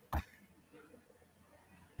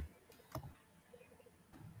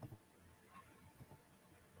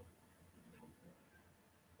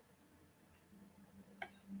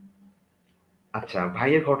 আচ্ছা,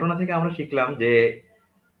 ভাইয়ের ঘটনা থেকে আমরা শিখলাম যে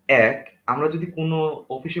এক, আমরা যদি কোনো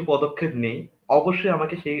অফিসে পদক্ষেপ নেই, অবশ্যই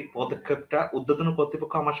আমাকে সেই পদক্ষেপটা ঊর্ধ্বতন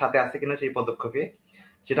কর্তৃপক্ষ আমার সাথে আছে কিনা সেই পদক্ষেপে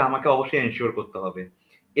সেটা আমাকে অবশ্যই এনশিওর করতে হবে।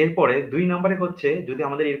 এরপরে ২ নম্বরে হচ্ছে যদি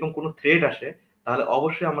আমাদের এরকম কোনো থ্রেট আসে তাহলে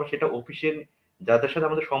অবশ্যই আমরা সেটা অফিসের যাদের সাথে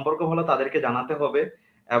আমাদের সম্পর্ক ভালো তাদেরকে জানাতে হবে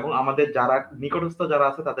এবং আমাদের যারা নিকটস্থ যারা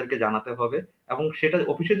আছে তাদেরকে জানাতে হবে এবং সেটা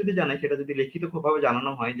অফিসে যদি জানাই সেটা যদি লিখিতভাবে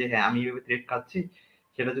জানানো হয় যে হ্যাঁ, আমি এভাবে থ্রেট খাচ্ছি,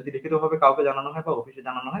 সেটা যদি লিখিতভাবে কাউকে জানানো হয় বা অফিসে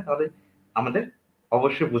জানানো হয় তাহলে আমাদের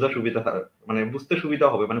অবশ্যই বোঝা সুবিধা মানে বুঝতে সুবিধা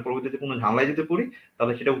হবে। মানে পরবর্তীতে কোনো ঝামেলায় যদি পড়ি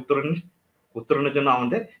তাহলে সেটা উত্তরণের জন্য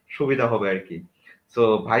আমাদের সুবিধা হবে আরকি। সো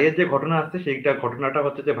ভাইয়ের যে ঘটনা আছে সেইটা ঘটনাটা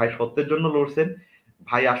হচ্ছে যে ভাই সত্যের জন্য লড়ছেন।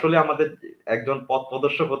 ভাই আসলে আমাদের একজন পথ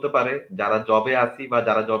প্রদর্শক হতে পারে যারা জবে আছি বা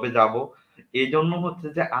যারা জবে যাব। এইজন্য হচ্ছে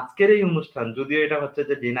যে আজকের এই অনুষ্ঠান যদিও এটা হচ্ছে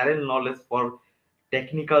যে general knowledge for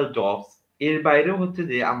technical jobs, এর বাইরেও হচ্ছে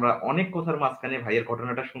যে আমরা অনেক কথার মাঝখানে ভাইয়ের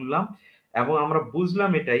ঘটনাটা শুনলাম এবং আমরা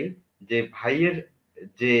বুঝলাম এটাই যে ভাইয়ের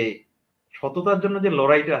যে সততার জন্য যে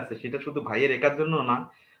লড়াইটা আছে সেটা শুধু ভাইয়ের একার জন্য না,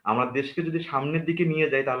 আমরা দেশকে যদি সামনের দিকে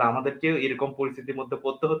নিয়ে যাই তাহলে আমাদেরকেও এরকম পরিস্থিতির মধ্যে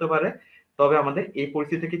পড়তে হতে পারে। তবে আমাদের এই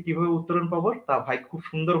পরিস্থিতি থেকে কিভাবে উত্তরণ পাবো তা ভাই খুব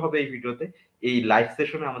সুন্দরভাবে এই ভিডিওতে এই লাইভ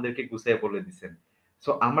সেশনে আমাদেরকে গুছিয়ে বলে দিচ্ছেন।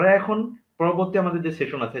 সো আমরা এখন পরবর্তী আমাদের যে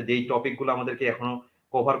সেশন আছে যেই টপিক গুলো আমাদেরকে এখনো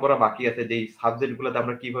কভার করা বাকি আছে, যেই সাবজেক্ট গুলোতে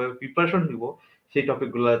আমরা কিভাবে প্রিপারেশন নিব সেই টপিক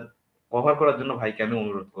গুলো কভার করার জন্য ভাইকে আমি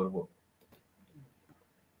অনুরোধ করব।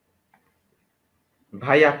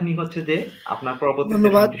 ভাই আপনি হচ্ছে যে আপনার পরবর্তী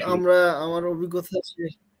ধন্যবাদ। সেশনটি শুরু। আমরা আমার অভিজ্ঞতা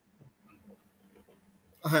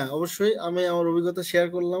হ্যাঁ, অবশ্যই আমি আমার অভিজ্ঞতা শেয়ার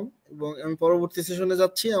করলাম এবং আমি পরবর্তী সেশনে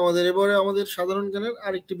যাচ্ছি। আমাদের সাধারণ জ্ঞানের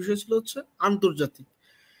আরেকটি বিষয় ছিল হচ্ছে আন্তর্জাতিক।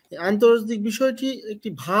 এই আন্তর্জাতিক বিষয়টি একটি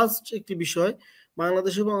ভাস্ট একটি বিষয়,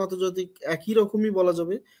 বাংলাদেশ এবং আন্তর্জাতিক একই রকমই বলা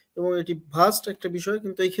যাবে এবং এটি ভাস্ট একটা বিষয়।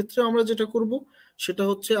 কিন্তু এই ক্ষেত্রে আমরা যেটা করব সেটা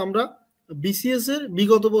হচ্ছে আমরা বিসিএস এর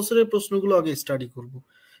বিগত বছরের প্রশ্নগুলো আগে স্টাডি করব।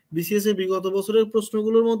 বিসিএস এর বিগত বছরের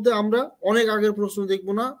প্রশ্নগুলোর মধ্যে আমরা অনেক আগের প্রশ্ন দেখব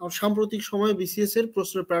না, আর সাম্প্রতিক সময়ে বিসিএস এর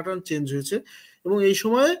প্রশ্নের প্যাটার্ন চেঞ্জ হয়েছে এবং এই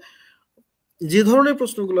সময়ে যে ধরনের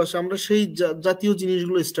প্রশ্নগুলো আসে আমরা সেই জাতীয়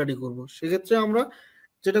জিনিসগুলো স্টাডি করব। সেক্ষেত্রে আমরা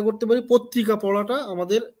যেটা করতে পারি, পত্রিকা পড়াটা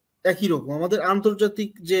আমাদের একই রকম। আমাদের আন্তর্জাতিক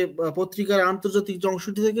যে পত্রিকার আন্তর্জাতিক যে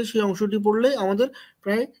অংশটি থেকে সেই অংশটি পড়লেই আমাদের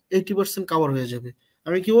প্রায় 80% কাভার হয়ে যাবে।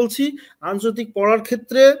 আমি কি বলছি, আন্তর্জাতিক পড়ার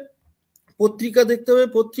ক্ষেত্রে পত্রিকা দেখতে হবে।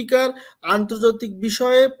 পত্রিকার আন্তর্জাতিক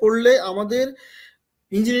বিষয়ে পড়লে আমাদের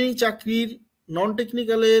ইঞ্জিনিয়ারিং চাকরির নন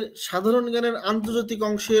টেকনিক্যালের সাধারণ জ্ঞানের আন্তর্জাতিক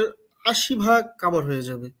অংশের 80% কাভার হয়ে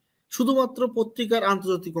যাবে শুধুমাত্র পত্রিকার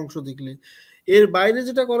আন্তর্জাতিক অংশ দেখলে। এর বাইরে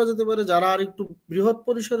যেটা করা যেতে পারে, যারা আর একটু বৃহৎ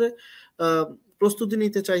পরিসরে প্রস্তুতি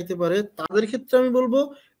নিতে চাইতে পারে তাদের ক্ষেত্রে আমি বলবো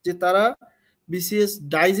যে তারা বিসিএস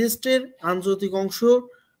ডাইজেস্টের আন্তর্জাতিক অংশ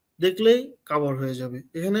দেখলেই কাভার হয়ে যাবে।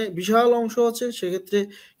 এখানে বিশাল অংশ আছে, সেক্ষেত্রে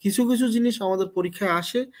কিছু কিছু জিনিস আমাদের পরীক্ষায়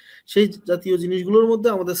আসে। সেই জাতীয় জিনিসগুলোর মধ্যে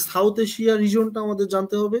আমাদের সাউথ এশিয়া রিজনটা আমাদের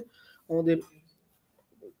জানতে হবে, আমাদের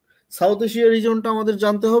সাউথ এশিয়া রিজনটা আমাদের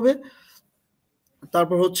জানতে হবে।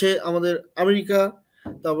 তারপর হচ্ছে আমাদের আমেরিকা,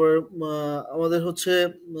 তারপর আমাদের হচ্ছে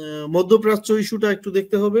মধ্যপ্রাচ্য ইস্যুটা একটু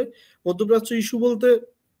দেখতে হবে। মধ্যপ্রাচ্য ইস্যু বলতে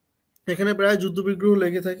এখানে প্রায় যুদ্ধ বিগ্রহ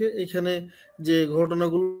লেগে থাকে, এখানে যে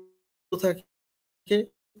ঘটনাগুলো থাকে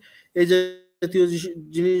এই জাতীয়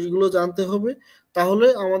জিনিসগুলো জানতে হবে, তাহলে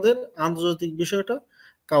আমাদের আন্তর্জাতিক বিষয়টা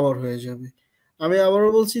কাভার হয়ে যাবে। আমি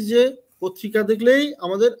আবারও বলছি যে পত্রিকা দেখলেই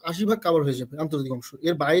আমাদের 80% কাভার হয়ে যাবে আন্তর্জাতিক অংশ।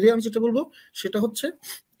 এর বাইরে আমি যেটা বলবো সেটা হচ্ছে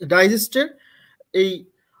ডাইজেস্টের এই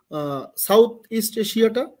সাউথ ইস্ট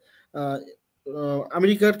এশিয়াটা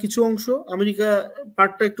আমেরিকার কিছু অংশ, আমেরিকা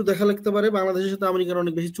পার্টটা একটু দেখা লাগতে পারে, বাংলাদেশের সাথে আমেরিকার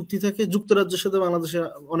অনেক বেশি চুক্তি থাকে, যুক্তরাজ্যের সাথে বাংলাদেশের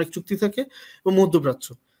অনেক চুক্তি থাকে, এবং মধ্যপ্রাচ্য।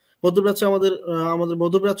 মধ্যপ্রাচ্য আমাদের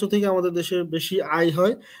মধ্যপ্রাচ্য থেকে আমাদের দেশে বেশি আয়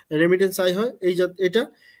হয়, রেমিটেন্স আয় হয় এটা।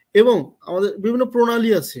 এবং আমাদের বিভিন্ন প্রণালী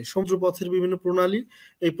আছে, সমুদ্রপথের বিভিন্ন প্রণালী,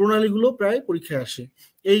 এই প্রণালীগুলো প্রায় পরীক্ষায় আসে।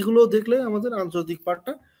 এইগুলো দেখলে আমাদের আন্তর্জাতিক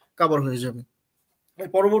পার্টটা কভার হয়ে যাবে।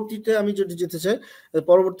 পরবর্তীতে আমি যদি যেতে চাই,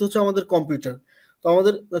 পরবর্তী হচ্ছে আমাদের কম্পিউটার। তো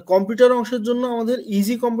আমাদের কম্পিউটার অংশের জন্য আমাদের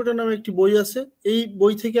ইজি কম্পিউটার নামে একটি বই আছে। এই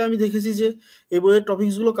বই থেকে আমি দেখেছি যে এই বইয়ের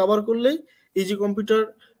টপিকসগুলো কভার করলেই ইজি কম্পিউটার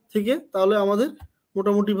থেকে তাহলে আমাদের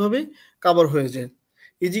মোটামুটিভাবে কভার হয়ে যায়।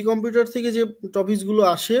 ইজি কম্পিউটার থেকে যে টপিকসগুলো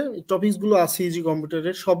আছে ইজি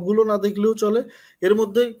কম্পিউটারের সবগুলো না দেখলেও চলে। এর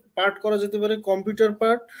মধ্যে পার্ট করা যেতে পারে কম্পিউটার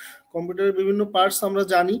পার্ট, কম্পিউটারের বিভিন্ন পার্টস আমরা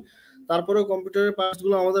জানি, তারপরে কম্পিউটারের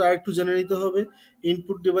পার্টসগুলো আমাদের আরেকটু জেনে নিতে হবে,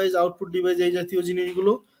 ইনপুট ডিভাইস, আউটপুট ডিভাইস, এই জাতীয়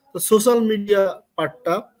জিনিসগুলো। তো সোশ্যাল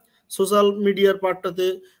মিডিয়ার পার্টটাতে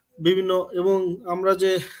বিভিন্ন, এবং আমরা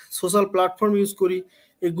যে সোশ্যাল প্ল্যাটফর্ম ইউজ করি,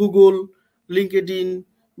 এই গুগল, লিঙ্কডইন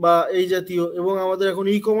বা এই জাতীয়, এবং আমাদের এখন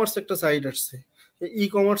ই কমার্স একটা সাইট আসছে, ই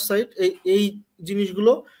কমার্স সাইট, এই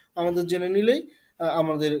জিনিসগুলো আমাদের জেনে নিলেই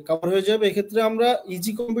আমাদের কভার হয়ে যাবে। এক্ষেত্রে আমরা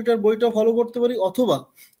ইজি কম্পিউটার বইটা ফলো করতে পারি, অথবা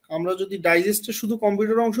আমরা যদি ডাইজেস্টে শুধু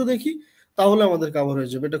কম্পিউটার অংশ দেখি তাহলে আমাদের কভার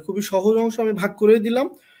হয়ে যাবে। এটা খুবই সহজ অংশ, আমি ভাগ করে দিলাম।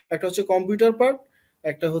 একটা হচ্ছে কম্পিউটার পার্ট,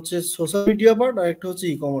 একটা হচ্ছে সোশ্যাল মিডিয়া পার্ট, আর একটা হচ্ছে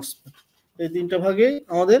ই কমার্স পার্ট। এই তিনটা ভাগেই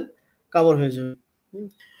আমাদের কভার হয়ে যাবে।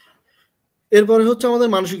 এরপরে হচ্ছে আমাদের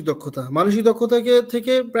মানসিক দক্ষতা। মানসিক দক্ষতাকে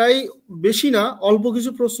থেকে প্রায় বেশি না, অল্প কিছু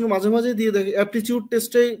প্রশ্ন মাঝে মাঝে দিয়ে দেখে। অ্যাপটিটিউড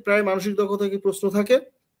টেস্টে প্রায় মানসিক দক্ষতাকে প্রশ্ন থাকে।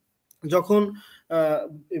 যখন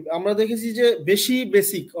আমরা দেখেছি যে বেশি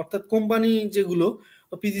বেসিক, অর্থাৎ কোম্পানি যেগুলো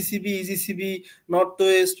PGCB, EGCB, north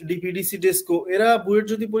West, DPDC, DESCO, এরা বুয়েট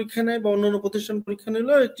যদি পরীক্ষা নেয় বা অন্যান্য প্রতিষ্ঠান পরীক্ষা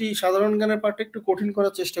নিলেও একটি সাধারণ জ্ঞানের পার্টটা একটু কঠিন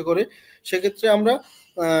করার চেষ্টা করে। সেক্ষেত্রে আমরা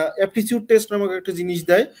অ্যাপটিটিউড টেস্ট নামক একটা জিনিস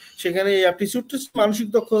দেয়। সেখানে এই অ্যাপটিটিউড টেস্ট মানসিক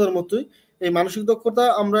দক্ষতার মতোই। এই মানসিক দক্ষতা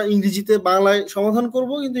আমরা ইংরেজিতে, বাংলায় সমাধান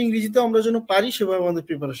করব, কিন্তু ইংরেজিতে আমরা যেন পারি সেভাবে আমাদের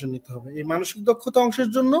প্রিপারেশন নিতে হবে। এই মানসিক দক্ষতা অংশের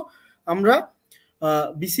জন্য আমরা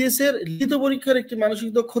বিসিএস এর লিখিত পরীক্ষার একটি মানসিক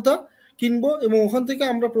দক্ষতা কিনবো, এবং ওখান থেকে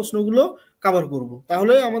আমরা প্রশ্নগুলো কভার করব।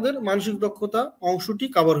 তাহলে আমাদের মানসিক দক্ষতা অংশটি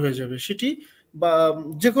কভার হয়ে যাবে, সেটি বা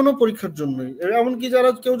যে কোনো পরীক্ষার জন্যই। এমনকি যারা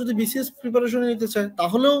কেউ যদি বিসিএস প্রিপারেশন নিতে চায়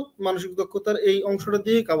তাহলেও মানসিক দক্ষতার এই অংশটা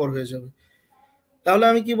দিয়ে কভার হয়ে যাবে। তাহলে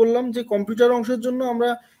আমি কি বললাম যে কম্পিউটার অংশের জন্য আমরা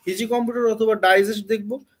ইজি কম্পিউটার অথবা ডাইজেস্ট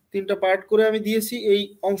দেখব, তিনটা পার্ট করে আমি দিয়েছি, এই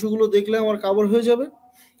অংশগুলো দেখলে আমার কভার হয়ে যাবে।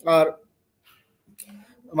 আর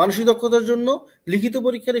মানসিক দক্ষতার জন্য লিখিত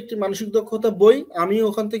পরীক্ষার একটি মানসিক দক্ষতা বই, আমি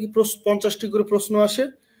ওখান থেকে 50টি করে প্রশ্ন আসে,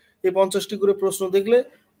 এই 50টি করে প্রশ্ন দেখলে,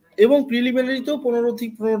 এবং প্রিলিমিনারিতেও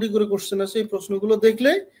 15টি করে কোশ্চেন আছে, এই প্রশ্নগুলো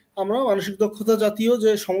দেখলে আমরা মানসিক দক্ষতা জাতীয়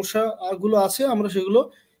যে সমস্যাগুলো আছে আমরা সেগুলো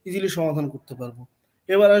ইজিলি সমাধান করতে পারবো।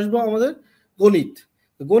 এবার আসবো আমাদের গণিত।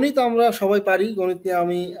 গণিত আমরা সবাই পারি, গণিত নিয়ে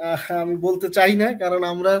আমি বলতে চাই না, কারণ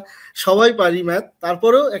আমরা সবাই পারি ম্যাথ।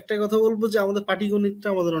 তারপরেও একটা কথা বলবো যে আমাদের পাটিগণিতটা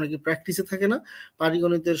আমাদের অনেকে প্র্যাকটিসে থাকে না।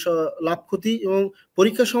 পাটিগণিতের লাভ ক্ষতি, এবং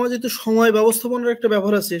পরীক্ষার সময় যেহেতু সময় ব্যবস্থাপনার একটা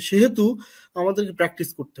ব্যাপার আছে, সেহেতু আমাদেরকে প্র্যাকটিস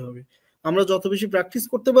করতে হবে। আমরা যত বেশি প্র্যাকটিস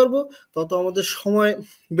করতে পারবো তত আমাদের সময়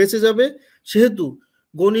বেঁচে যাবে। সেহেতু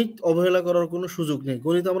গণিত অবহেলা করার কোনো সুযোগ নেই।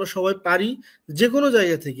 গণিত আমরা সবাই পারি যে কোনো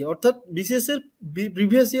জায়গা থেকে, অর্থাৎ বিসিএস এর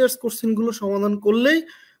প্রিভিয়াস ইয়ার্স কোশ্চেনগুলো সমাধান করলেই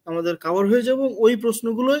আমাদের কভার হয়ে যাবে। ওই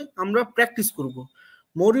প্রশ্নগুলোই আমরা প্র্যাকটিস করব।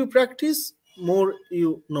 More you practice, more you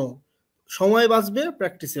know. সময় বাঁচবে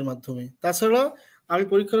প্র্যাকটিসের মাধ্যমে। তাছাড়া আমি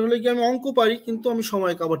পরীক্ষার হলে গিয়ে আমি অঙ্ক পারি, কিন্তু আমি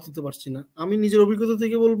সময় কভার দিতে পারছি না। আমি নিজের অভিজ্ঞতা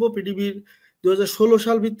থেকে বলবো, পিডিবির 2016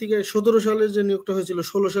 সাল ভিত্তিক 17 সালের যে নিয়োগটা হয়েছিল,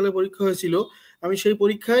 16 সালে পরীক্ষা হয়েছিল, আমি সেই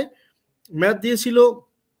পরীক্ষায় ম্যাথ দিয়েছিল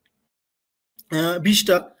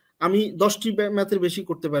 20টা, আমি 10টি ম্যাথের বেশি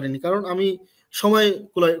করতে পারিনি, কারণ আমি সময়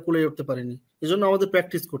কুলাই উঠতে পারিনি। এজন্য আমাদের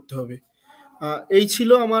প্র্যাকটিস করতে হবে। এই ছিল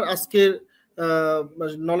আমার আজকের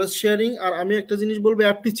নলেজ শেয়ারিং। আর আমি একটা জিনিস বলবো,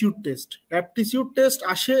 অ্যাপটিটিউড টেস্ট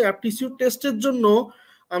আসে। অ্যাপটিটিউড টেস্টের জন্য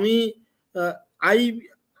আমি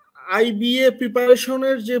আইবিএ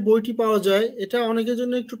প্রিপারেশনের যে বইটি পাওয়া যায়, এটা অনেকের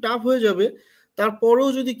জন্য একটু টাফ হয়ে যাবে। তারপরেও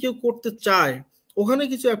যদি কেউ করতে চায়, ওখানে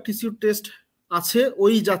কিছু অ্যাপটিটিউড টেস্ট আছে,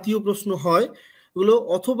 ওই জাতীয় প্রশ্ন হয় এগুলো,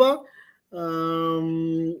 অথবা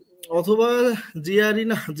জিআরই,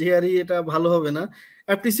 না জিআরই এটা ভালো হবে না।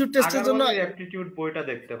 অ্যাপটিটিউড টেস্টের জন্য অ্যাপটিটিউড বইটা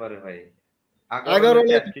দেখতে পারে ভাই, 11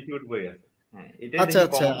 অ্যাপটিটিউড বই আছে। হ্যাঁ, এটাই দেখি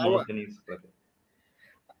কমন ইউজ করে।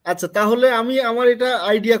 আচ্ছা, তাহলে আমার এটা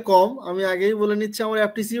আইডিয়া কম, আমি আগেই বলে নিচ্ছি, আমার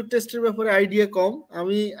অ্যাপটিটিউড টেস্টের ব্যাপারে আইডিয়া কম।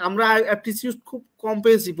 আমরা অ্যাপটিটিউড খুব কম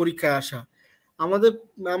পেয়েছি পরীক্ষায় আসা।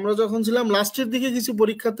 আমরা যখন ছিলাম লাস্টের দিকে কিছু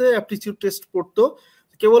পরীক্ষাতে অ্যাপটিটিউড টেস্ট পড়তো,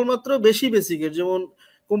 কেবলমাত্র বেশি বেসিকের, যেমন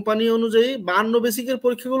কোম্পানি অনুযায়ী 52 বেসিকের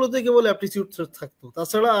পরীক্ষাগুলোতে কেবল অ্যাপটিটিউড থাকতো,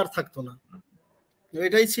 তাছাড়া আর থাকতো না।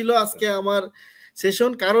 এটাই ছিল আজকে আমার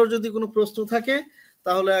সেশন। কারোর যদি কোনো প্রশ্ন থাকে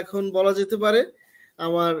তাহলে এখন বলা যেতে পারে।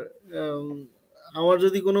 আমার আমার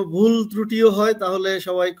যদি কোনো ভুল ত্রুটিও হয় তাহলে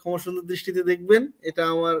সবাই ক্ষমাসুন্দর দৃষ্টিতে দেখবেন। এটা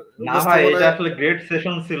আমার না ভাই, এটা আসলে গ্রেট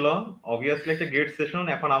সেশন ছিল, অবভিয়াসলি একটা গ্রেট সেশন।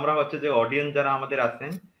 এখন আমরা হচ্ছে যে অডিয়েন্স যারা আমাদের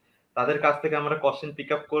আছেন তাদের কাছ থেকে আমরা কোশ্চেন পিক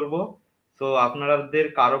আপ করবো। তো আপনাদের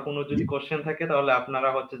কারো কোনো যদি কোশ্চেন থাকে তাহলে আপনারা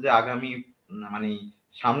হচ্ছে যে আগামী মানে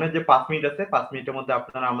সামনের যে 5 মিনিট আছে 5 মিনিটের মধ্যে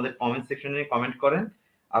আপনারা আমাদের কমেন্ট সেকশনে কমেন্ট করেন।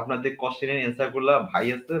 আপনাদের কোশ্চেনের অ্যান্সার গুলা ভাই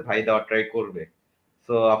আছে, ভাই দেওয়ার ট্রাই করবে।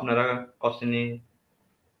 তো আপনারা কোশ্চেনে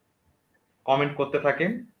কমেন্ট করতে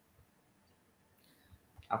থাকেন,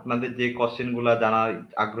 আপনাদের যে কোশ্চেন গুলা জানার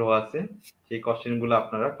আগ্রহ আছে সেই কোশ্চেন গুলো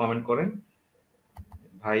আপনারা কমেন্ট করেন।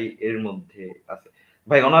 ভাই এর মধ্যে আছে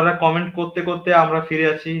ভাই, ওনারা কমেন্ট করতে করতে আমরা ফিরে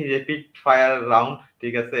আসি র্যাপিড ফায়ার রাউন্ড।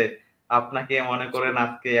 ঠিক আছে, আপনাকে মনে করেন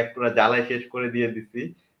আজকে একটু জ্বালাই শেষ করে দিয়ে দিছি।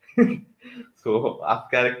 তো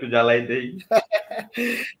আজকে আর একটু জ্বালাই দেই।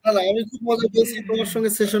 আমি খুব মজা পেয়েছি তোমার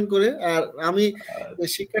সঙ্গে সেশন করে। আর আমি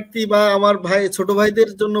শিক্ষার্থী বা আমার ভাই ছোট ভাইদের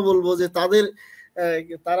জন্য বলবো যে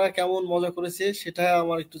তারা কেমন মজা করেছে সেটা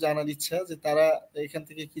আমার একটু জানার ইচ্ছা, যে তারা এখান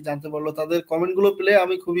থেকে কি জানতে পারলো। তাদের কমেন্ট গুলো পেলে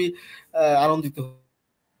আমি খুবই আনন্দিত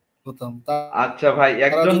হতাম। আচ্ছা ভাই, তারা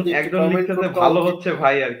একজন যদি একটু একজন কমেন্ট লিখছে যে করতো ভালো আমাকে। হচ্ছে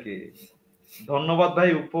ভাই আর কি। ধন্যবাদ ভাই,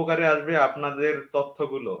 উপকারে আসবে আপনাদের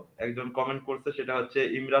তথ্যগুলো। একজন কমেন্ট করছে, সেটা হচ্ছে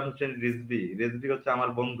ইমরান হোসেন রিজভি। রিজভি হচ্ছে আমার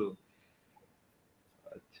বন্ধু।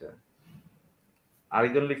 আচ্ছা,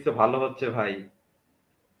 আরেকজন লিখছে ভালো হচ্ছে ভাই।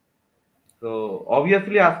 তো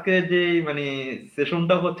অবভিয়াসলি আজকে যে মানে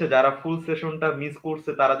সেশনটা হচ্ছে, যারা ফুল সেশনটা মিস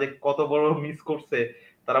করছে তারা যে কত বড় মিস করছে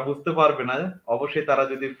তারা বুঝতে পারবে না। অবশ্যই তারা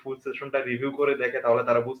যদি ফুল সেশনটা রিভিউ করে দেখে তাহলে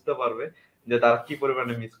তারা বুঝতে পারবে যে তারা কি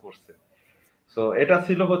পরিমাণে মিস করছে। তো এটা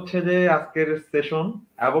ছিল হচ্ছে যে আজকের সেশন।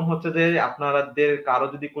 এবং হচ্ছে যে আপনাদের কারো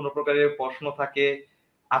যদি কোনো প্রকারের প্রশ্ন থাকে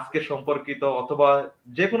আজকে সম্পর্কিত অথবা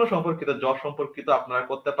যে কোনো সম্পর্কিত, জব সম্পর্কিত, আপনারা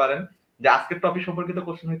করতে পারেন। যে আজকের টপিক সম্পর্কিত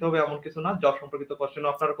কোশ্চেন হইতে হবে এমন কিছু না, জব সম্পর্কিত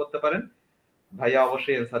কোশ্চেনও আপনারা করতে পারেন, ভাইয়া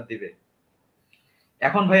অবশ্যই অ্যান্সার দিবে।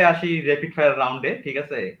 এখন ভাই আসি র্যাপিড ফায়ার রাউন্ডে। ঠিক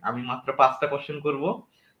আছে, আমি মাত্র 5টা কোশ্চেন করব।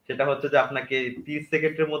 সেটা হচ্ছে যে আপনাকে 30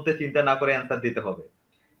 সেকেন্ডের মধ্যে চিন্তা না করে অ্যান্সার দিতে হবে।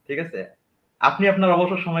 ঠিক আছে, আপনি আপনার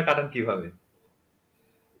অবসর সময় কাটান কিভাবে?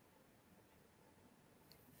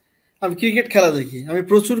 আমি ক্রিকেট খেলা দেখি, আমি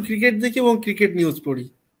প্রচুর ক্রিকেট দেখি এবং ক্রিকেট নিউজ পড়ি।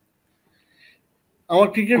 আমার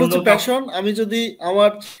ক্রিকেট হচ্ছে প্যাশন। আমি যদি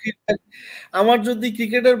আমার যদি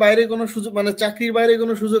ক্রিকেটের বাইরে কোনো সুযোগ, মানে চাকরির বাইরে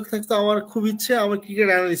কোনো সুযোগ থাকতো, আমার খুব ইচ্ছে আমার ক্রিকেট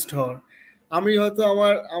অ্যানালিস্ট হওয়ার। আমি হয়তো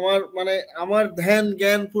আমার ধ্যান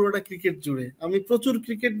জ্ঞান পুরোটা ক্রিকেট জুড়ে। আমি প্রচুর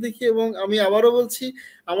ক্রিকেট দেখি এবং আমি আবারও বলছি,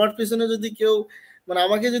 আমার পেছনে যদি কেউ, মানে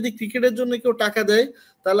আমাকে যদি ক্রিকেটের জন্য কেউ টাকা দেয়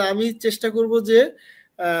তাহলে আমি চেষ্টা করব যে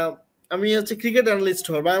আমি হচ্ছে ক্রিকেট অ্যানালিস্ট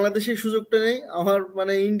হওয়ার। বাংলাদেশের সুযোগটা নেই আমার,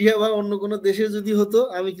 মানে ইন্ডিয়া বা অন্য কোনো দেশে যদি হতো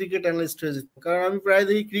আমি ক্রিকেট অ্যানালিস্ট হয়ে যেতাম। কারণ আমি প্রায়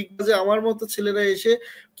দেখি ক্রিকেটে আমার মতো ছেলেরা এসে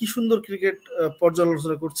কি সুন্দর ক্রিকেট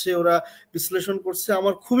পর্যালোচনা করছে, ওরা বিশ্লেষণ করছে,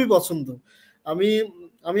 আমার খুবই পছন্দ। আমি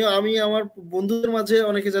আমি আমি আমার বন্ধুদের মাঝে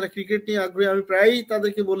অনেকে যারা ক্রিকেট নিয়ে আগ্রহী, আমি প্রায়ই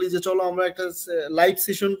তাদেরকে বলি যে চলো আমরা একটা লাইভ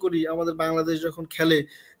সেশন করি আমাদের বাংলাদেশ যখন খেলে,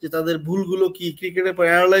 যে তাদের ভুলগুলো কি, ক্রিকেটের পর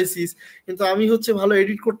অ্যানালাইসিস। কিন্তু আমি হচ্ছে ভালো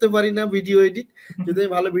এডিট করতে পারি না, ভিডিও এডিট। যদি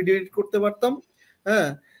আমি ভালো ভিডিও এডিট করতে পারতাম, হ্যাঁ,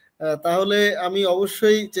 তাহলে আমি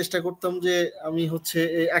অবশ্যই চেষ্টা করতাম যে আমি হচ্ছে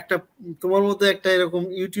একটা তোমার মতো একটা এরকম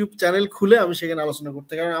ইউটিউব চ্যানেল খুলে আমি সেখানে আলোচনা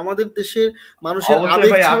করতে। কারণ আমাদের দেশের মানুষের অবশ্যই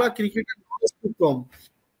আবেগ ভাই, ছাড়া ক্রিকেটের নলেজ খুব কম।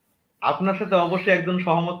 আপনার সাথে অবশ্যই একজন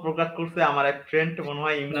সহমত প্রকাশ করছে আমার এক ফ্রেন্ড, মনে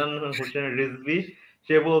হয় ইমরান হোসেন রিজভি।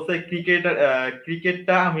 সে বলছে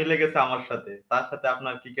ক্রিকেটটা মিলে গেছে আমার সাথে, তার সাথে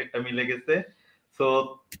আপনার ক্রিকেটটা মিলে গেছে। তো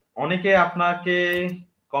অনেকে আপনাকে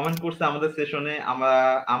কমেন্ট করছে আমাদের সেশনে। আমরা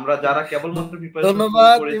আমরা যারা কেবলমাত্র প্রিপারেশন শুরু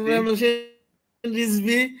ধন্যবাদ করেছি ইমরান হোসেন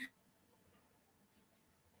রিজভি।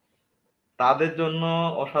 তাদের জন্য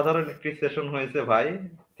অসাধারণ একটি সেশন হয়েছে ভাই।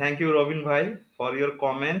 থ্যাংক ইউ রবিন ভাই ফর ইওর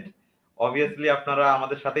কমেন্ট। অবভিয়াসলি আপনারা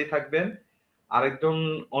আমাদের সাথেই থাকবেন। আরেকজন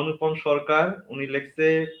অনুপম সরকার, উনি লিখছে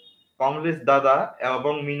কমলেশ দাদা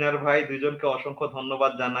এবং মিনার ভাই দুইজনকে অসংখ্য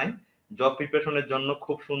ধন্যবাদ জানাই। জব প্রিপারেশনের জন্য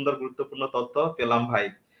খুব সুন্দর গুরুত্বপূর্ণ তথ্য পেলাম ভাই।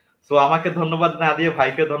 সো আমাকে ধন্যবাদ না দিয়ে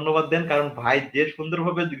ভাইকে ধন্যবাদ দেন, কারণ ভাই যে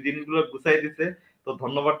সুন্দরভাবে জিনিসগুলো গুছাই দিছে। তো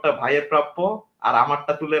ধন্যবাদটা ভাইয়ের প্রাপ্য, আর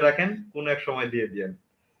আমারটা তুলে রাখেন, কোন এক সময় দিয়ে দিয়েন।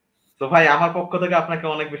 তো ভাই আমার পক্ষ থেকে আপনাকে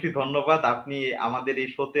অনেক বেশি ধন্যবাদ, আপনি আমাদের এই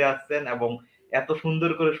শোতে আসছেন এবং এত সুন্দর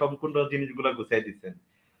করে সম্পূর্ণ জিনিসগুলো গুছাই দিচ্ছেন।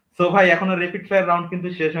 সো ভাই এখনো র্যাপিড ফায়ার রাউন্ড কিন্তু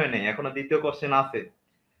শেষ হয় নাই, এখনো দ্বিতীয় কোশ্চেন আছে।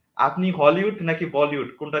 আপনি হলিউড নাকি বলিউড,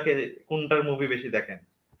 কোনটার মুভি বেশি দেখেন?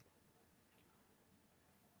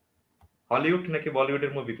 হলিউড নাকি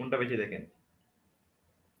বলিউডের মুভি কোনটা বেশি দেখেন?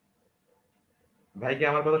 ভাই কি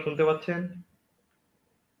আমার কথা শুনতে পাচ্ছেন?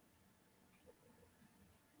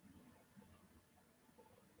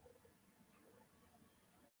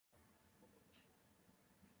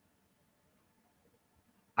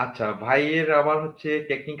 আচ্ছা, ভাইয়ের আবার হচ্ছে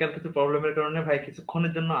টেকনিক্যাল কিছু প্রবলেমের কারণে ভাই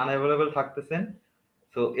কিছুক্ষণের জন্য আনঅ্যাভেলেবল থাকতেছেন।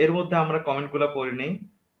 তো এর মধ্যে আমরা কমেন্ট গুলা পড়ে নেই।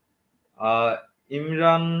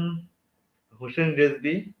 ইমরান হোসেন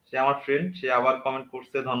রেজবি, সে আমার ফ্রেন্ড, সে আবার কমেন্ট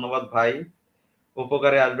করছে, ধন্যবাদ ভাই,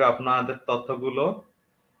 উপকারে আসবে আপনাদের তথ্যগুলো।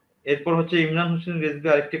 এরপর হচ্ছে ইমরান হোসেন রেজবি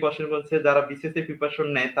আরেকটি কোশ্চেন করছে, যারা বিসিএস এ প্রিপারেশন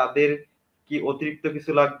নেয় তাদের কি অতিরিক্ত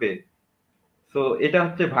কিছু লাগবে? তো এটা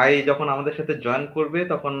হচ্ছে ভাই যখন আমাদের সাথে জয়েন করবে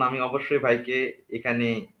তখন আমি অবশ্যই ভাইকে এখানে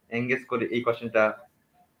এঙ্গেজ করে এই কোশ্চেনটা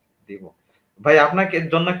দিব। ভাই আপনাকে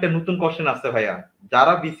জন্য একটা নতুন কোশ্চেন আছে ভাইয়া,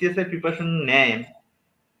 যারা বিসিএস এর প্রিপারেশন নেন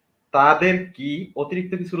তাদের কি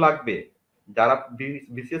অতিরিক্ত কিছু লাগবে? যারা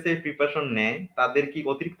বিসিএস এর প্রিপারেশন নেয় তাদের কি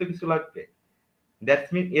অতিরিক্ত কিছু লাগবে? দ্যাটস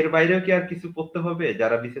মিন এর বাইরেও কি আর কিছু পড়তে হবে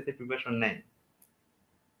যারা বিসিএস এর প্রিপারেশন নেয়?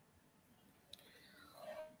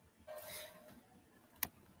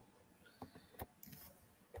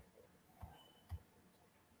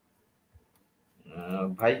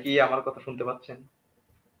 ভাই কি আমার কথা শুনতে পাচ্ছেন?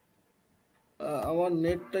 আমার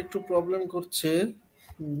নেটটা একটু প্রবলেম করছে।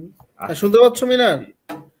 আচ্ছা, শুনতে পাচ্ছ মিনার?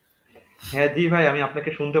 হ্যাঁ জি ভাই, আমি আপনাকে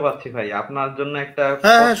শুনতে পাচ্ছি ভাই। আপনার জন্য একটা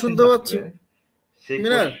হ্যাঁ হ্যাঁ, কোশ্চেন শুনতে পাচ্ছি আছে, সেই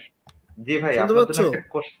মিনার। জি ভাই শুনতে আপনার পাচ্ছ? জন্য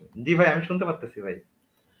একটা কোশ্চেন। জি ভাই আমি শুনতে পাচ্ছি ভাই,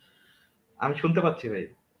 আমি শুনতে পাচ্ছি ভাই।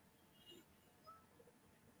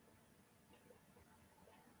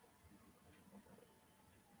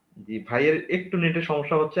 জি ভাইয়ের একটু নেটের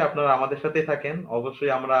সমস্যা হচ্ছে, আপনারা আমাদের সাথেই থাকেন,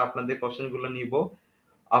 অবশ্যই আমরা আপনাদের কোশ্চেন গুলো নিব।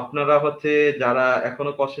 আপনারা হচ্ছে যারা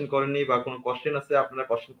এখনো কোশ্চেন করেননি বা কোনো কোশ্চেন আছে আপনারা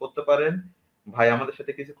কোশ্চেন করতে পারেন। ভাই আমাদের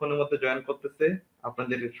সাথে কিছুক্ষণের মধ্যে জয়েন করতেছে,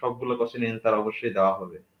 আপনাদের সবগুলো কোশ্চেন এন্সার অবশ্যই দেওয়া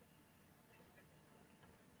হবে।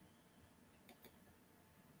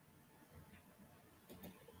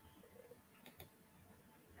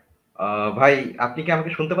 ভাই আপনি কি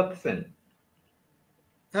আমাকে শুনতে পাচ্ছেন?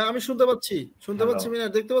 হ্যাঁ আমি শুনতে পাচ্ছি, শুনতে হ্যালো। পাচ্ছি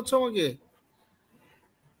মিনার। দেখতে পাচ্ছ আমাকে?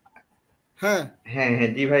 হ্যাঁ হ্যাঁ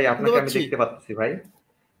হ্যাঁ জি ভাই, শুনতে আপনাকে আমি পাচ্ছি। দেখতে পাচ্ছি ভাই।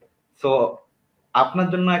 সো আপনার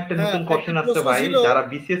জন্য একটা হ্যাঁ, নতুন একটা কোশ্চেন আসছে প্রশ্ন ভাই, ছিল। যারা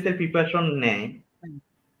বিসিএস এর প্রিপারেশন নেয়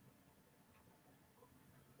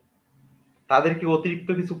তাদের কি অতিরিক্ত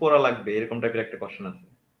কিছু পড়া লাগবে, এরকম টাইপের একটা কোশ্চেন আছে।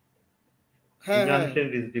 হ্যাঁ ইমরান হ্যাঁ, হোসেন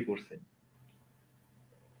রিজভি করছে।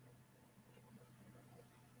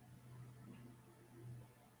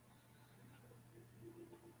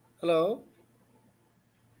 হ্যালো।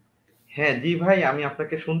 হ্যাঁ জি ভাই, আমি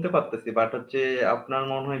আপনাকে শুনতে পারতেছি, বাট হচ্ছে আপনার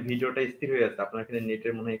মনে হয় ভিডিওটা স্থির হয়ে আছে, আপনার এখানে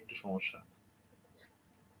নেটের মনে হয় একটু সমস্যা।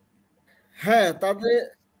 হ্যাঁ, তাদের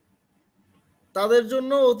তাদের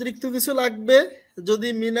জন্য অতিরিক্ত কিছু লাগবে যদি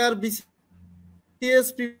মিনার বিসিএস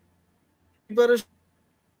প্রিপারেশন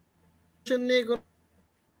নিয়ে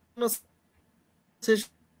কোনো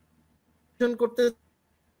সেশন করতে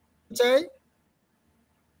চাই।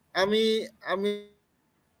 আমি আমি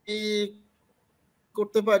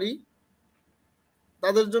করতে পারি।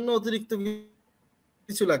 তাদের জন্য অতিরিক্ত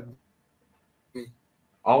কিছু লাগবে।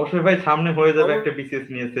 অবশ্যই ভাই, সামনে হয়ে যাবে একটা বিসিএস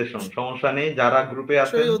নিয়ে সেশন, অবশ্যই সমস্যা নেই। যারা গ্রুপে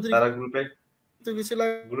আছেন তারা অতিরিক্ত গ্রুপে কিছু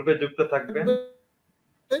গ্রুপে যুক্ত থাকবেন।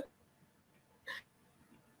 লাগবে।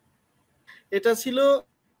 এটা ছিল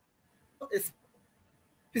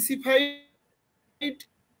স্পেসিফাইড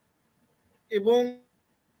এবং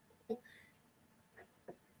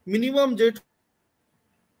মিনিমাম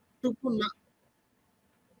যেটুকু না।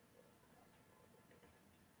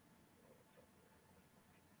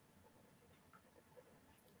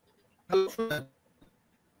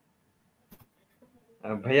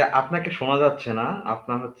 ভাইয়া আপনাকে শোনা যাচ্ছে না,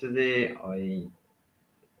 আপনার হচ্ছে যে ওই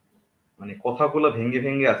মানে কথাগুলো ভেঙে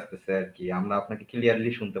ভেঙে আসতেছে আর কি, আমরা আপনাকে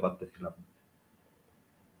ক্লিয়ারলি শুনতে পারতেছিলাম।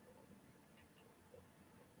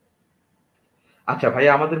 আচ্ছা ভাই,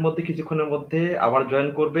 আমাদের মধ্যে কিছুক্ষণের মধ্যে আবার জয়েন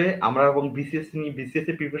করবে আমরা, এবং বিসিএস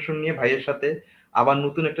এর প্রিপারেশন নিয়ে ভাইয়ের সাথে আবার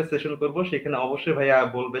নতুন একটা সেশন করব, সেখানে অবশ্যই ভাইয়া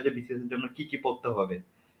বলবে যে বিসিএস এর জন্য কি কি পড়তে হবে।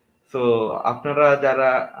 তো আপনারা যারা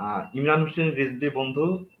ইমরান হোসেন রিজভী বন্ধু,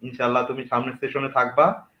 ইনশাআল্লাহ তুমি সামনের সেশনে থাকবা,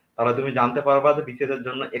 তাহলে তুমি জানতে পারবা যে বিসিএস এর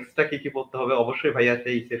জন্য এক্সট্রা কি কি পড়তে হবে। অবশ্যই ভাইয়া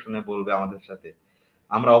সেই সেশনে বলবে আমাদের সাথে।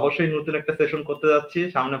 আমরা অবশ্যই নতুন একটা সেশন করতে যাচ্ছি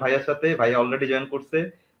সামনে ভাইয়ার সাথে, ভাইয়া অলরেডি জয়েন করছে।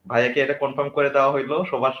 ভাইয়াকে এটা কনফার্ম করে দেওয়া হইলো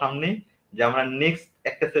সবার সামনে যে আমরা নেক্সট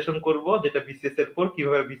একটা সেশন করব, যেটা বিসিএস এর পর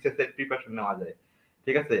কিভাবে বিসিএস এর প্রিপারেশন নেওয়া যায়।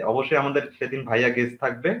 ঠিক আছে, অবশ্যই আমাদের সেদিন ভাইয়া গেস্ট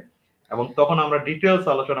থাকবে, এবং তখন আমরা ডিটেলস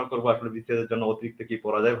আলোচনা করবো আসলে বিসিএস এর জন্য অতিরিক্ত কি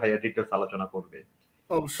পড়া যায়, ভাইয়া ডিটেলস আলোচনা করবে।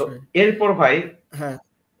 তো অবশ্যই। এরপর ভাই হ্যাঁ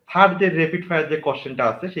থার্ড যে র্যাপিড ফায়ার যে কোশ্চেনটা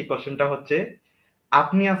আছে, সেই কোশ্চেনটা হচ্ছে,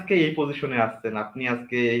 আপনি আজকে এই পজিশনে আসছেন, আপনি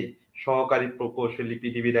আজকে এই সহকারী প্রকৌশলী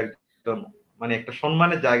পৃথিবীর একজন মানে একটা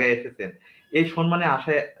সম্মানের জায়গায় এসেছেন। এই সম্মানে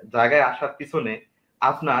আসায় জায়গায় আসার পিছনে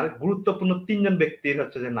আপনার গুরুত্বপূর্ণ তিনজন ব্যক্তির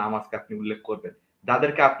হচ্ছে যে নাম আজকে আপনি উল্লেখ করবেন,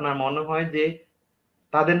 যাদেরকে আপনার মনে হয় যে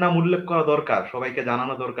তাদের নাম উল্লেখ করা দরকার, সবাইকে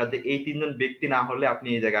জানানো দরকার যে এই তিনজন ব্যক্তি না হলে আপনি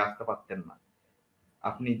এই জায়গায় আসতে পারতেন না।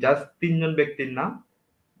 আপনি জাস্ট 3জন ব্যক্তির নাম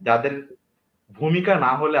যাদের ভূমিকা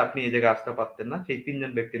না হলে আপনি এই জায়গায় আসতে পারতেন না, সেই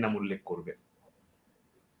 3জন ব্যক্তির নাম উল্লেখ করবেন।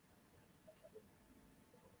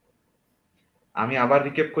 আমি আবার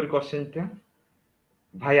রিক্যাপ করি কোশ্চেনটা।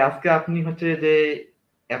 ভাই আজকে আপনি হচ্ছে যে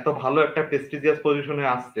এত ভালো একটা প্রেস্টিজিয়াস পজিশনে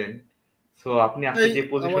আসছেন, সো আপনি আজকে যে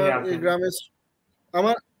আমার পজিশনে এই আছেন, গ্রামের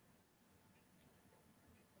আমার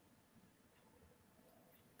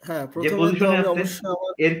হ্যাঁ, যে প্রথমে তো পজিশনে আমি আছেন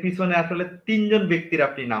অবশ্যই এর পিছনে আসলে 3জন ব্যক্তির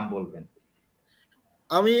আপনি নাম বলবেন।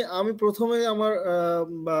 আমি আমি প্রথমে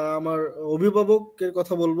আমার অভিভাবকের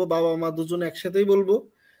কথা বলবো, বাবা মা দুজন একসাথেই বলবো।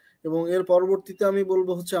 এবং এর পরবর্তীতে আমি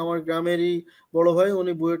বলবো হচ্ছে আমার গ্রামেরই বড় ভাই,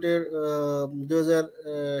 উনি বুয়েটের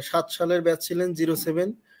 2007 সালের ব্যাচ ছিলেন, 07।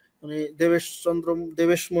 উনি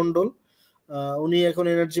দেবেশ মন্ডল। উনি এখন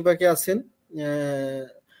এনার্জি পাকে আছেন। আহ,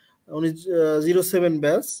 উনি 07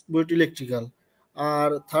 ব্যাচ, বুয়েট ইলেকট্রিক্যাল। আর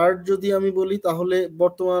থার্ড যদি আমি বলি, তাহলে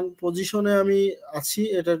বর্তমান পজিশনে আমি আছি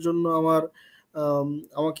এটার জন্য আম,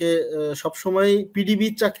 আমাকে সবসময় পিডিবি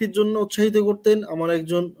চাকরির জন্য উৎসাহিত করতেন আমার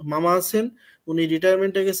একজন মামা আছেন। উনি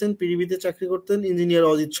রিটায়ারমেন্টে গেছেন, পিডিবিতে চাকরি করতেন,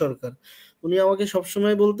 ইঞ্জিনিয়ার অজিত সরকার। উনি আমাকে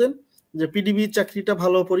সবসময় বলতেন যে পিডিবি চাকরিটা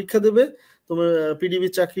ভালো পরীক্ষা দেবে, তোমার পিডিবি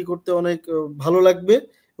চাকরি করতে অনেক ভালো লাগবে।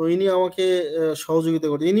 তো ইনি আমাকে সহযোগিতা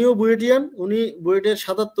করতেন। ইনিও বুয়েটিয়ান, উনি বুয়েটের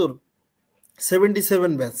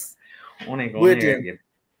 77 ব্যাচ, অনেক অনেক বুয়েটিয়ান। আগে।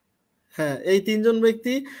 হ্যাঁ, এই 3জন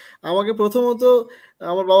ব্যক্তি আমাকে প্রথমত,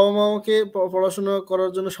 আমার বাবা মা আমাকে পড়াশোনা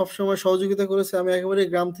করার জন্য সবসময় সহযোগিতা করেছে, আমি একেবারে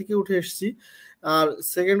গ্রাম থেকে উঠে এসেছি। আর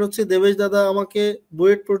সেকেন্ড হচ্ছে দেবেশ দাদা আমাকে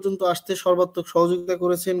বুয়েট পর্যন্ত আসতে সর্বাত্মক সহযোগিতা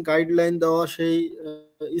করেছেন, গাইডলাইন দেওয়া সেই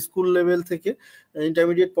স্কুল লেভেল থেকে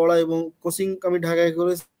ইন্টারমিডিয়েট পড়া এবং কোচিং আমি ঢাকায়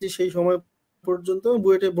করেছি সেই সময় পর্যন্ত,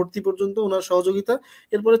 বুয়েটে ভর্তি পর্যন্ত ওনার সহযোগিতা।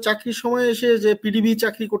 এরপরে চাকরির সময় এসে যে পিডিবি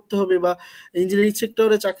চাকরি করতে হবে বা ইঞ্জিনিয়ারিং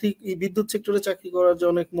সেক্টরে চাকরি, বিদ্যুৎ সেক্টরে চাকরি করার যে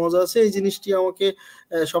অনেক মজা আছে, এই জিনিসটি আমাকে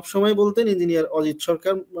সবসময় বলতেন ইঞ্জিনিয়ার অজিত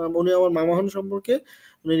সরকার। উনি আমার মামা হন সম্পর্কে,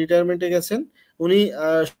 উনি রিটায়ারমেন্টে গেছেন। উনি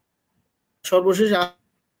সর্বশেষ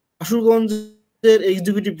আশুগঞ্জের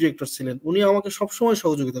এক্সিকিউটিভ ডিরেক্টর ছিলেন। উনি আমাকে সবসময়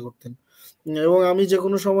সহযোগিতা করতেন। এবং আমি যে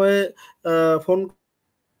কোনো সময়ে ফোন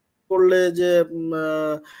করলে যে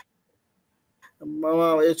মামা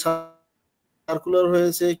এই সার্কুলার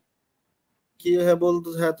হয়েছে কি, হ্যাঁ বলতো,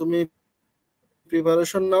 হ্যাঁ তুমি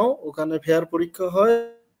প্রিপারেশন নাও, ওখানে ফেয়ার পরীক্ষা হয়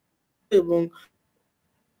এবং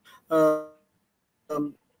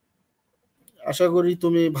আশা করি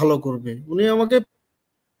তুমি ভালো করবে। উনি আমাকে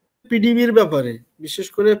পিডিবির ব্যাপারে, বিশেষ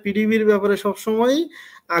করে পিডিবির ব্যাপারে সবসময়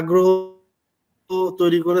আগ্রহ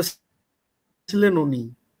তৈরি করেছিলেন উনি।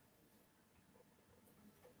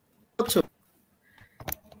 বুঝছো?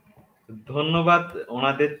 ধন্যবাদ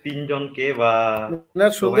ওনাদের 3জনকে বা না,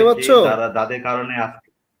 শুনতে সবাইকে, পাচ্ছ? যাদের কারণে আজকে,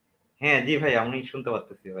 হ্যাঁ জি ভাই আমি শুনতে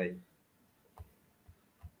পারতেছি ভাই,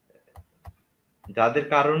 যাদের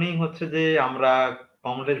কারণেই হচ্ছে যে আমরা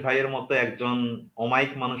কমলেশ ভাইয়ের মতো একজন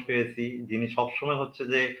অমায়িক মানুষ পেয়েছি, যিনি সবসময় হচ্ছে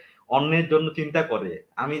যে অন্যের জন্য চিন্তা করে।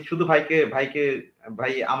 আমি শুধু ভাইকে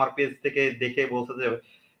ভাই আমার পেজ থেকে দেখে বলছে যে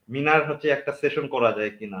মিনার হচ্ছে একটা সেশন করা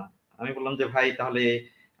যায় কিনা। আমি বললাম যে ভাই তাহলে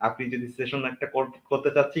আপনি যদি সেশন একটা করতে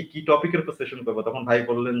চাচ্ছি, কি টপিকের উপর সেশন করবো? তখন ভাই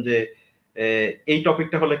বললেন যে এই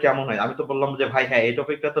টপিকটা হলে কেমন হয়। আমি তো বললাম যে ভাই হ্যাঁ এই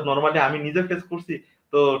টপিকটা তো নর্মালি আমি নিজে ফেস করছি,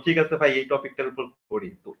 তো ঠিক আছে ভাই এই টপিকটার উপর করি।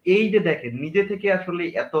 তো এই যে দেখেন নিজে থেকে আসলে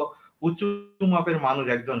এত উঁচু মাপের মানুষ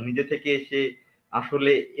একজন নিজে থেকে এসে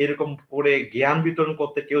আসলে এরকম করে জ্ঞান বিতরণ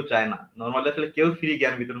করতে কেউ চায় না। নর্মালি আসলে কেউ ফ্রি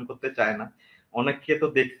জ্ঞান বিতরণ করতে চায় না। অনেককে তো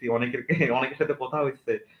দেখছি, অনেকের সাথে কথা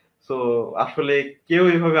হচ্ছে। সো আসলে কেউ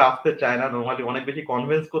এইভাবে আসতে চায় না, নর্মালি অনেক বেশি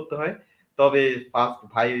কনভিন্স করতে হয়। তবে ফার্স্ট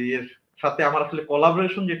ভাইয়ের সাথে আমার আসলে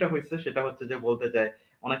কোলাবোরেশন যেটা হয়েছে সেটা হচ্ছে যে বলতে চাই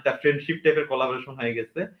অনেকটা ফ্রেন্ডশিপ টাইপের কোলাবোরেশন হয়ে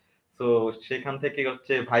গেছে। তো সেখান থেকে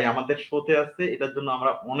হচ্ছে ভাই আমাদের শোতে আসছে, এটার জন্য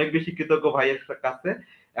আমরা অনেক বেশি কৃতজ্ঞ ভাইয়ের কাছে।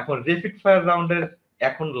 এখন রেপিড ফায়ার রাউন্ডের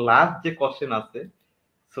এখন লাস্ট যে কোশ্চেন আছে,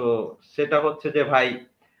 তো সেটা হচ্ছে যে ভাই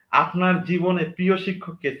আপনার জীবনে প্রিয়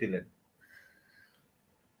শিক্ষক কে ছিলেন?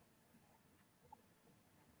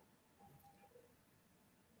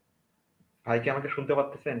 ভাই কি আমাকে শুনতে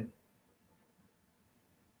পাচ্ছেন?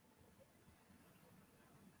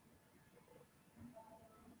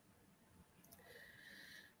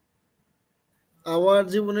 আমার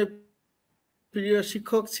জীবনের প্রিয়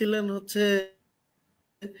শিক্ষক ছিলেন হচ্ছে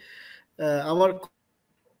আমার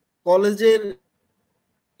কলেজের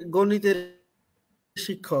গণিতের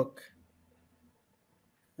শিক্ষক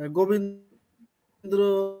গোবিন্দ্র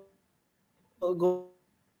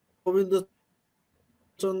গোবিন্দ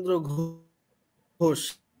চন্দ্র ঘোষ।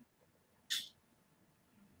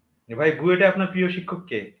 ভাই বুয়েটে আপনার প্রিয় শিক্ষক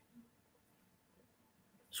কে?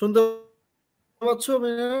 শুনতে পাচ্ছ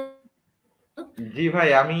মিনা? জি ভাই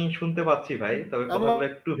আমি শুনতে পাচ্ছি ভাই, তবে আমার কথাগুলো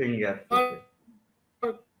একটু ভেঙে আসতেছে।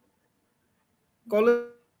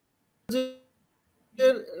 কলেজের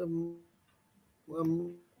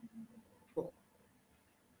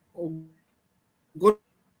গণিতের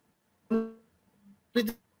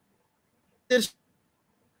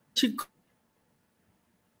শিক্ষক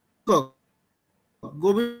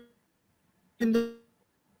গোবিন্দ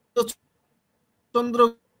চন্দ্র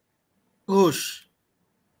ঘোষ,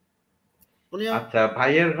 উনি আচ্ছা,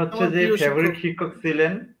 ভাইয়ের হচ্ছে আমার যে প্রিয় ফেভারিট শিক্ষক শিক্ষক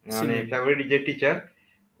ছিলেন, মানে ছিলেন। ফেভারিট যে টিচার,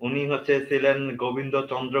 উনি হচ্ছে ছিলেন গোবিন্দ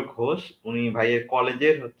চন্দ্র ঘোষ। উনি ভাইয়ের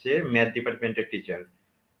কলেজের হচ্ছে ম্যাথ ডিপার্টমেন্টের টিচার।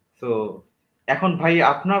 তো এখন ভাই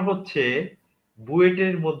আপনার হচ্ছে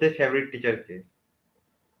বুয়েটের মধ্যে ফেভারিট টিচার কে?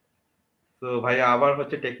 তো ভাইয়া আবার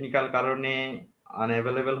হচ্ছে টেকনিক্যাল কারণে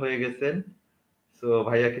আনঅ্যাভেলেবেল হয়ে গেছেন। তো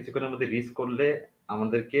ভাইয়া কিছুক্ষণের মধ্যে রিচ করলে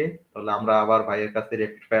আমাদেরকে, তাহলে আমরা আবার ভাইয়ের কাছে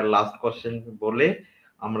রেপিড ফায়ার লাস্ট কোশ্চেন বলে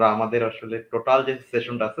আমরা আমাদের আসলে টোটাল যে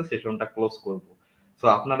সেশনটা আছে সেশনটা ক্লোজ করব। তো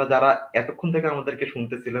আপনারা যারা এতক্ষণ থেকে আমাদেরকে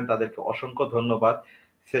শুনতেছিলেন তাদেরকে অসংখ্য ধন্যবাদ।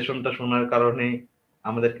 সেশনটা শোনার কারণে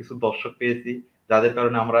আমাদের কিছু দর্শক পেয়েছি, যাদের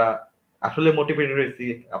কারণে আমরা আসলে মোটিভেটেড হয়েছি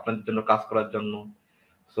আপনাদের জন্য কাজ করার জন্য।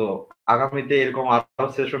 তো আগামীতে এরকম আরো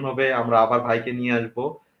সেশন হবে, আমরা আবার ভাইকে নিয়ে আসবো,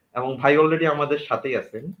 এবং ভাই অলরেডি আমাদের সাথেই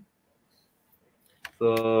আছেন। তো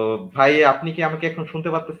ভাই, আপনি কি আমাকে এখন শুনতে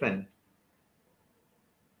পাচ্ছেন?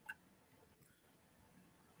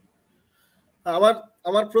 আমার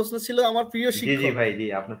আমার প্রশ্ন ছিল আমার প্রিয় জি জি শিক্ষক। ভাই, জি,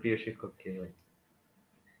 আপনার প্রিয় শিক্ষক কে ভাই?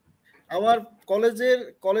 আমার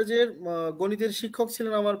কলেজের গণিতের শিক্ষক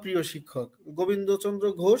ছিলেন আমার প্রিয় শিক্ষক গোবিন্দচন্দ্র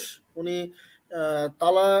ঘোষ। উনি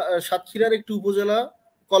তালা সাতক্ষীরার একটি উপজেলা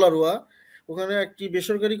কলারোয়া, ওখানে একটি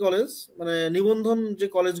বেসরকারি কলেজ, মানে নিবন্ধন যে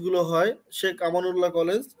কলেজগুলো হয়, শেখ আমানুল্লাহ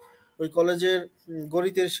কলেজ, ওই কলেজের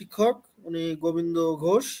গণিতের শিক্ষক উনি গোবিন্দ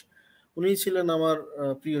ঘোষ। উনি ছিলেন আমার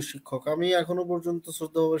প্রিয় শিক্ষক। আমি এখনো পর্যন্ত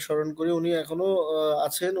শ্রদ্ধাভাবে স্মরণ করি। উনি এখনো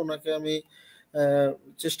আছেন। ওনাকে আমি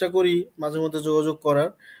চেষ্টা করি মাঝে মধ্যে যোগাযোগ করার।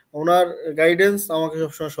 ওনার গাইডেন্স আমাকে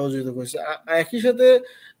সবসময় সহযোগিতা করেছে। একই সাথে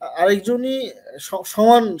আরেকজনই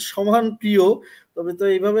সমান সমান প্রিয়, তবে তো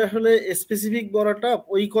এইভাবে আসলে স্পেসিফিক বলাটা,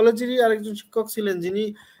 ওই কলেজেরই আরেকজন শিক্ষক ছিলেন যিনি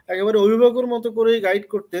একেবারে অভিভাবকের মতো করে গাইড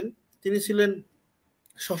করতেন। তিনি ছিলেন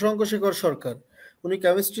শশাঙ্ক শেখর সরকার। উনি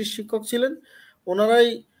কেমিস্ট্রির শিক্ষক ছিলেন। ওনারাই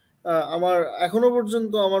আমার এখনো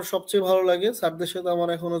পর্যন্ত আমার সবচেয়ে ভালো লাগে। স্যারদের সাথে আমার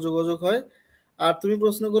এখনো যোগাযোগ হয়। আর তুমি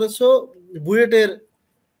প্রশ্ন করেছো বুয়েটের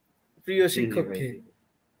প্রিয় জি জি ভাই, শিক্ষককে। জি।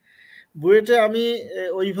 বুয়েটে আমি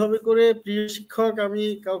ওইভাবে করে প্রিয় শিক্ষক আমি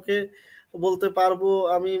কাউকে বলতে পারবো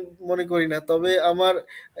আমি মনে করি না। তবে আমার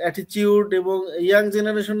অ্যাটিটিউড এবং ইয়াং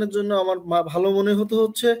জেনারেশনের জন্য আমার ভালো মনে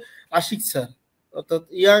হচ্ছে আশিক স্যার, অর্থাৎ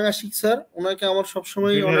ইয়াং আশিক স্যার। ওনাকে আমার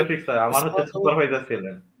সবসময় জুনিয়র অনেক অফিসার আমার হচ্ছে সুপারভাইজার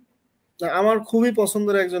ছিলেন। আমার খুবই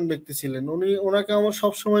পছন্দের একজন ব্যক্তি ছিলেন উনি। ওনাকে আমার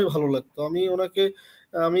সবসময় ভালো লাগতো।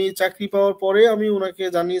 আমি চাকরি পাওয়ার পরে আমি ওনাকে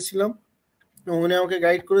জানিয়েছিলাম, উনি আমাকে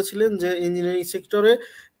গাইড করেছিলেন যে ইঞ্জিনিয়ারিং সেক্টরে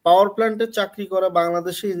পাওয়ার প্ল্যান্টে চাকরি করা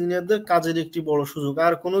বাংলাদেশে ইঞ্জিনিয়ারদের কাজের একটি বড় সুযোগ।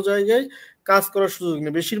 আর কোনো জায়গায় কাজ করার সুযোগ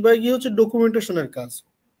নেই, বেশিরভাগই হচ্ছে ডকুমেন্টেশনের কাজ।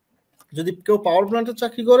 যদি কেউ পাওয়ার প্ল্যান্টে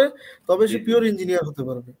চাকরি করে তবে জি সে জি পিওর ইঞ্জিনিয়ার হতে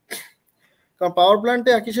পারবে। কারণ পাওয়ার প্ল্যান্টে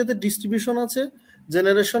একই সাথে ডিস্ট্রিবিউশন আছে,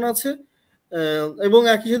 জেনারেশন আছে, এবং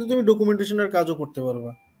একই সাথে তুমি ডকুমেন্টেশনের কাজও করতে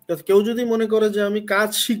পারবা। কেউ যদি মনে করে যে আমি কাজ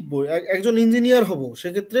শিখবো, একজন ইঞ্জিনিয়ার হব,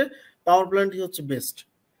 সেক্ষেত্রে পাওয়ার প্ল্যান্টই হচ্ছে বেস্ট।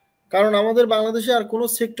 কারণ আমাদের বাংলাদেশে আর কোনো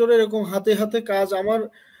সেক্টরে এরকম হাতে হাতে কাজ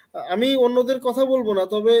আমি অন্যদের কথা বলবো না,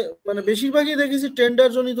 তবে মানে বেশিরভাগই দেখেছি টেন্ডার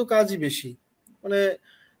জনিত কাজই বেশি। মানে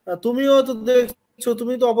তুমিও তো দেখছো,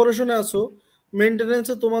 তুমি তো অপারেশনে আছো,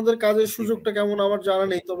 মেইনটেনেন্সে তোমাদের কাজের জি ভাই। সুযোগটা কেমন আমার জানা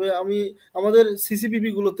নেই, তবে আমাদের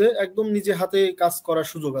সিসিপিবি গুলোতে একদম নিজে হাতে কাজ করার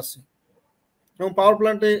সুযোগ আছে, এবং পাওয়ার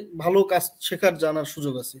প্ল্যান্টে ভালো কাজ শেখার জানার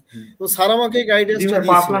সুযোগ আছে। তো স্যার আমাকে জি গাইডেন্সটা ভাই,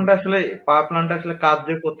 দিয়েছিলেন। পাওয়ার প্ল্যান্টে আসলে কাজ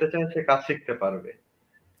যে করতে চায় সে কাজ শিখতে পারবে।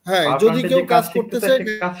 হ্যাঁ, পাওয়ার যদি প্ল্যান্টে কেউ যে কাজ কাজ শিখতে করতে চায় চায়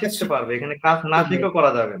সে কাজ কাজ শিখতে পারবে, এখানে কাজ না শিখতে পারে। শিখেও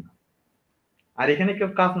করা যাবে না। আর এখানে কেউ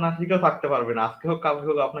কাজ না শিখেও থাকতে পারবে না, আজকে হোক কালকে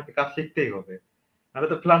হোক আপনাকে কাজ শিখতেই হবে, নাহলে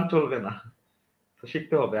তো প্ল্যান চলবে না। তো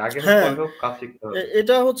শিখতে হবে, আগে হোক হ্যাঁ, পরে হোক কাজ শিখতে হবে।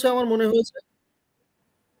 এটা হচ্ছে আমার মনে হয়েছে।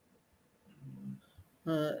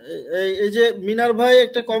 হ্যাঁ, এই যে মিনার ভাই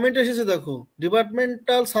একটা কমেন্ট এসেছে দেখো,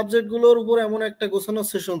 ডিপার্টমেন্টাল সাবজেক্ট গুলোর উপর এমন একটা গোছানো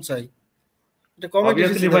সেশন চাই। এটা কমেন্ট এসেছে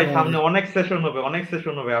অবভিয়াসলি ভাই, দেখো সামনে আমাদের। অনেক সেশন হবে, অনেক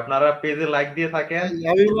সেশন হবে। আপনারা পেজে লাইক দিয়ে থাকেন,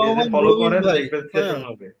 হাবিবুর পেজে রহমান ফলো রবিন করেন, ভাই। দেখবেন হ্যাঁ, সেশন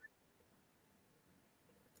হবে।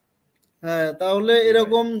 হ্যাঁ, তাহলে জি ভাই।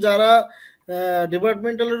 এরকম যারা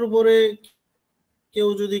ডিপার্টমেন্টালের উপরে কেউ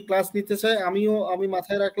যদি ক্লাস নিতে চায়, আমি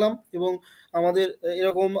মাথায় রাখলাম, এবং আমাদের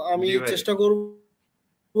এরকম আমি জি ভাই। চেষ্টা করব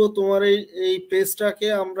তোমার এই পেজটাকে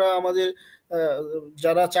আমরা আমাদের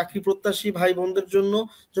যারা চাকরি প্রত্যাশী ভাই বোনদের জন্য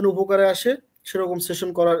যেন উপকারে আসে সেরকম সেশন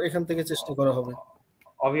করার এখান থেকে চেষ্টা করা হবে।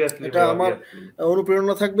 অবভিয়াসলি এটা ভাই, আমার অবভিয়াসলি।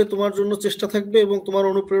 অনুপ্রেরণা থাকবে, তোমার জন্য চেষ্টা থাকবে, এবং তোমার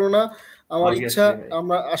অনুপ্রেরণা আমার ইচ্ছা। অবভিয়াসলি ভাই।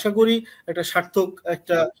 আমরা আশা করি একটা সার্থক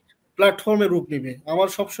একটা প্ল্যাটফর্মে রূপ নেবে। আমার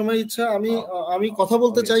সবসময় ইচ্ছা আমি কথা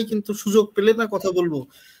বলতে চাই, কিন্তু সুযোগ পেলে না কথা বলবো।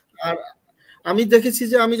 আর আমি দেখেছি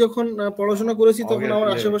যে আমি যখন পড়াশোনা করেছি তখন আমার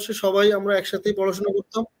আশেপাশে সবাই আমরা একসাথেই পড়াশোনা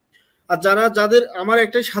করতাম। আর যাদের আমার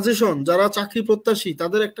একটাই সাজেশন, যারা চাকরি প্রত্যাশী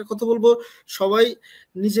তাদের একটা কথা বলবো, সবাই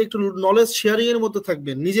নিজে একটু নলেজ শেয়ারিং এর মধ্যে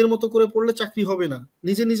থাকবেন। নিজের মতো করে পড়লে চাকরি হবে না,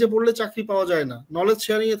 নিজে পড়লে চাকরি পাওয়া যায় না, নলেজ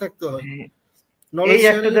শেয়ারিং এ থাকতে হয়। নলেজ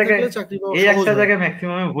শেয়ারিং এ থাকলে চাকরি পাওয়া সহজ হয়। এই একটা জায়গায়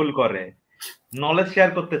ম্যাক্সিমাম ভুল করে, নলেজ শেয়ার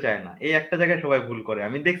করতে চায় না। এই একটা জায়গায় সবাই ভুল করে।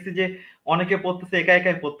 আমি দেখছি যে অনেকে পড়তেছে, একা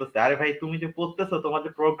একাই পড়তেছে। আরে ভাই, তুমি যে পড়তেছো, তোমার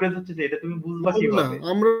যে প্রোগ্রেস হচ্ছে যে এটা তুমি বুঝবা কিভাবে?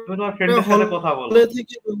 তুমি তোমার ফ্রেন্ডের সাথে কথা বলো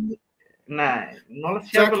না, নলেজ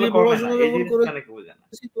শেয়ার করলে কমে না, এই জিনিসটা অনেকে বোঝে না।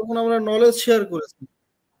 তখন আমরা নলেজ শেয়ার করেছি।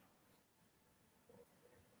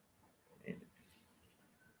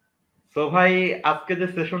 সো ভাই, আজকে যে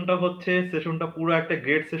সেশনটা হচ্ছে, সেশনটা পুরো একটা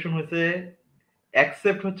গ্রেট সেশন হয়েছে।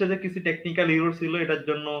 অ্যাকসেপ্ট হচ্ছে যে কিছু টেকনিক্যাল ইরর ছিল, এটার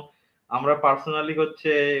জন্য আমরা পার্সোনালি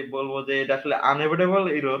হচ্ছে বলবো যে এটা আসলে আনএভয়েডেবল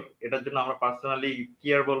ইরর। এটার জন্য আমরা পার্সোনালি কি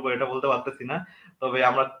আর বলবো এটা বলতে পারতেছি না। তবে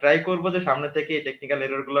আমরা ট্রাই করবো যে সামনে থেকে এই টেকনিক্যাল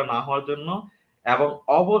এরর গুলো না হওয়ার জন্য। এবং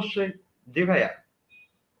অবশ্যই, জি ভাইয়া,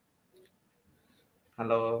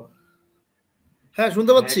 হ্যালো, হ্যাঁ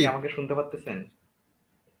শুনতে পাচ্ছি। আমাকে শুনতে পাচ্ছেন?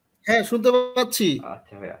 হ্যাঁ শুনতে পাচ্ছি।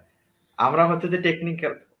 আচ্ছা ভাইয়া, আমরা হচ্ছে যে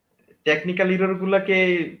টেকনিক্যাল ইরর গুলাকে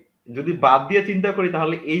যদি বাদ দিয়ে চিন্তা করি,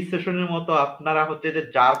 তাহলে এই সেশনের মতো আপনারা হচ্ছে যে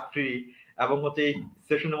জার্ক ফ্রি এবং হচ্ছে এই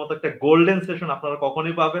সেশনের মতো একটা গোল্ডেন সেশন আপনারা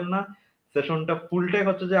কখনোই পাবেন না। সেশনটা ফুলটাই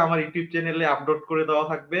হচ্ছে যে আমার ইউটিউব চ্যানেলে আপলোড করে দেওয়া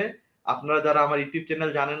থাকবে। আপনারা যারা আমার ইউটিউব চ্যানেল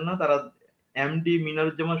জানেন না, তারা এমডি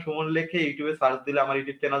মিনারুজ্জামান সুমন লিখে ইউটিউবে সার্চ দিলে আমার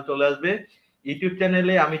ইউটিউব চ্যানেল চলে আসবে। ইউটিউব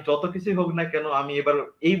চ্যানেলে আমি যত কিছুই হোক না কেন, আমি এবার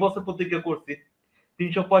এই বছর প্রতিজ্ঞা করছি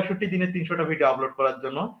 365 দিনে 300টা ভিডিও আপলোড করার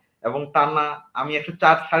জন্য। এবং টানা আমি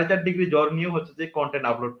 104.5 ডিগ্রি জ্বর নিয়েও হচ্ছে যে কন্টেন্ট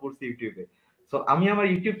আপলোড করছি ইউটিউবে। তো আমি আমার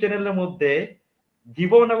ইউটিউব চ্যানেলের মধ্যে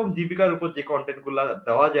জীবন এবং জীবিকার উপর যে কন্টেন্ট গুলা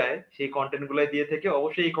দেওয়া যায়, সেই কন্টেন্ট গুলাই দিয়ে থেকে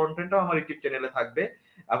অবশ্যই এই কন্টেন্টটাও আমার ইউটিউব চ্যানেলে থাকবে।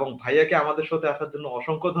 এবং ভাইয়াকে আমাদের সাথে আসার জন্য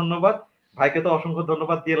অসংখ্য ধন্যবাদ। ভাইকে তো অসংখ্য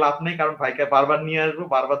ধন্যবাদ দিয়ে লাভ নেই, কারণ ভাইকে বারবার নিয়ে আসবো,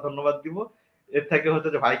 বারবার ধন্যবাদ দিব। এর থেকে হচ্ছে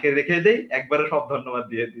যে ভাইকে রেখে দেই, একবারে সব ধন্যবাদ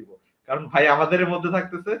দিয়ে দিব, কারণ ভাই আমাদের মধ্যে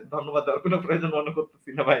থাকতেছে, ধন্যবাদ দেওয়ার কোনো প্রয়োজন মনে করতেছি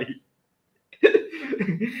না ভাই।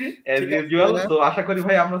 Age usual. তো আশা করি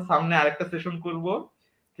ভাই আমরা সামনে আরেকটা সেশন করব,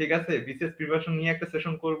 ঠিক আছে? বিসিএস প্রিপারেশন নিয়ে একটা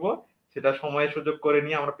সেশন করব, সেটা সময় সুযোগ করে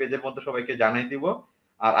নিয়ে আমরা পেজের মধ্যে সবাইকে জানাই দিব।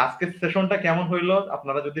 আর আজকের সেশনটা কেমন হইলো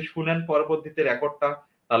আপনারা যদি শুনেন পরবর্তীতে রেকর্ডটা,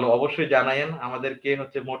 তাহলে অবশ্যই জানায়েন, আমাদেরকে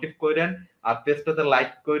হচ্ছে মোটিভ করেন। আর পেজটাতে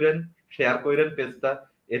লাইক করেন, শেয়ার করেন পেজটা।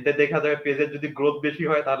 এতে দেখা যাবে পেজের যদি গ্রোথ বেশি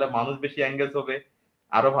হয়, তাহলে মানুষ বেশি এঙ্গেজ হবে,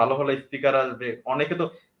 আরো ভালো ভালো স্পিকার আসবে। অনেকে তো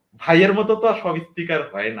ভাইয়ের মতো তো আর সব স্পিকার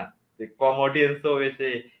হয় না, যে কম অডিয়েন্সও এসে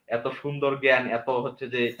এত সুন্দর জ্ঞান, এত হচ্ছে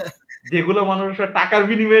যে যেগুলো মানুষ টাকার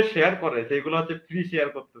বিনিময়ে শেয়ার করে, সেগুলো হচ্ছে ফ্রি শেয়ার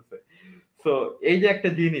করতেছে। তো এই যে একটা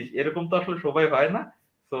জিনিস, এরকম তো আসলে সবাই হয় না।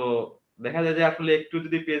 তো দেখা যায় যে আসলে একটু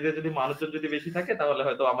যদি পেজে যদি মানুষজন যদি বেশি থাকে, তাহলে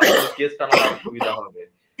হয়তো আমাদের গেস্ট আনার আরো সুবিধা হবে।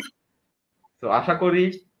 তো আশা করি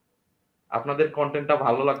আপনাদের কন্টেন্টটা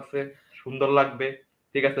ভালো লাগছে, সুন্দর লাগবে,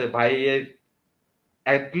 ঠিক আছে? ভাইয়ের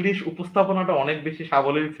অ্যাটলিস্ট উপস্থাপনাটা অনেক বেশি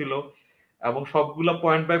সাবলীল ছিল, এবং সবগুলো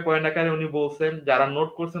পয়েন্ট বাই পয়েন্ট আকারে উনি বলছেন। যারা নোট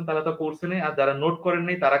করছেন তারা তো করছেনই, আর যারা নোট করেন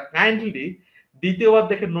নাই তারা কাইন্ডলি দ্বিতীয়বার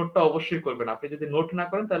দেখে নোটটা অবশ্যই করবেন। আপনি যদি নোট না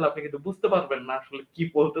করেন, তাহলে আপনি কিন্তু বুঝতে পারবেন না আসলে কি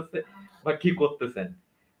বলতেছে বা কি করতেছেন।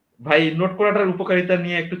 ভাই, নোট করাটার উপকারিতা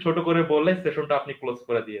নিয়ে একটু ছোট করে বললে সেশনটা আপনি ক্লোজ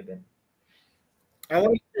করে দিয়ে দেন। আমার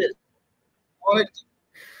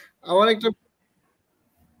একটা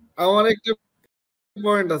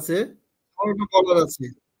পয়েন্ট আছে, আমার একটু বলার আছে।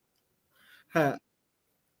 হ্যাঁ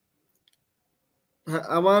হ্যাঁ,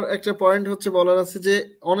 আমার একটা পয়েন্ট হচ্ছে বলার আছে যে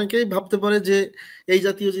অনেকেই ভাবতে পারে যে এই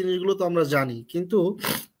জাতীয় জিনিসগুলো তো আমরা জানি, কিন্তু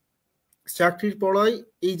চাকরির পড়ায়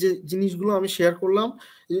এই যে জিনিসগুলো আমি শেয়ার করলাম,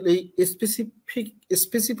 এই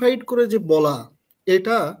স্পেসিফাইড করে যে বলা,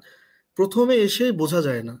 এটা প্রথমে এসে বোঝা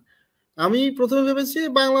যায় না। আমি প্রথমে ভেবেছি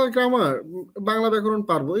বাংলা গ্রামার, বাংলা ব্যাকরণ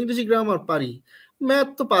পারবো, ইংরেজি গ্রামার পারি, ম্যাথ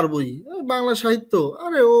তো পারবোই, বাংলা সাহিত্য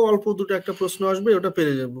আরে ও অল্প দুটো একটা প্রশ্ন আসবে ওটা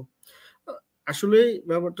পেরে যাব। আসলে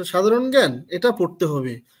ব্যাপারটা সাধারণ জ্ঞান, এটা পড়তে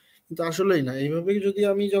হবে, কিন্তু আসলেই না। এইভাবে যদি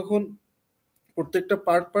আমি যখন প্রত্যেকটা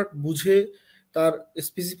পার্ট পার্ট বুঝে তার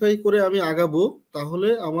স্পেসিফাই করে আমি আগাবো, তাহলে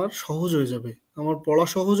আমার সহজ হয়ে যাবে, আমার পড়া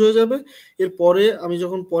সহজ হয়ে যাবে। এরপরে আমি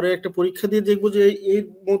যখন পরে একটা পরীক্ষা দিয়ে দেখবো যে এর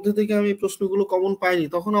মধ্যে থেকে আমি প্রশ্নগুলো কমন পাইনি,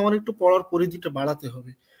 তখন আমার একটু পড়ার পরিধিটা বাড়াতে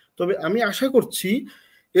হবে। তবে আমি আশা করছি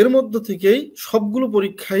এর মধ্যে থেকেই সবগুলো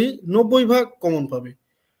পরীক্ষায় 90 ভাগ কমন পাবে।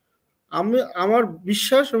 আমার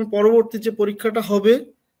বিশ্বাস, আমি পরবর্তী যে পরীক্ষাটা হবে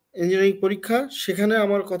ইঞ্জিনিয়ারিং পরীক্ষা, সেখানে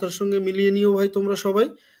আমার কথার সঙ্গে মিলিয়ে নিও ভাই, তোমরা সবাই,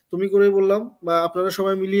 তুমি করে বললাম বা আপনারা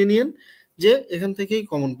সবাই মিলিয়ে নিয়েন যে এখান থেকেই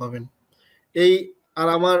কমন পাবেন। এই আর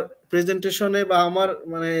আমার প্রেজেন্টেশনে বা আমার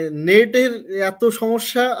মানে নেটের এত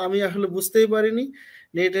সমস্যা আমি আসলে বুঝতেই পারিনি।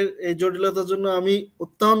 নেটের এই জটিলতার জন্য আমি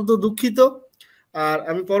অত্যন্ত দুঃখিত। আর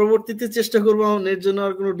আমি পরবর্তীতে চেষ্টা করবো আমার নেট জন্য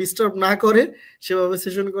আর কোনো ডিস্টার্ব না করে সেভাবে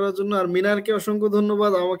সেশন করার জন্য। আর মিনারকে অসংখ্য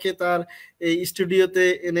ধন্যবাদ আমাকে তার এই স্টুডিওতে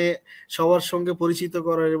এনে সবার সঙ্গে পরিচিত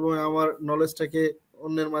করার এবং আমার নলেজটাকে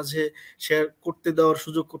অন্যের মাঝে শেয়ার করতে দেওয়ার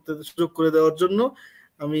সুযোগ করে দেওয়ার জন্য।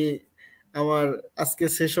 আমি আমার আজকে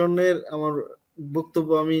সেশনের আমার বক্তব্য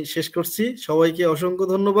আমি শেষ করছি। সবাইকে অসংখ্য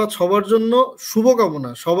ধন্যবাদ, সবার জন্য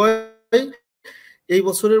শুভকামনা। সবাই এই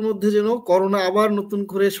বছরের মধ্যে যেন করোনা আবার নতুন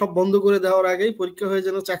করে সব বন্ধ করে দেওয়ার আগেই পরীক্ষা হয়ে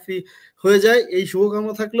যেন চাকরি হয়ে যায়, এই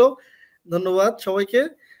শুভকামনা থাকলো। ধন্যবাদ সবাইকে।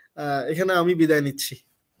 এখানে আমি বিদায় নিচ্ছি।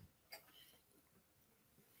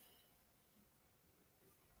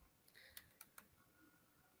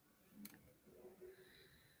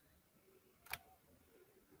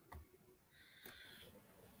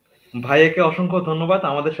 ভাইয়াকে অসংখ্য ধন্যবাদ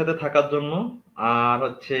আমাদের সাথে থাকার জন্য, আর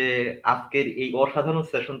হচ্ছে আজকের এই অসাধারণ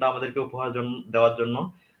সেশনটা আমাদেরকে উপহার দেওয়ার জন্য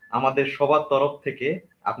আমাদের সবার তরফ থেকে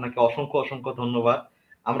আপনাকে অসংখ্য অসংখ্য ধন্যবাদ।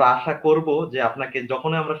 আমরা আশা করব যে আপনাকে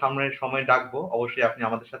যখনই আমরা সামনের সময় ডাকবো অবশ্যই আপনি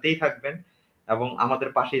আমাদের সাথেই থাকবেন এবং আমাদের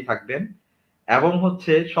পাশেই থাকবেন, এবং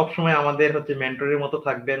হচ্ছে সবসময় আমাদের হচ্ছে মেন্টরের মতো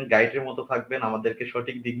থাকবেন, গাইডের মতো থাকবেন, আমাদেরকে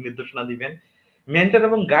সঠিক দিক নির্দেশনা দিবেন। মেন্টর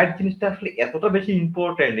এবং গাইড জিনিসটা আসলে এতটা বেশি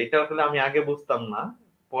ইম্পর্টেন্ট, এটা আসলে আমি আগে বুঝতাম না,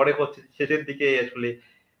 পরে হচ্ছে শেষের দিকে আসলে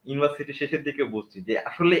ইউনিভার্সিটি শেষের দিকে বুঝছি যে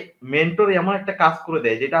আসলে মেন্টর এমন একটা কাজ করে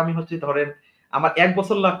দেয় যেটা আমি হচ্ছে ধরেন আমার 1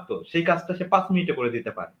 বছর লাগতো সেই কাজটা সে 5 মিনিটে করে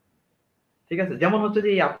দিতে পারে। ঠিক আছে, যেমন হচ্ছে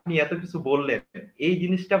যে আপনি এত কিছু বললেন, এই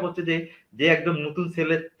জিনিসটা হচ্ছে যে যে একদম নতুন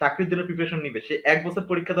ছেলে চাকরির জন্য প্রিপারেশন নিবে সে 1 বছর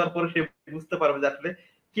পরীক্ষা দেওয়ার পরে সে বুঝতে পারবে যে আসলে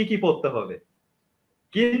কি কি পড়তে হবে।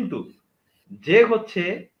 কিন্তু যে হচ্ছে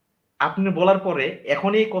আপনি বলার পরে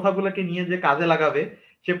এখন এই কথাগুলোকে নিয়ে যে কাজে লাগাবে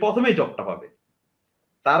সে প্রথমেই জবটা পাবে।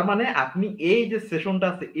 তার মানে আপনি এই যে সেশনটা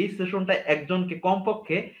আছে এই সেশনটা একজনকে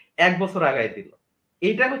কমপক্ষে 1 বছর আগায় দিল।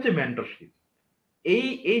 এইটা হচ্ছে মেন্টরশিপ। এই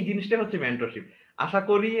এই জিনিসটা হচ্ছে মেন্টরশিপ। আশা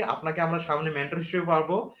করি আপনাকে আমরা সামনে মেন্টর হিসেবে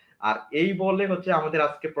পারবো। আর এই বলে হচ্ছে আমাদের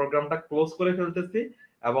আজকে প্রোগ্রামটা ক্লোজ করে ফেলতেছি,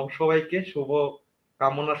 এবং সবাইকে শুভ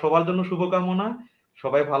কামনা, সবার জন্য শুভ কামনা।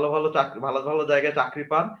 সবাই ভালো ভালো চাকরি, ভালো ভালো জায়গায় চাকরি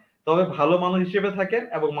পান, তবে ভালো মানুষ হিসেবে থাকেন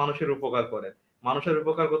এবং মানুষের উপকার করেন। মানুষের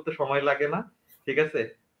উপকার করতে সময় লাগে না, ঠিক আছে,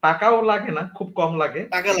 টাকাও লাগে না, খুব কম লাগে,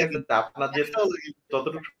 টাকা ঠিক লাগে, আছে। আপনার যে টাকাও লাগে।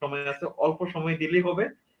 যতটুকু সময় আছে অল্প সময় দিলেই হবে।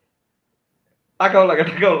 টাকাও লাগে,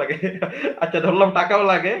 টাকাও লাগে। আচ্ছা ধরলাম টাকাও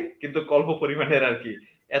লাগে, কিন্তু অল্প পরিমাণের আর কি,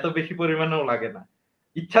 এত বেশি পরিমাণেও লাগে না।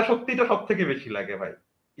 ইচ্ছা শক্তিটা সব থেকে বেশি লাগে ভাই।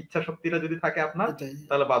 ইচ্ছা শক্তিটা যদি থাকে আপনার এটাই।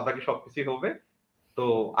 তাহলে বাদ বাকি সবকিছুই হবে। তো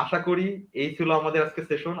আশা করি এই ছিল আমাদের আজকে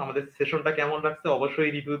সেশন। আমাদের সেশনটা কেমন লাগছে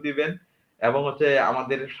অবশ্যই রিভিউ দিবেন এবং হচ্ছে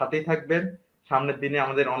আমাদের সাথেই থাকবেন। সামনের দিনে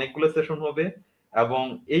আমাদের অনেকগুলো সেশন হবে, এবং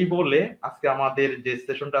এই বলে আজকে আমাদের যে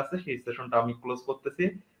সেশনটা আছে সেই সেশনটা আমি ক্লোজ করতেছি।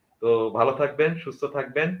 তো ভালো থাকবেন, সুস্থ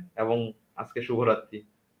থাকবেন, এবং আজকে শুভরাত্রি।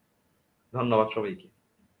 ধন্যবাদ সবাইকে।